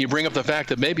and you bring up the fact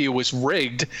that maybe it was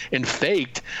rigged and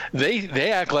faked,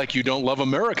 they act like you don't love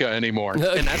America anymore.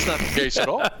 And that's not the case at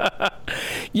all.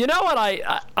 You know what?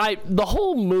 I the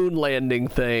whole moon landing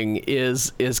thing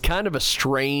is kind of a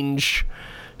strange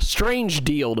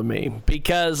deal to me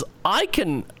because I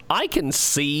can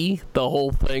see the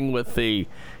whole thing with it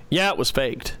was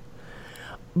faked,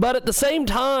 but at the same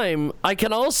time I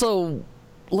can also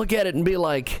look at it and be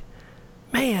like,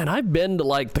 man, I've been to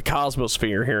like the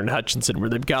Cosmosphere here in Hutchinson where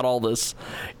they've got all this,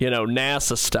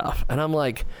 NASA stuff, and I'm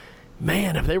like,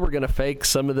 man, if they were going to fake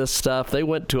some of this stuff, they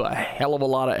went to a hell of a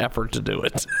lot of effort to do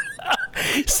it.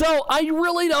 So I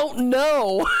really don't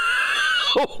know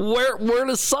where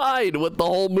to side with the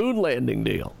whole moon landing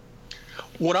deal.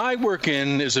 What I work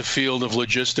in is a field of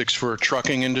logistics for a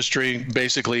trucking industry.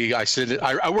 Basically,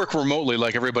 I work remotely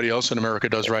like everybody else in America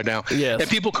does right now. Yes. And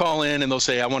people call in and they'll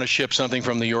say, I want to ship something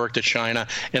from New York to China,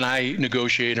 and I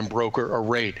negotiate and broker a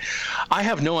rate. I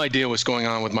have no idea what's going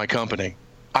on with my company.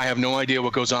 I have no idea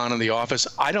what goes on in the office.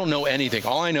 I don't know anything.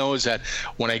 All I know is that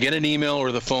when I get an email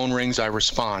or the phone rings, I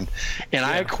respond. And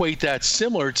I equate that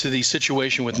similar to the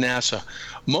situation with NASA.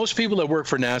 Most people that work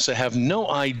for NASA have no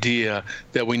idea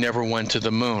that we never went to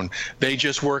the moon. They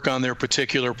just work on their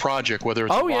particular project, whether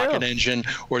it's the rocket engine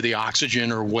or the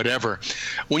oxygen or whatever.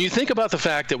 When you think about the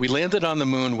fact that we landed on the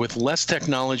moon with less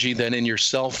technology than in your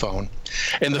cell phone,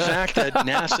 and the fact that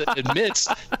NASA admits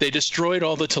they destroyed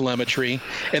all the telemetry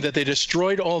and that they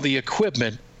destroyed all the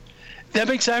equipment, That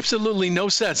makes absolutely no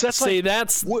sense. That's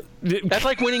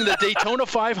like winning the Daytona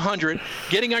 500,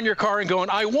 getting on your car and going,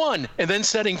 I won, and then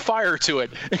setting fire to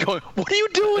it and going, what are you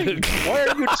doing? Why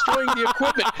are you destroying the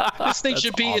equipment? This thing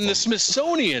should be in the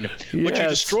Smithsonian. Yes. But you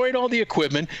destroyed all the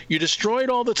equipment, you destroyed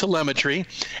all the telemetry,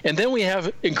 and then we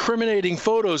have incriminating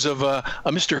photos of a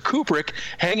Mr. Kubrick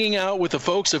hanging out with the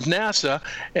folks of NASA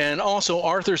and also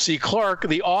Arthur C. Clarke,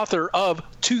 the author of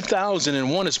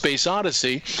 2001: A Space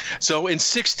Odyssey. So in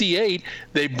 1968,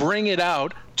 they bring it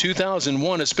out,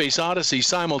 2001: A Space Odyssey,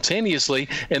 simultaneously,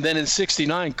 and then in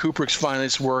 1969, Kubrick's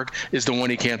finest work is the one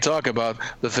he can't talk about,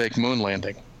 the fake moon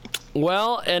landing.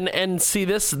 Well, and see,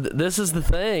 this is the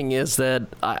thing, is that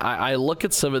I look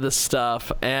at some of this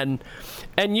stuff, and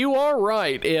you are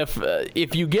right.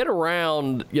 If you get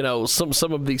around,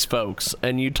 some of these folks,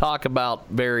 and you talk about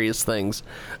various things,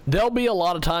 there'll be a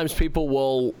lot of times people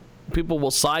will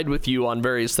side with you on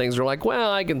various things. They're like,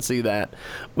 well, I can see that.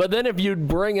 But then if you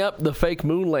bring up the fake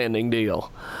moon landing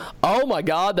deal, oh my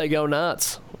God, they go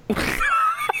nuts.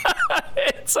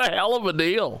 It's a hell of a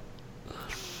deal.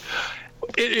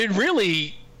 It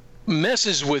really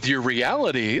messes with your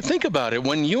reality. Think about it.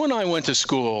 When you and I went to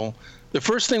school, the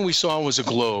first thing we saw was a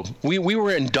globe. We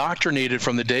were indoctrinated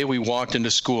from the day we walked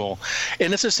into school.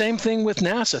 And it's the same thing with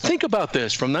NASA. Think about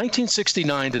this. From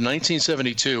 1969 to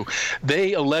 1972,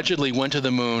 they allegedly went to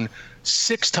the moon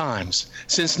 6 times.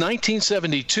 Since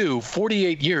 1972,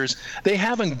 48 years, they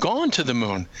haven't gone to the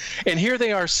moon. And here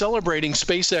they are celebrating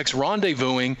SpaceX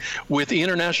rendezvousing with the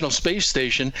International Space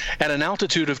Station at an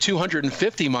altitude of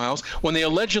 250 miles when they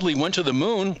allegedly went to the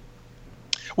moon,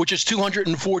 which is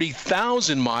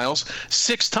 240,000 miles,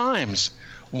 6 times.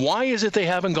 Why is it they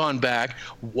haven't gone back?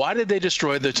 Why did they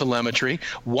destroy the telemetry?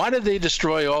 Why did they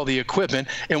destroy all the equipment?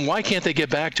 And why can't they get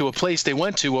back to a place they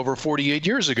went to over 48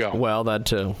 years ago? Well, that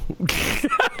too.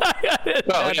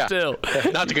 Too.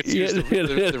 Not to confuse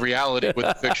the reality with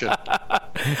the fiction.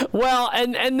 Well,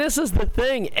 and this is the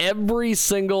thing. Every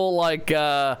single,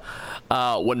 when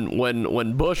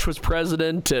Bush was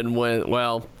president, and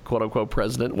quote unquote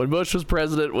president, when Bush was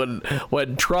president,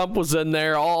 when Trump was in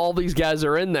there, all these guys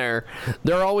are in there,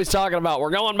 they're always talking about, we're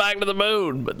going back to the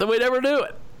moon, but then we never do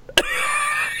it.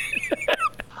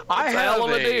 I have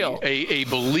a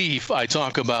belief I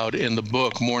talk about in the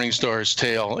book Morningstar's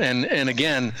Tale, and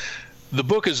again, the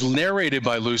book is narrated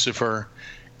by Lucifer,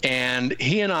 and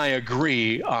he and I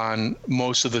agree on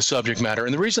most of the subject matter.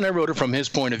 And the reason I wrote it from his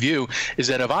point of view is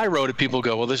that if I wrote it, people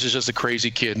go, well, this is just a crazy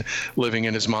kid living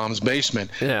in his mom's basement.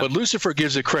 Yeah. But Lucifer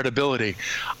gives it credibility.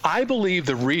 I believe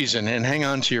the reason, and hang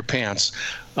on to your pants,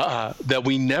 that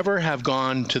we never have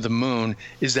gone to the moon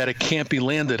is that it can't be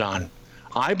landed on.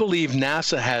 I believe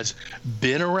NASA has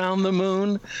been around the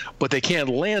moon, but they can't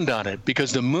land on it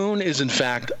because the moon is, in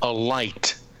fact, a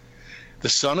light. The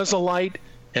sun is a light,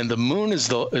 and the moon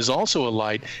is also a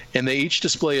light, and they each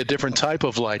display a different type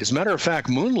of light. As a matter of fact,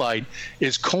 moonlight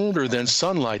is colder than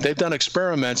sunlight. They've done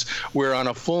experiments where on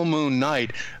a full moon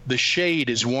night, the shade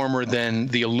is warmer than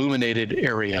the illuminated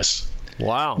areas.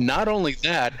 Wow. Not only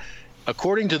that,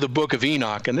 according to the Book of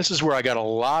Enoch, and this is where I got a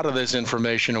lot of this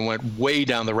information and went way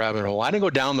down the rabbit hole. I didn't go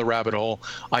down the rabbit hole.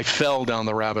 I fell down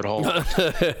the rabbit hole.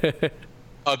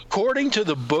 According to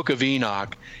the Book of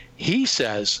Enoch, he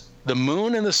says the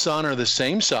moon and the sun are the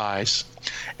same size,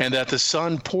 and that the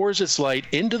sun pours its light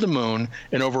into the moon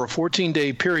and over a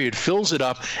 14-day period fills it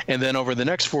up, and then over the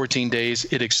next 14 days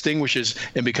it extinguishes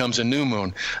and becomes a new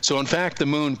moon. So in fact, the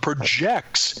moon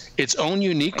projects its own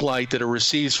unique light that it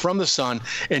receives from the sun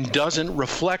and doesn't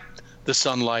reflect the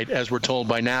sunlight, as we're told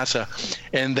by NASA.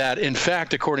 And that in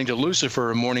fact, according to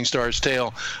Lucifer in Morningstar's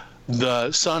Tale,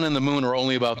 the sun and the moon are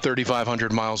only about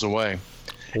 3,500 miles away.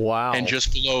 Wow. And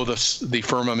just below the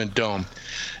firmament dome.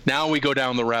 Now we go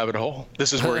down the rabbit hole.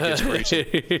 This is where it gets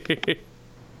crazy.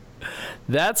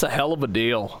 That's a hell of a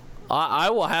deal. I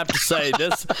will have to say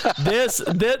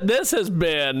this has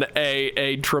been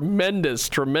a tremendous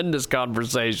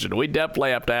conversation. We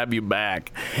definitely have to have you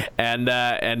back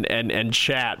and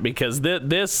chat, because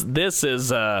this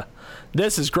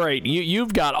is great.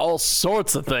 You've got all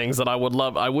sorts of things that I would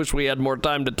love. I wish we had more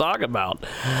time to talk about.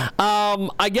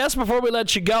 I guess before we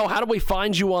let you go, how do we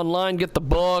find you online, get the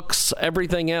books,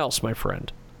 everything else, my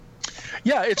friend?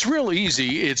 Yeah, it's real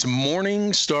easy. It's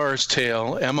Morningstar's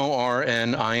Tale,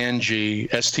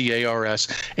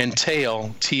 MORNINGSTARS, and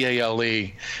Tale,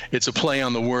 TALE. It's a play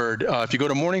on the word. If you go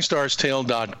to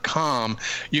morningstarstale.com,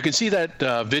 you can see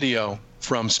that video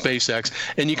from SpaceX.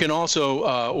 And you can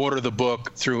also order the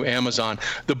book through Amazon.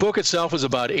 The book itself is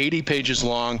about 80 pages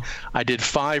long. I did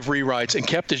 5 rewrites and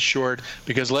kept it short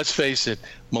because, let's face it,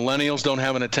 millennials don't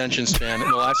have an attention span,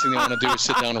 and the last thing they want to do is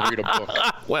sit down and read a book.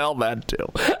 Well, that too.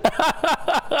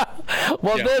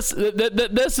 Well, Yeah.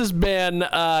 this has been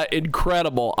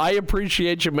incredible. I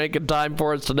appreciate you making time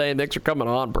for us today, and thanks for coming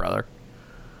on, brother.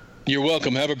 You're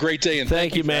welcome. Have a great day, and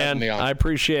thank you, for man. having me on. I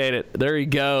appreciate it. There he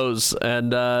goes,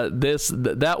 and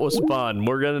that was fun.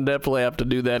 We're gonna definitely have to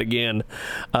do that again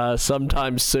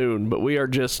sometime soon. But we are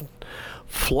just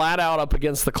flat out up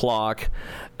against the clock,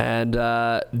 and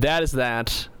that is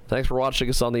that. Thanks for watching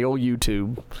us on the old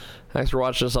YouTube. Thanks for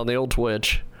watching us on the old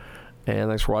Twitch, and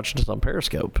thanks for watching us on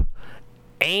Periscope.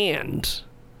 And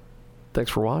thanks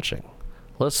for watching,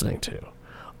 listening to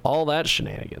all that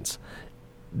shenanigans.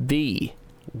 The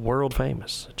world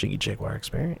famous Jiggy Jaguar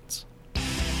experience.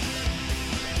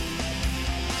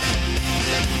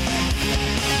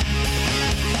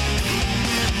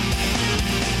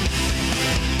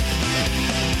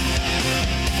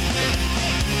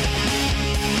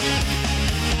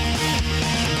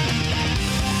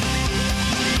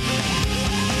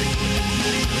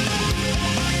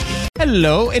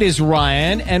 Hello, it is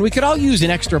Ryan, and we could all use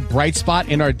an extra bright spot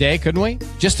in our day, couldn't we?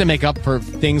 Just to make up for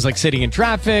things like sitting in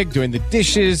traffic, doing the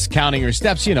dishes, counting your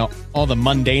steps, you know, all the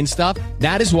mundane stuff.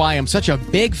 That is why I'm such a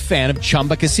big fan of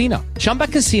Chumba Casino. Chumba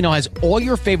Casino has all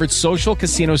your favorite social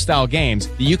casino-style games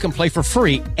that you can play for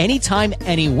free anytime,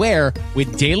 anywhere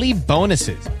with daily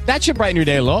bonuses. That should brighten your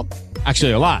day a little.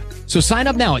 Actually, a lot. So sign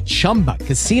up now at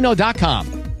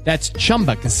ChumbaCasino.com. That's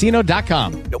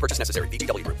ChumbaCasino.com. No purchase necessary.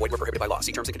 VGW Group. Void where prohibited by law.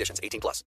 See terms and conditions. 18+.